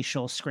 like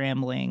facial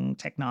scrambling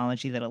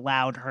technology that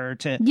allowed her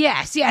to...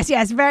 Yes.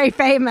 Very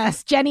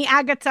famous. Jenny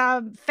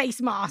Agutter face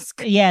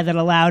mask. Yeah, that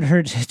allowed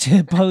her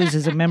to pose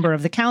as a member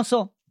of the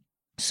council.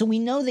 So we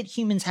know that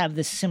humans have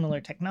this similar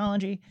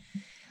technology.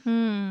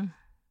 I'm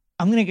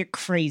going to get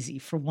crazy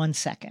for 1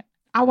 second.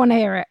 I want to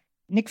hear it.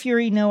 Nick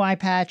Fury, no eye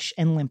patch,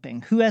 and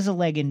limping. Who has a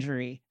leg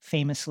injury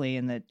famously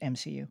in the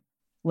MCU?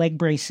 Leg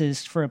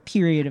braces for a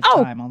period of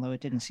time, although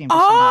it didn't seem to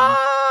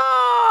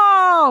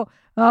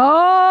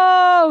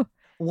Oh!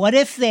 What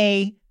if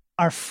they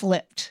are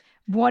flipped?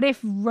 What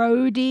if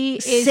Rhodey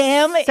is...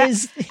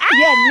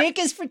 Nick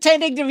is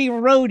pretending to be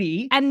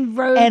Rhodey. And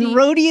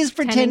Rhodey is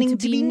pretending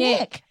to be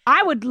Nick.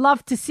 I would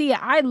love to see it.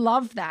 I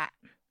love that.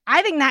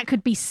 I think that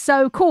could be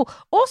so cool.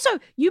 Also,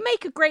 you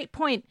make a great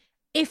point.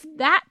 If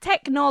that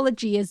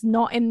technology is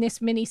not in this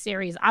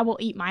miniseries, I will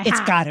eat my hat.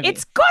 It's gotta be.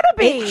 It's gotta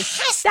be. It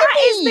has to That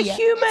be. is the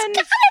human... It's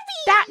gotta be.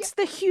 That's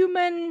the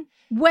human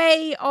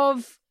way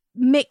of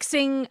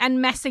mixing and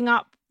messing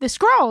up the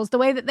Skrulls, the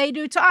way that they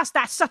do to us.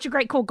 That's such a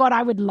great call. God,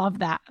 I would love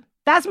that.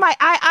 That's my...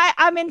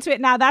 I'm into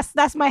it now.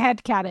 That's my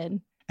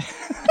headcanon.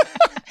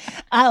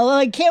 Well,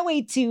 I can't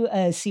wait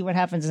to see what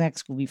happens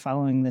next. We'll be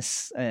following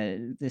this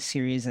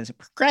series as it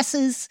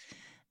progresses.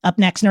 Up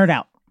next, Nerd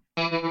Out.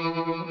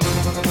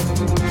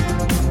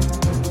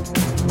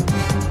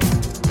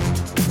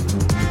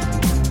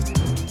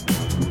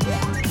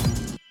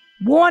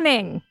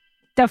 Warning.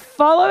 The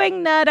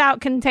following Nerd Out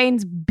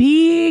contains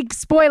big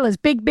spoilers.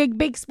 Big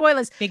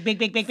spoilers.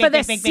 Big. For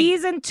the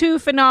season 2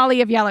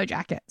 finale of Yellow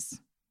Jackets.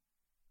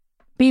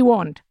 Be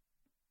warned.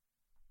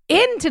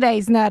 In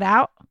today's Nerd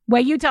Out,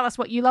 where you tell us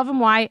what you love and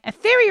why, a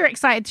theory you're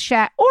excited to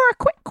share, or a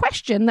quick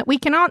question that we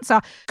can answer,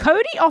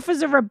 Cody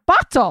offers a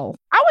rebuttal.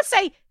 I would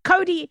say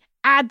Cody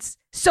adds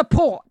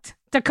support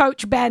to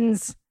Coach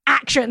Ben's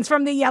actions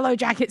from the Yellow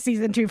Jacket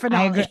Season 2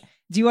 finale. I agree.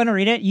 Do you want to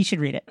read it? You should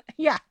read it.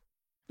 Yeah.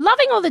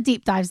 Loving all the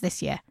deep dives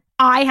this year,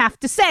 I have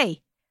to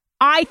say,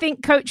 I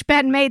think Coach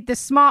Ben made the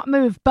smart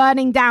move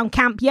burning down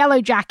Camp Yellow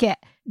Jacket.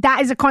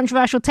 That is a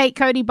controversial take,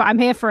 Cody, but I'm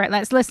here for it.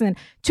 Let's listen.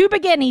 To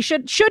begin,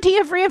 should he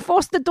have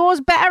reinforced the doors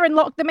better and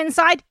locked them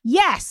inside?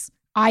 Yes,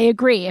 I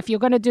agree. If you're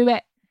going to do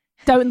it,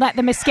 don't let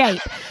them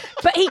escape.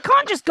 But he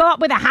can't just go up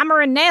with a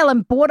hammer and nail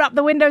and board up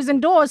the windows and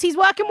doors. He's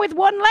working with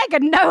one leg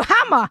and no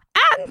hammer,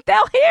 and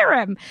they'll hear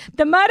him.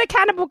 The murder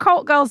cannibal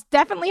cult girls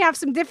definitely have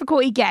some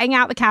difficulty getting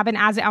out the cabin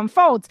as it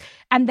unfolds,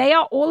 and they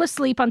are all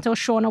asleep until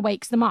Shauna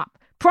wakes them up.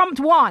 Prompt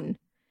 1.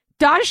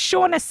 Does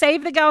Shauna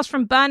save the girls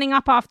from burning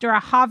up after a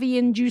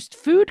Harvey-induced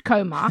food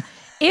coma?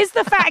 Is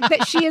the fact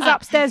that she is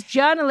upstairs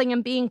journaling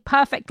and being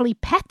perfectly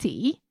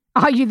petty,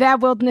 are you there,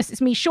 wilderness?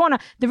 It's me, Shauna,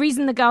 the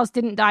reason the girls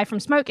didn't die from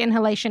smoke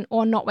inhalation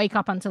or not wake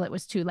up until it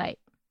was too late?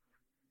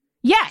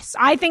 Yes,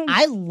 I think...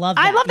 I love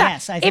that.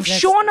 Yes, I think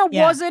if Shauna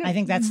wasn't I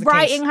think that's the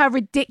writing case. her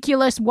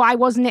ridiculous why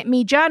wasn't it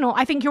me journal,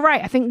 I think you're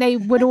right. I think they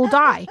would all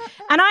die.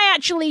 And I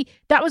actually,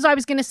 that was what I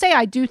was going to say.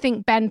 I do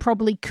think Ben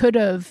probably could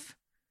have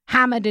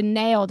hammered and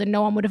nailed and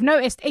no one would have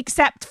noticed,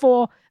 except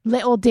for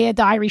little Dear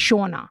Diary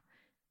Shauna.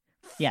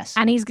 Yes.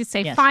 And he's going to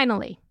say, yes.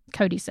 Finally,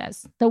 Cody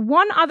says, the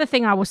one other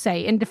thing I will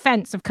say in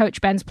defense of Coach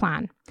Ben's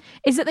plan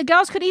is that the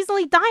girls could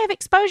easily die of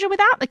exposure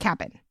without the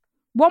cabin.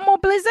 One more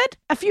blizzard,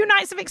 a few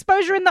nights of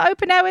exposure in the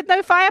open air with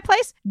no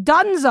fireplace,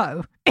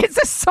 dunzo. It's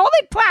a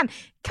solid plan.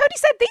 Cody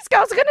said these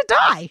girls are going to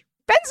die.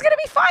 Ben's going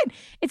to be fine.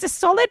 It's a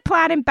solid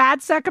plan in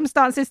bad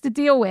circumstances to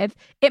deal with.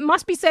 It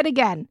must be said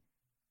again.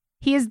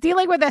 He is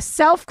dealing with a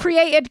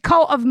self-created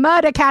cult of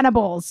murder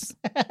cannibals.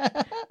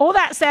 All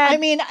that said, I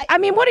mean,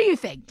 what do you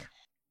think?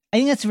 I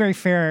think that's very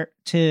fair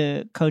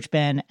to Coach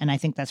Ben, and I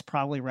think that's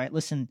probably right.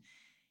 Listen,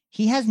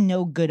 he has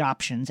no good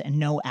options and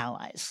no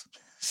allies.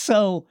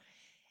 So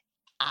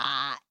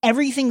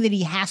everything that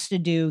he has to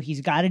do,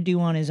 he's got to do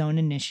on his own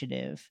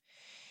initiative.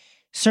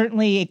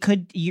 Certainly, it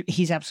could.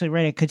 He's absolutely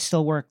right. It could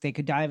still work. They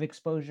could die of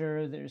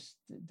exposure.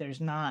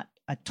 There's not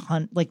a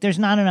ton. Like, there's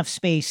not enough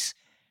space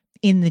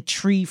in the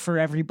tree for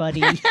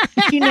everybody.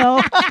 You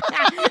know.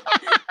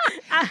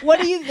 What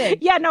do you think?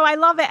 Yeah, no, I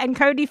love it. And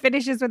Cody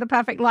finishes with a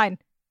perfect line.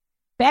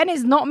 Ben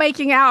is not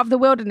making it out of the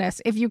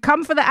wilderness. If you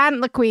come for the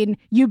Antler Queen,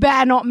 you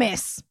better not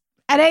miss.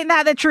 And ain't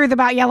that the truth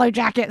about Yellow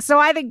Jacket? So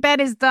I think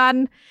Ben is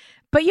done.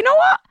 But you know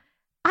what?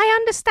 I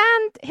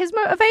understand his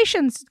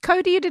motivations.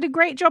 Cody, you did a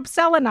great job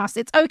selling us.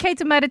 It's okay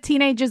to murder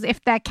teenagers if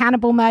they're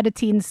cannibal murder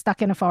teens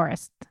stuck in a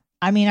forest.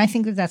 I mean, I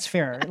think that that's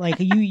fair. Like,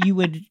 you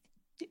would,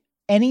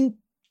 any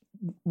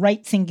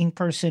right-thinking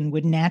person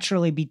would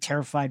naturally be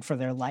terrified for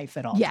their life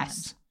at all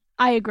times.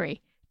 I agree.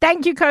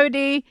 Thank you,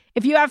 Cody.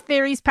 If you have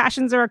theories,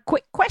 passions, or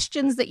quick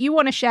questions that you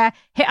want to share,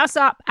 hit us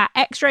up at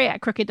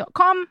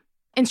xray@crooked.com.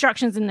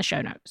 Instructions in the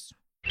show notes.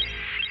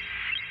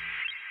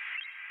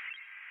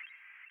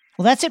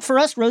 Well, that's it for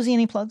us. Rosie,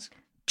 any plugs?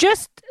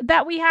 Just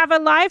that we have a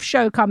live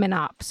show coming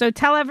up. So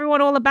tell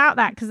everyone all about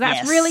that, because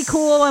that's really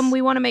cool and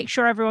we want to make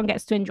sure everyone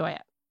gets to enjoy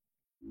it.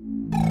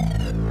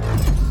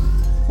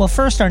 Well,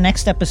 first, our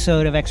next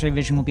episode of X-Ray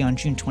Vision will be on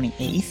June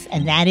 28th,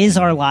 and that is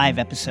our live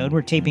episode.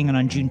 We're taping it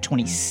on June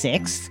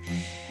 26th.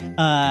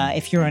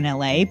 If you're in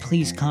LA,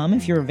 please come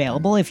if you're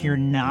available. If you're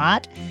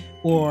not,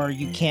 or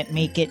you can't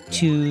make it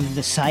to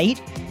the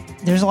site,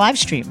 there's a live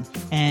stream,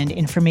 and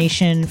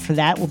information for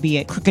that will be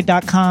at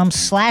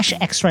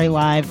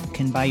crooked.com/xraylive. You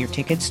can buy your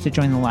tickets to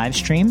join the live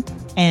stream.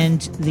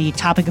 And the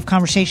topic of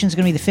conversation is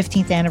going to be the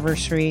 15th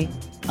anniversary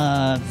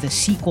of the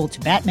sequel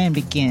to Batman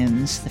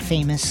Begins, the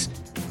famous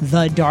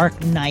The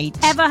Dark Knight.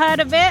 Ever heard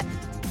of it?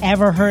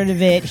 Ever heard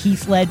of it?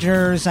 Heath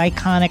Ledger's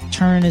iconic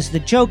turn as the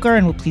Joker,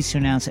 and we're pleased to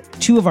announce that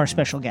two of our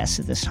special guests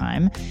at this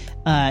time,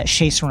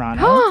 Shea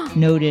Serrano,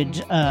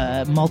 noted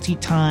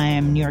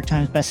multi-time New York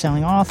Times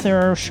bestselling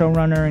author,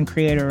 showrunner, and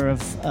creator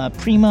of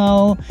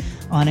Primo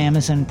on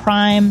Amazon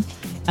Prime,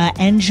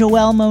 and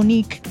Joelle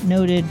Monique,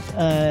 noted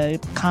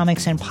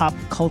comics and pop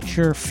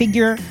culture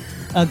figure.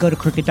 Go to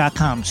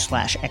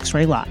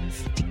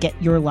crooked.com/xraylive to get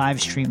your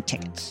live stream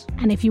tickets.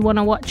 And if you want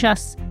to watch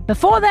us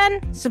before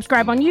then,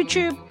 subscribe on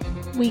YouTube.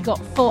 We got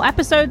full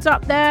episodes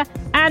up there.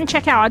 And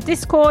check out our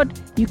Discord.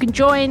 You can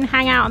join,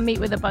 hang out, and meet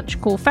with a bunch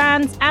of cool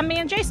fans. And me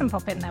and Jason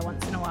pop in there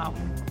once in a while.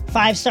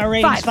 5-star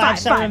ratings,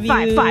 5-star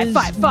reviews.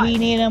 Five. We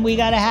need them. We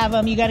got to have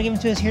them. You got to give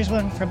them to us. Here's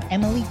one from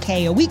Emily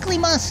K. A weekly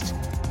must.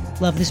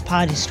 Love this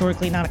pod.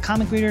 Historically not a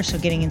comic reader, so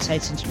getting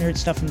insights into nerd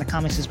stuff from the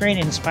comics is great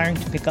and inspiring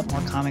to pick up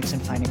more comics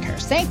and find a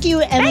curse. Thank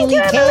you, Emily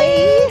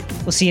K.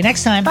 We'll see you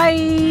next time.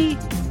 Bye.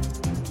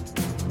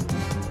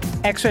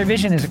 X-Ray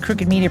Vision is a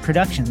Crooked Media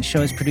production. The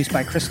show is produced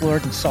by Chris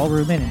Lord and Saul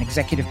Rubin and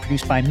executive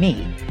produced by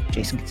me,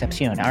 Jason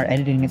Concepcion. Our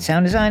editing and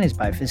sound design is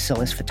by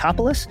Vasilis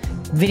Fotopoulos.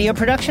 Video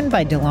production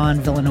by Dylan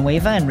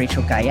Villanueva and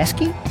Rachel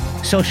Gajewski.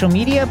 Social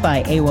media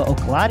by Ewa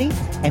Okalati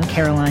and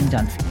Caroline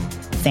Dunphy.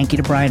 Thank you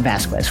to Brian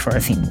Vasquez for our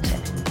theme music.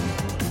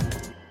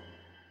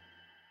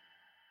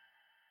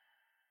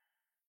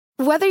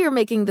 Whether you're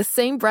making the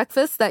same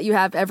breakfast that you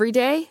have every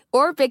day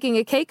or baking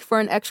a cake for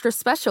an extra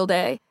special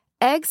day,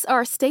 eggs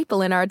are a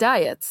staple in our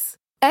diets.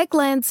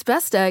 Eggland's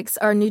Best Eggs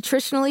are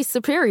nutritionally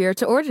superior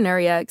to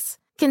ordinary eggs,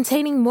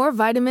 containing more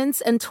vitamins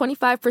and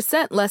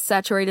 25% less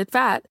saturated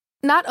fat.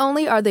 Not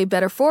only are they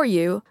better for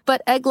you,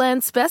 but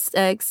Eggland's Best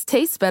Eggs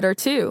taste better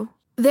too.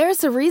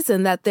 There's a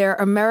reason that they're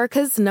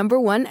America's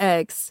 #1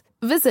 eggs.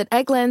 Visit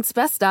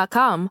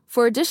egglandsbest.com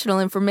for additional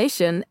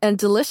information and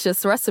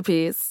delicious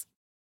recipes.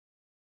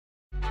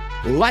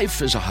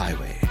 Life is a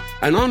highway,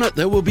 and on it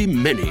there will be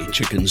many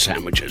chicken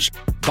sandwiches.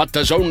 But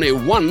there's only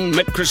one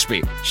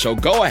McCrispy. So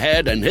go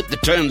ahead and hit the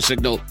turn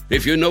signal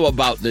if you know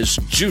about this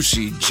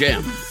juicy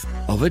gem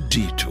of a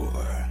detour.